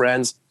Chris, we're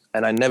friends.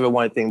 And I never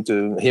wanted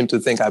him to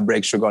think I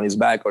break sugar on his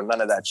back or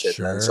none of that shit.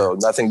 Sure. Man. So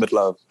nothing but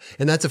love.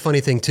 And that's a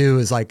funny thing too,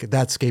 is like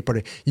that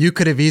skateboarding. You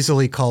could have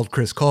easily called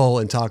Chris Cole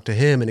and talked to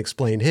him and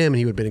explained him, and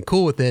he would have been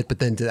cool with it. But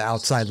then to the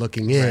outside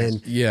looking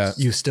in,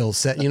 you still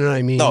said, you know what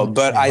I mean? No,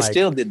 but I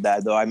still did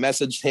that though. I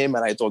messaged him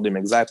and I told him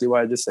exactly what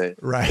I just said.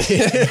 Right.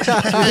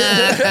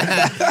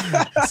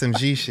 Some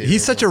G shit.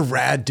 He's such a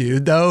rad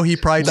dude though. He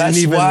probably didn't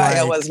even. That's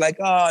why I was like,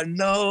 oh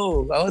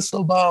no, I was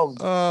so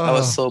bummed. I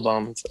was so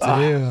bummed.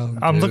 Damn,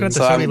 I'm looking at the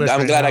Sony list.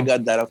 I'm glad I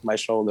got that off my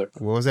shoulder.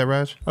 What was that,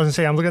 Raj? I was gonna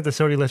say, I'm looking at the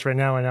Sony list right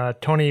now, and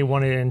Tony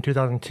won it in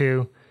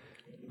 2002.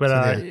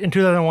 But in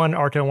 2001,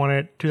 Arto won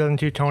it.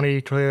 2002,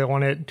 Tony Trujillo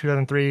won it.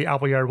 2003,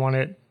 Appleyard won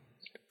it.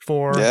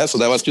 So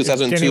that was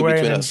 2002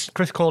 between us.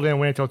 Chris Cole didn't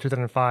win it until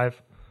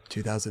 2005.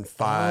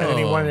 2005. And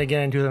he won it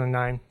again in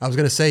 2009. I was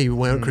gonna say you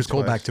went Chris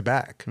Cole back to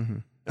back. Mm-hmm.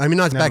 I mean,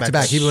 not back to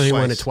back. He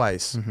won it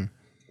twice. Mm-hmm.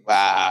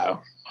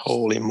 Wow!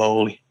 Holy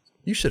moly!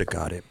 You should have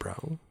got it,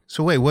 bro.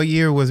 So wait, what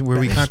year were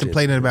we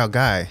contemplating about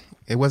Guy?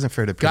 It wasn't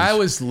for the Guy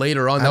was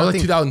later on. That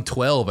was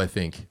 2012, I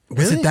think.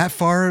 Was it that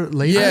far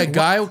later? Yeah,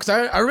 Guy, because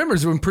I remember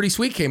when Pretty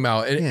Sweet came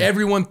out, and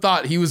everyone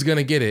thought he was going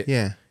to get it.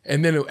 Yeah.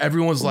 And then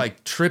everyone's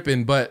like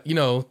tripping, but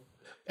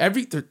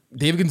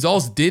David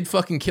Gonzalez did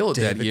fucking kill it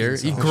that year.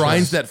 He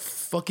grinds that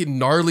fucking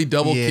gnarly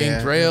double king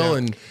trail.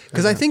 And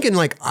because I think in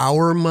like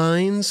our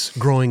minds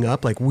growing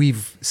up, like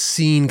we've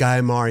seen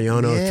Guy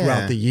Mariano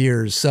throughout the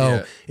years.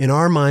 So in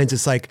our minds,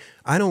 it's like,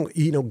 Guy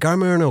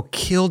Mariano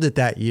killed it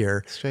that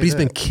year, but he's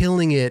been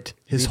killing it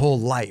his whole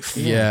life.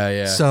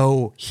 Yeah.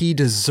 So he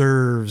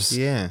deserves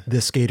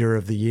the Skater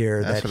of the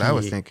Year. That's what I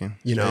was thinking.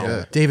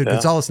 David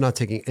Gonzalez not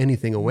taking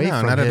anything away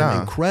from him. At all.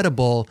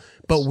 Incredible.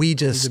 But we've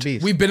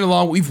been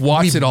along. We've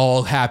watched it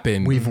all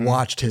happen. We've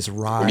watched his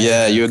rise.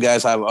 Yeah, you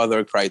guys have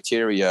other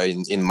criteria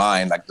in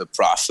mind, like the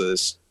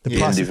process,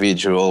 the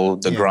individual,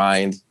 the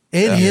grind.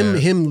 And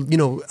him,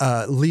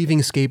 leaving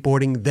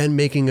skateboarding, then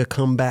making a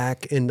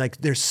comeback, and like,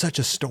 there's such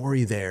a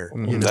story there.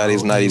 That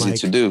is not easy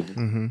to do.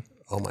 Mm-hmm.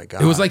 Oh my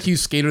god! It was like he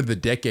was Skater of the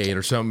Decade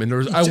or something.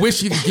 And I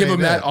wish you could give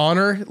him that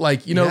honor.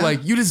 Like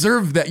like you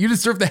deserve that. You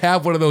deserve to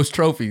have one of those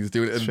trophies,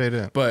 dude. Straight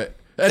up. But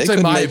that's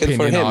in my opinion.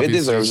 For him. It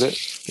deserves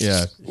it.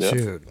 Yeah.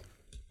 Dude.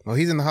 Well,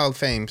 he's in the Hall of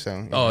Fame,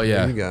 so. Oh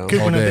yeah. There you go.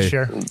 Could win it this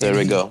year. There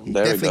we go.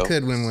 Definitely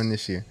could win one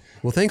this year.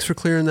 Well, thanks for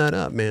clearing that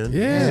up, man.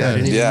 Yeah.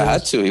 I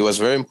had to. It was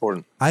very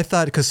important. I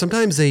thought, because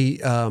sometimes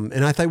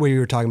and I thought what you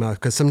were talking about,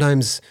 because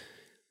sometimes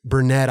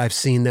Burnett, I've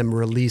seen them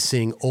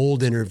releasing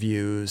old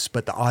interviews,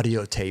 but the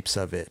audio tapes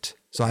of it.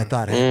 So I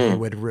thought he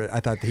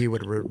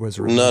was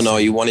releasing. No,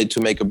 he wanted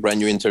to make a brand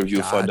new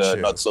interview for the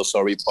Not So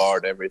Sorry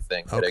part,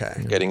 everything.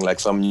 Okay. Getting like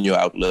some new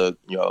outlook,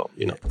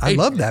 I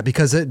love that,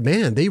 because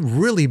they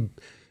really,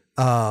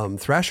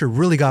 Thrasher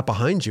really got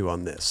behind you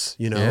on this,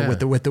 with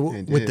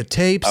the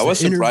tapes. I was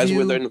surprised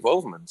with their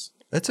involvement.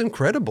 That's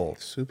incredible.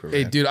 Super.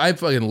 Hey, dude, I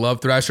fucking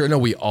love Thrasher. I know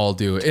we all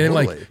do.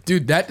 And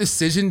dude, that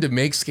decision to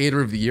make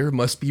Skater of the Year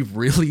must be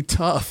really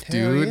tough,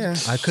 dude. Yeah.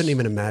 I couldn't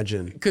even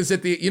imagine. Because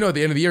at the end of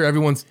the year,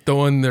 everyone's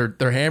throwing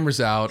their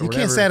hammers out. You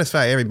can't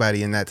satisfy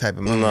everybody in that type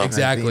of moment.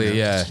 Exactly.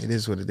 Yeah. It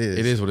is what it is.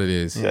 It is what it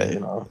is. Yeah,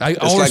 I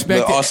it's like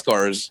respect the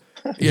Oscars.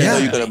 Yeah,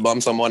 you're gonna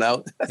bum someone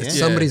out.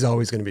 Somebody's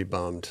always gonna be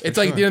bummed. It's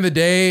like at the end of the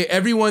day,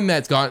 everyone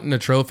that's gotten a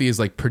trophy is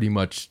like pretty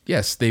much,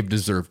 yes, they've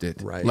deserved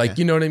it. Right. Like,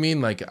 you know what I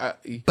mean? Like,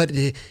 but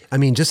I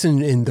mean, just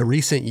in the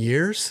recent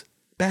years,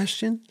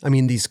 Bastien, I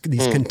mean, these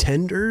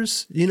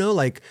contenders, you know,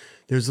 like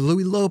there's the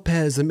Louis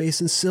Lopez, the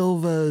Mason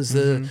Silvas,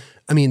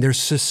 I mean,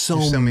 there's just so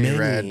many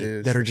rad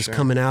dudes, that are just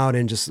coming out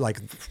and just like,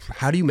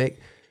 how do you make,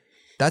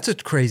 that's a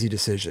crazy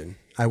decision.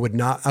 I would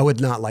not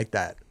like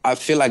that. I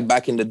feel like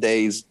back in the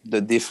days, the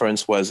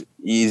difference was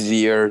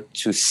easier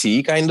to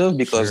see kind of,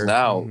 because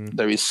now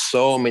there is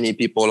so many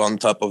people on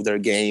top of their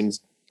games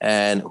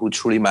and who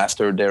truly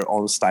master their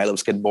own style of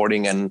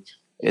skateboarding. And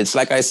it's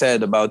like I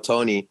said about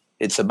Tony,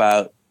 it's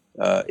about,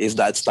 if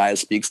that style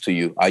speaks to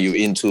you. Are you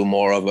into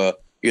more of a,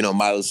 you know,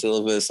 Miles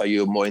Silvas? Are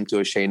you more into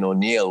a Shane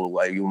O'Neill?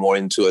 Are you more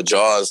into a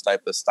Jaws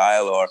type of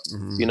style? Or,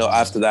 you know,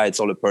 after that, it's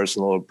all the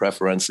personal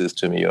preferences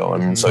to me. You know? I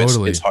mean, so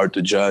it's hard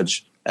to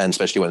judge. And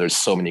especially when there's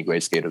so many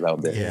great skaters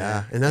out there.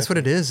 Yeah. And that's what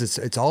it is.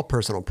 It's all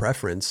personal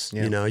preference.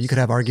 Yeah. You know, you could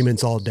have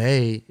arguments all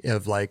day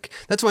of like,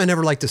 that's why I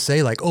never like to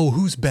say like, oh,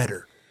 who's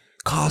better?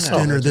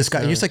 Costin or this guy.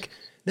 You're just like,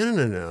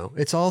 no.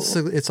 It's all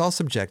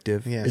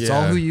subjective. Yeah. It's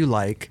all who you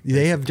like.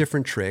 They have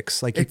different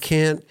tricks. Like you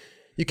can't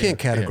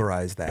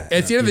categorize that.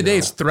 At the end of the day,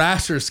 it's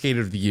Thrasher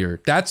Skater of the Year.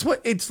 That's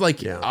what it's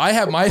like. Yeah. I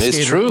have my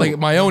skater, like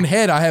my own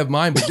head, I have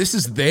mine, but this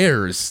is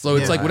theirs. So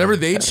it's like whatever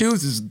they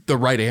choose is the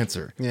right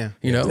answer. Yeah.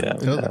 You know? Yeah.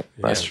 Totally.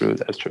 That's true.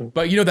 That's true.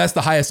 But you know, that's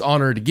the highest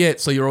honor to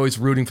get. So you're always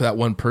rooting for that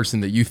one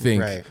person that you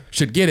think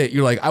should get it.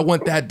 You're like, I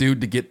want that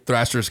dude to get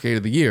Thrasher Skater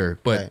of the Year.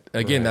 But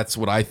again, that's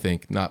what I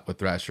think, not what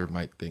Thrasher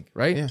might think.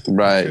 Right? Yeah.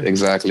 Right.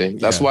 Exactly.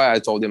 That's why I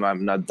told him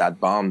I'm not that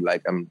bummed.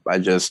 Like I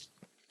just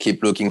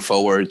keep looking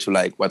forward to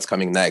like what's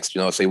coming next,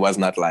 you know. So it was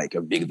not like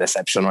a big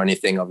deception or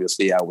anything.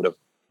 Obviously, I would have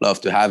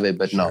loved to have it,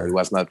 but no, it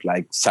was not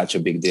like such a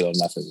big deal or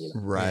nothing. You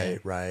know?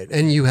 Right.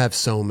 And you have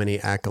so many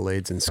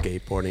accolades in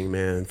skateboarding,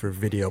 man, for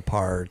video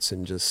parts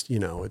and just, you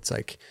know, it's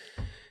like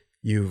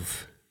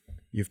you've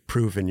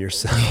proven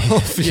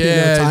yourself.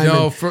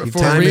 For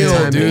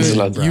real,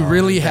 dude. You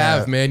really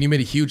have, man. You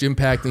made a huge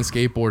impact in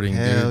skateboarding,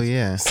 Hell dude.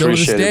 Yeah. Still to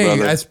this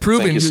day, as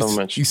proven, you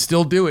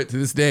still do it to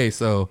this day.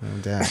 So,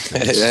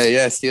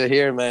 yeah, still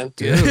here, man.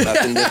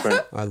 Nothing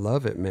different. I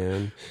love it,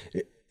 man.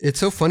 It's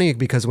so funny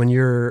because when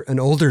you're an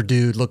older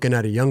dude looking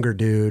at a younger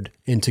dude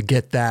and to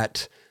get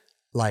that,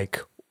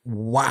 like,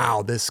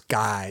 wow, this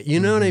guy, you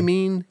know what I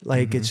mean?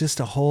 Like, it's just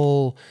a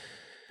whole...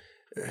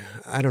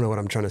 I don't know what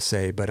I'm trying to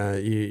say, but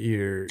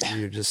you're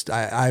just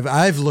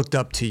I've looked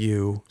up to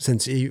you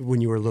since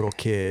when you were a little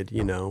kid,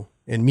 you know,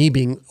 and me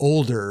being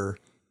older,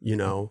 you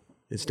know,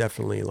 it's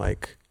definitely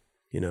like,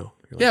 you know.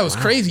 Like, it was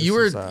crazy.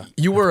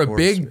 You were a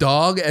big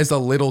dog as a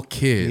little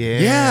kid.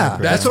 Yeah,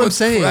 that's what I'm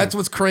saying. That's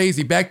what's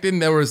crazy. Back then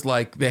there was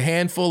like the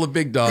handful of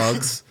big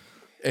dogs.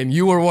 And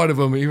you were one of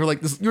them. And you were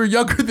like, you were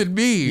younger than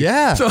me.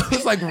 Yeah. So it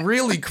was like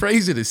really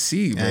crazy to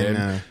see, man. I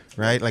know.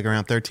 Right? Like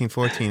around 13,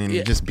 14 and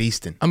you're just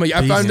beasting.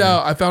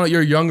 I found out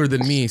you're younger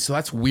than me. So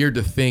that's weird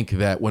to think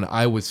that when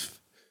I was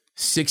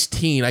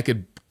 16, I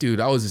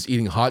was just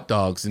eating hot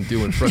dogs and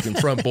doing freaking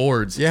front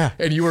boards. Yeah.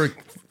 And you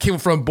came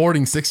from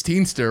boarding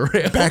 16 stair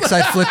rail.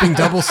 Backside flipping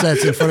double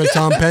sets in front of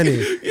Tom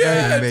Penny.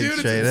 Yeah, dude,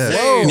 straight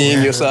up.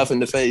 Kneeing yourself in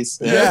the face.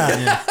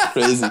 Yeah.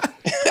 Crazy.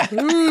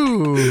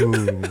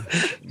 Ooh.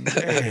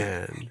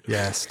 Man.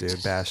 Yes,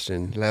 dude.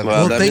 Bastien.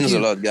 Well, that means a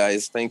lot,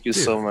 guys. Thank you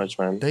so much,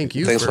 man. Thank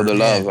you. Thanks for the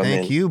love.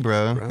 Thank you,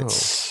 bro.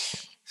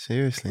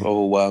 Seriously.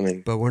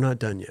 Overwhelming. But we're not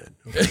done yet.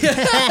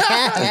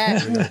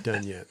 We're not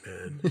done yet,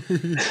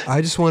 man.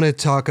 I just want to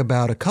talk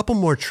about a couple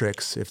more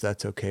tricks, if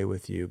that's okay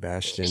with you,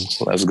 Bastien.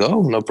 Let's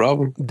go. No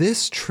problem.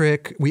 This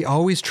trick, we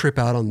always trip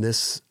out on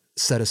this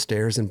set of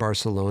stairs in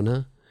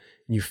Barcelona.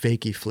 You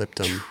fakey flipped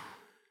them.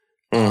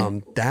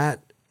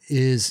 That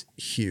is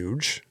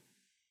huge.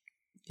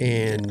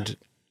 And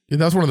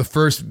that was one of the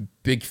first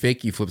big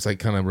fakey flips I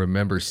kind of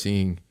remember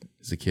seeing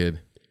as a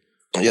kid.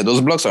 Yeah,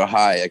 those blocks are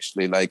high,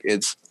 actually. Like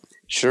it's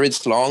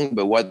long,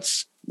 but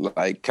what's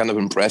like kind of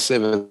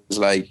impressive is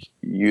like,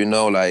 you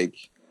know, like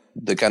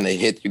the kind of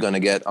hit you're going to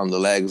get on the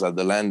legs at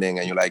the landing.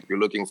 And you're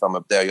looking from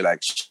up there, you're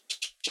like,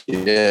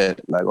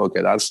 shit, like,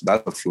 okay, that's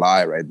a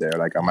fly right there.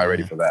 Like, am I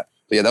ready for that?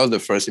 But yeah, that was the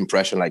first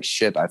impression. Like,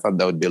 shit, I thought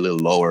that would be a little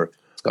lower.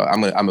 So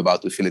I'm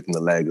about to feel it in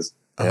the legs.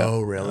 Yeah.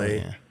 Oh,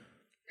 really?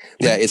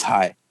 Yeah, it's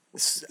high.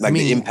 Like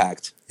the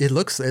impact. It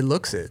looks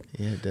it.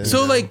 Yeah, it does.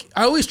 So like,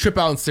 I always trip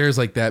out on stairs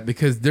like that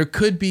because there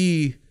could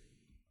be,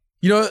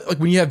 you know, like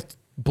when you have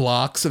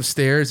blocks of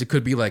stairs, it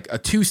could be like a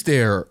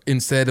 2-stair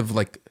instead of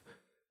like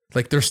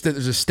there's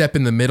a step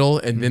in the middle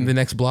and then the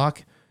next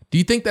block. Do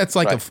you think that's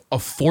like a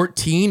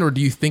 14 or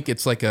do you think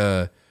it's like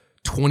a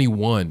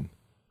 21?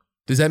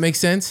 Does that make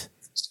sense?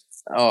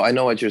 Oh, I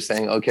know what you're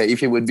saying. Okay,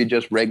 if it would be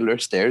just regular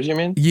stairs, you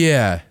mean?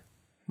 Yeah.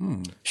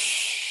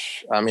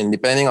 I mean,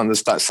 depending on the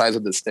size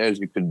of the stairs,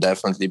 you could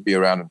definitely be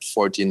around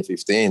 14,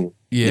 15.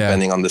 Yeah.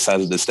 Depending on the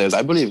size of the stairs.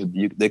 I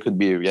believe they could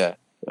be,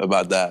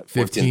 about that.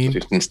 14 to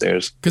 15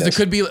 stairs. Because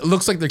it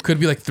looks like there could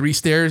be like 3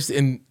 stairs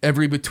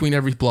between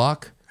every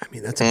block. I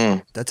mean, that's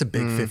a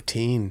big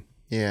 15.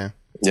 Yeah.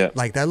 Yeah.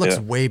 Like that looks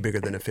way bigger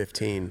than a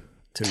 15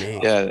 to me.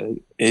 Yeah.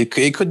 It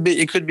could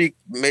be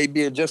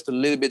maybe just a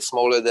little bit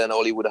smaller than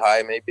Hollywood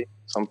High, maybe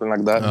something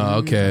like that. Oh,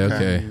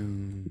 okay.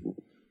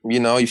 You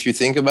know, if you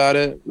think about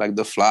it, like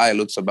the Fly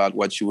looks about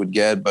what you would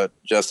get, but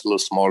just a little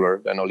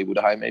smaller than Hollywood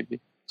High, maybe.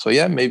 So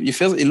yeah, maybe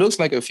it looks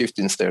like a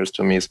 15 stairs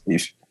to me.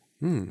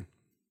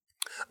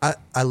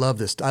 I love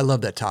this. I love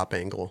that top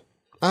angle.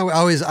 I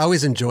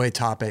always enjoy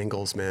top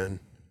angles, man.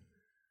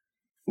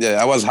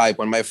 Yeah, I was hyped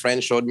when my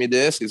friend showed me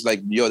this. He's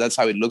like, "Yo, that's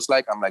how it looks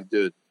like." I'm like,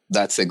 "Dude,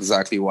 that's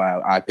exactly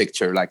why I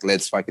picture. Like,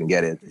 let's fucking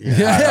get it."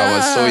 I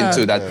was so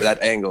into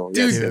that angle.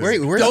 Dude, yes.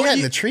 Where's he at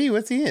in the tree?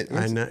 What's he in?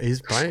 I know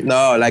he's fine.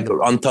 No, like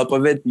on top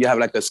of it, you have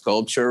like a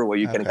sculpture where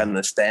you can kind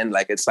of stand.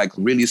 Like it's like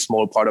really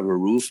small part of a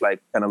roof, like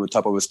kind of the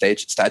top of a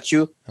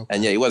statue. Okay.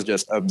 And yeah, he was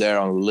just up there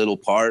on a little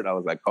part. I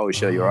was like, "Oh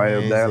shit, you're right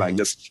up there!" Like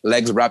just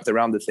legs wrapped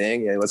around the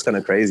thing. Yeah, it was kind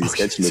of crazy,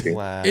 sketchy looking.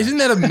 Wow. Isn't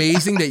that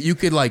amazing that you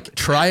could like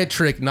try a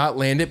trick, not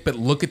land it, but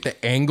look at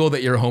the angle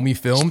that your homie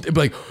filmed and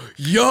be like,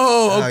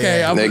 "Yo,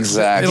 okay, I'm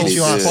exactly."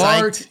 It'll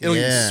spark. It'll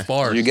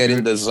spark. You get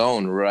in the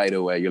zone right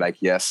away. You're like,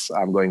 yes,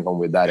 I'm going home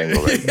with that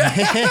angle right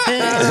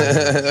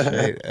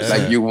now.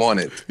 Like you want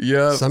it.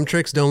 Yeah. Some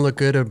tricks don't look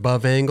good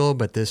above angle,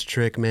 but this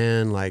trick,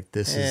 man, like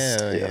this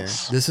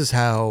is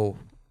how,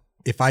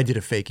 if I did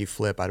a fakie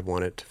flip, I'd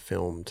want it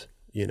filmed,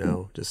 you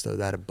know, just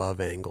that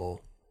above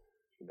angle.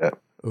 Yeah.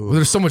 Well,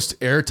 there's so much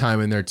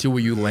airtime in there too,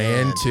 where you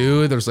land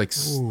too. There's like,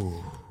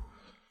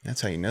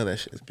 that's how you know that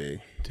shit's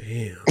big.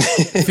 Damn.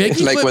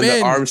 Like when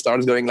the arm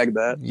starts going like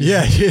that.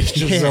 Yeah.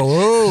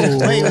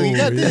 Wait, we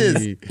got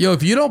this. Yo,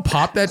 if you don't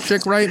pop that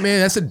trick right, man,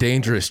 that's a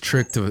dangerous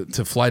trick to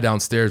fly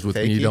downstairs with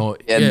when you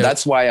don't. Yeah,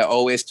 that's why I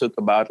always took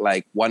about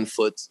like 1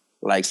 foot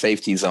like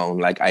safety zone.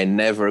 Like I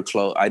never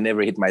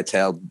hit my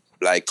tail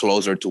like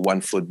closer to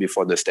 1 foot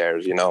before the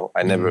stairs, you know.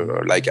 I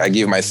never like I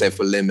give myself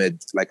a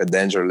limit, like a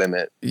danger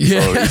limit.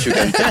 Yeah. So if you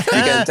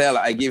can tell,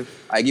 I give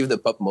the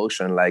pop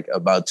motion like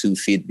about 2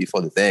 feet before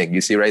the thing.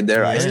 You see right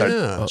there, I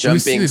start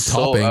jumping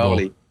so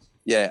early.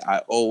 Yeah, I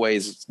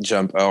always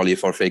jump early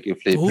for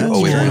fakie flip.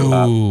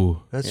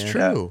 That's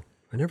true.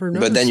 I never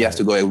noticed. But then you have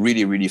to go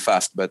really, really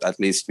fast. But at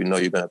least you know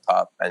you're gonna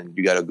pop, and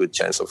you got a good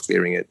chance of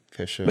clearing it.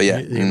 For sure. But yeah,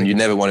 you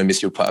never want to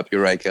miss your pop.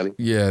 You're right, Kelly.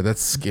 Yeah,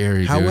 that's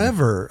scary.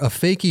 However, a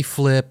fakie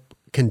flip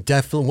can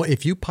definitely,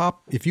 if you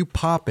pop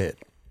it,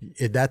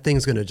 that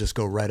thing's gonna just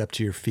go right up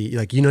to your feet.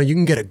 Like, you know, you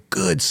can get a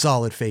good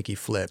solid fakie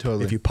flip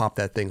if you pop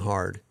that thing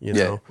hard. You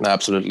know? Yeah,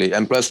 absolutely.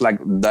 And plus, like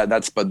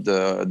that's but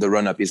the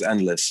run up is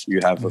endless. You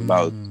have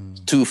about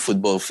 2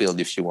 football field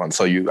if you want.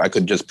 So I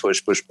could just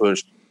push,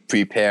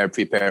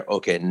 prepare.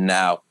 Okay,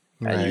 now,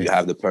 and you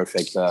have the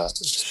perfect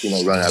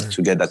run up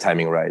to get that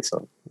timing right.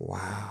 So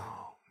wow.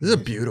 This is a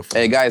beautiful.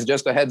 Hey guys,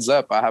 just a heads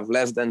up. I have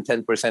less than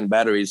 10%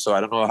 battery, so I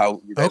don't know how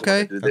you guys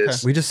want to do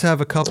this. We just have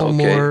a couple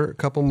more.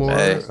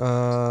 Hey,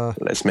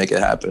 let's make it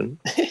happen.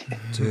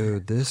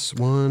 Dude, this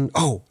one.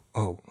 Oh.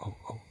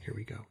 Here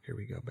we go,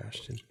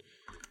 Bastien.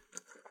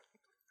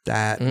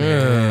 That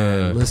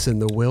man. Listen,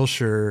 the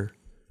Wilshire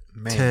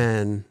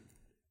 10.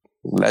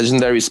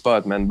 Legendary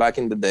spot, man. Back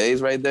in the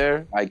days right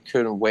there, I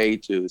couldn't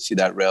wait to see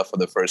that rail for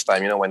the first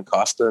time. You know, when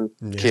Costin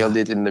killed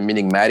it in the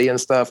meeting Matty and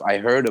stuff, I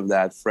heard of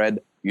that. Fred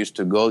used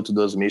to go to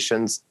those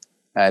missions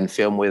and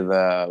film with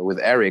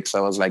Eric. So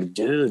I was like,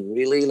 dude,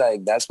 really?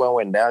 Like, that's what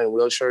went down in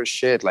Wilshire?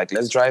 Shit, like,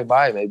 let's drive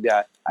by. Maybe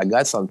I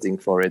got something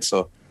for it.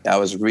 So I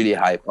was really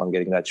hyped on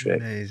getting that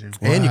trick. Amazing.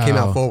 And you came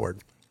out forward.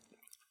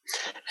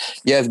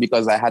 Yes,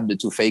 because I had the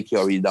 2 fakie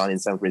already done in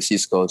San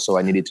Francisco, so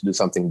I needed to do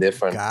something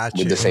different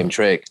with the same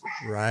trick.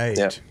 Right.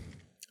 Yeah.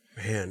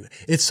 Man,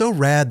 it's so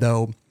rad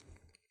though.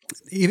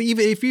 Even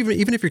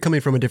if you're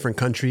coming from a different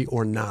country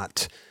or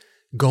not,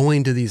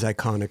 going to these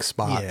iconic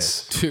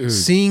spots,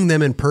 seeing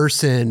them in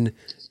person,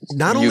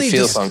 not only you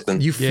feel something,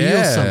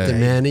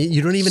 man.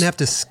 You don't even have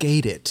to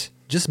skate it.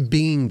 Just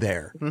being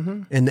there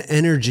and the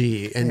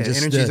energy and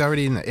just energy's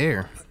already in the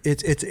air.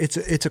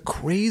 It's a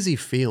crazy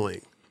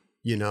feeling.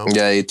 You know?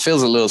 Yeah, it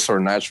feels a little sort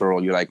of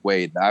natural. You're like,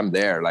 wait, I'm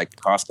there. Like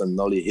Costin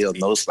Nolly Hill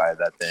no slide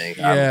that thing.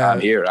 I'm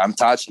here. I'm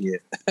touching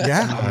it.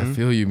 Yeah. I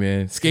feel you,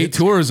 man. Skate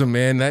tourism,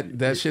 man.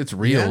 That shit's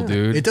real,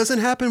 dude. It doesn't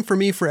happen for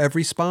me for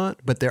every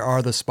spot, but there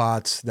are the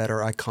spots that are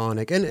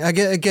iconic. And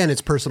again,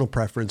 it's personal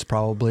preference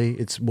probably.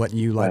 It's what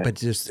you like. Right. But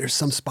just there's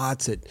some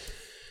spots that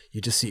you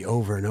just see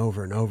over and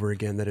over and over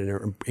again that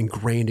are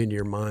ingrained into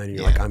your mind.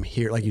 You're like, I'm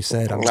here. Like you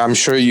said. I'm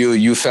sure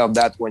you felt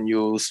that when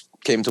you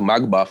came to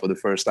Magba for the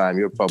first time.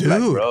 You're probably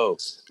like, bro.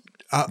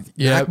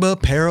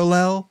 Magba,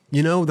 Parallel.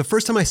 You know, the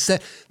first time I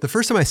set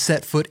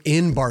foot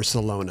in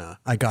Barcelona,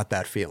 I got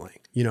that feeling.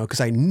 You know,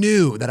 because I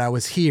knew that I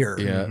was here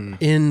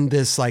in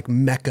this like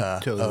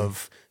mecca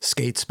of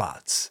skate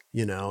spots.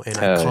 You know, and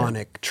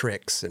iconic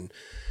tricks, and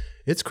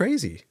it's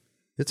crazy.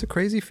 It's a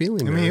crazy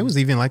feeling. I mean, it was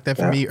even like that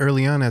for me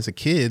early on as a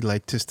kid,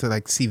 like just to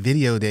like see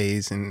video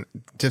days and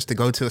just to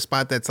go to a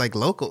spot that's like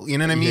local. You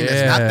know what I mean?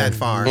 That's not that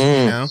far. You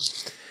know.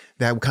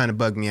 That kind of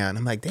bugged me out. And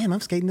I'm like, damn,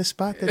 I'm skating this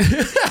spot that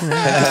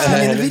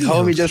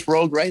homie just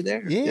rolled right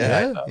there.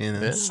 Yeah. You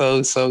know?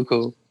 So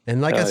cool.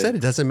 And like I said,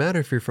 it doesn't matter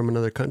if you're from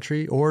another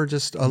country or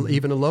just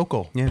even a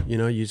local. Yeah. You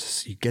know, you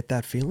get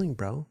that feeling,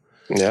 bro.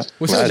 Yeah.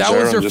 Well, so that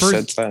was your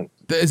first.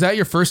 Is that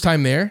your first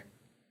time there?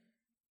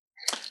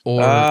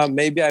 Or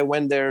maybe I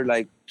went there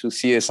like to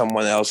see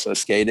someone else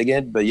skate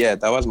again. But yeah,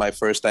 that was my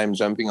first time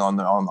jumping on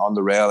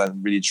the rail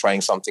and really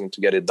trying something to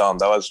get it done.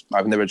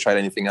 I've never tried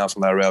anything else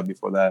on that rail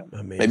before that.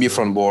 Amazing. Maybe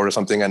front board or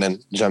something, and then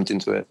jumped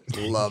into it.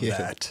 Love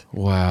that.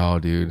 Wow,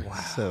 dude. Wow.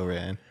 So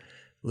rad.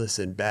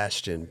 Listen,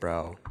 Bastien,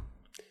 bro.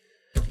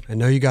 I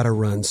know you got to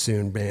run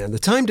soon, man. The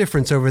time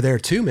difference over there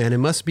too, man. It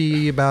must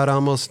be about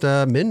almost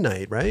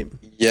midnight, right?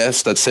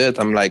 Yes, that's it.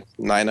 I'm like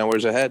 9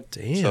 hours ahead.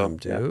 Damn,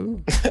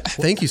 dude.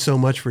 Thank you so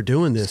much for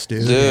doing this,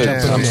 dude. Dude,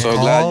 I'm so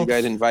glad you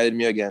guys invited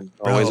me again.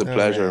 Always a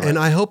pleasure. And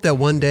I hope that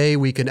one day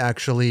we can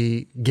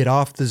actually get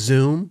off the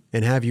Zoom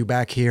and have you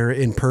back here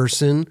in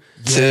person.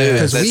 Dude,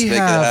 let's make it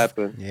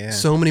happen.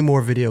 So many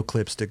more video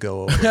clips to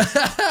go over.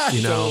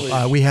 You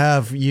know, we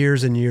have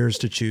years and years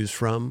to choose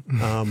from.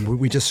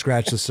 We just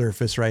scratched the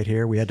surface right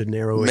here. We had to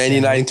narrow it Many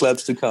down. 9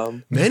 clubs to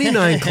come. Many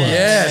 9 clubs.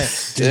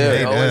 Yes.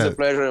 Dude, always a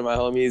pleasure, my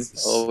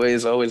homies.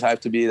 Always have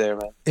to be there,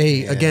 man.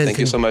 Hey, again, thank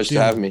you so much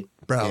to have me.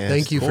 Bro,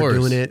 thank you for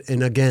doing it.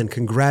 And again,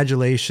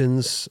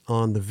 congratulations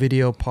on the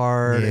video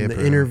part and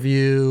the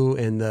interview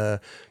and the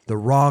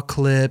raw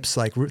clips.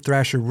 Like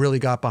Thrasher really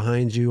got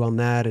behind you on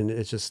that, and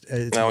it's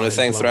I want to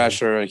thank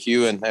Thrasher,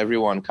 Hugh, and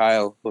everyone,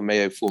 Kyle, who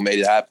made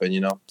it happen.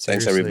 You know,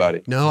 thanks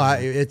everybody. No,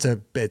 it's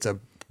a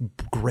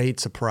great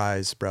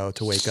surprise, bro,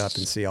 to wake up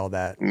and see all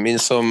that. It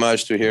means so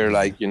much to hear,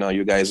 like, you know,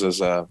 you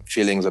guys'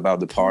 feelings about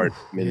the part.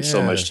 It means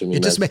so much to me.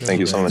 Thank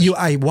you so much.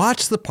 I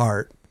watched the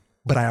part,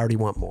 but I already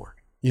want more.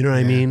 You know what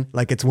I mean?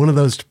 Like, it's one of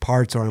those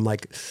parts where I'm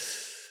like,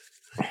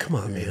 come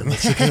on, man.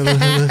 Let's look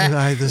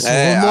at this a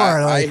little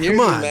more. Like, I hear you,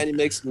 man.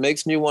 It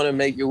makes me want to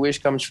make your wish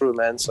come true,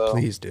 man. So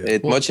please do.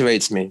 It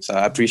motivates me. So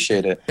I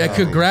appreciate it. Yeah,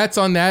 congrats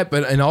on that,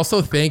 and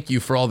also thank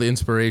you for all the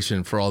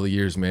inspiration for all the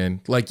years,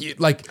 man. Like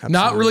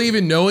not really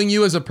even knowing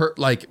you as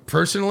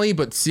personally,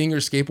 but seeing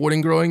your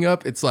skateboarding growing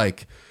up, it's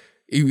like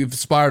you've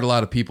inspired a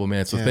lot of people,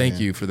 man. So thank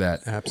you for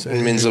that.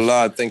 Absolutely. It means a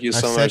lot. Thank you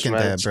so much, man.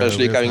 That, bro.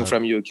 Especially coming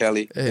from you,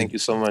 Kelly. Hey, thank you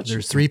so much.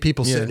 There's 3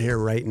 people sitting here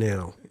right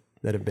now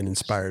that have been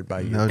inspired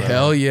by you.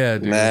 Hell yeah,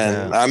 dude.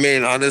 Man. I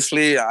mean,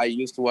 honestly, I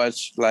used to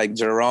watch like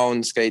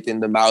Jerome skate in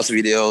the Mouse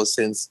videos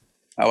since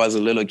I was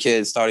a little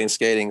kid starting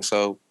skating.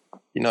 So,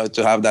 you know,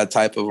 to have that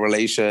type of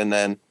relation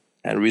and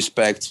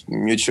respect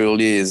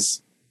mutually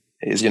is,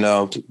 you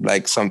know,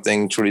 like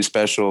something truly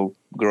special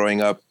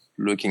growing up,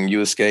 looking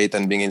you skate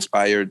and being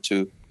inspired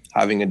to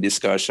having a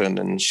discussion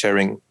and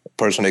sharing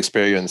personal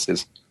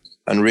experiences.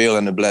 Unreal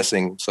and a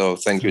blessing. So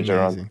thank you,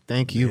 Jerome.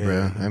 Thank you,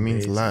 bro. That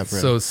means a lot, bro.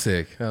 So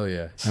sick. Hell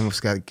yeah. I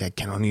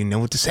don't even know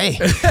what to say.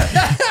 No,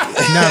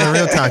 the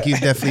real talk. You've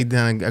definitely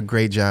done a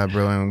great job,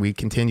 bro. And we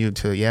continue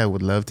to,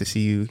 would love to see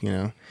you, you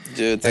know,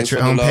 dude, thanks at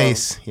your own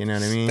pace. You know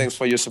what I mean? Thanks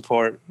for your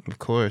support. Of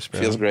course, bro.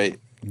 Feels great.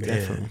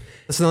 Definitely.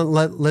 Let's not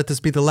let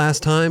this be the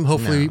last time.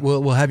 Hopefully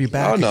we'll have you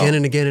back again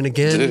and again and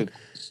again. Dude.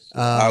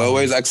 I'll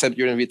always accept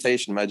your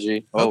invitation, my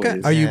G. Always.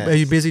 Okay. Are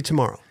you busy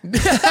tomorrow?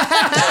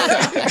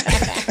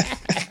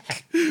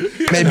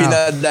 Maybe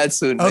not that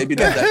soon. Maybe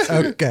not that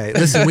soon. Okay.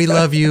 Listen, we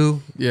love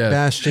you,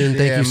 Bastien.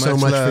 Thank you so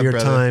much for your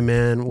time,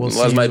 man. It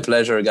was my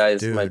pleasure,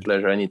 guys. Dude. My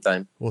pleasure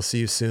anytime. We'll see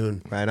you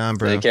soon. Right on,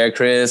 bro. Take care,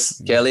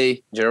 Chris,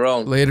 Kelly,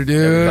 Jerome. Later,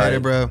 dude. Later,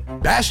 bro.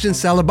 Bastien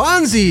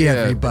Salabanzi,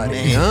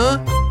 everybody. Huh?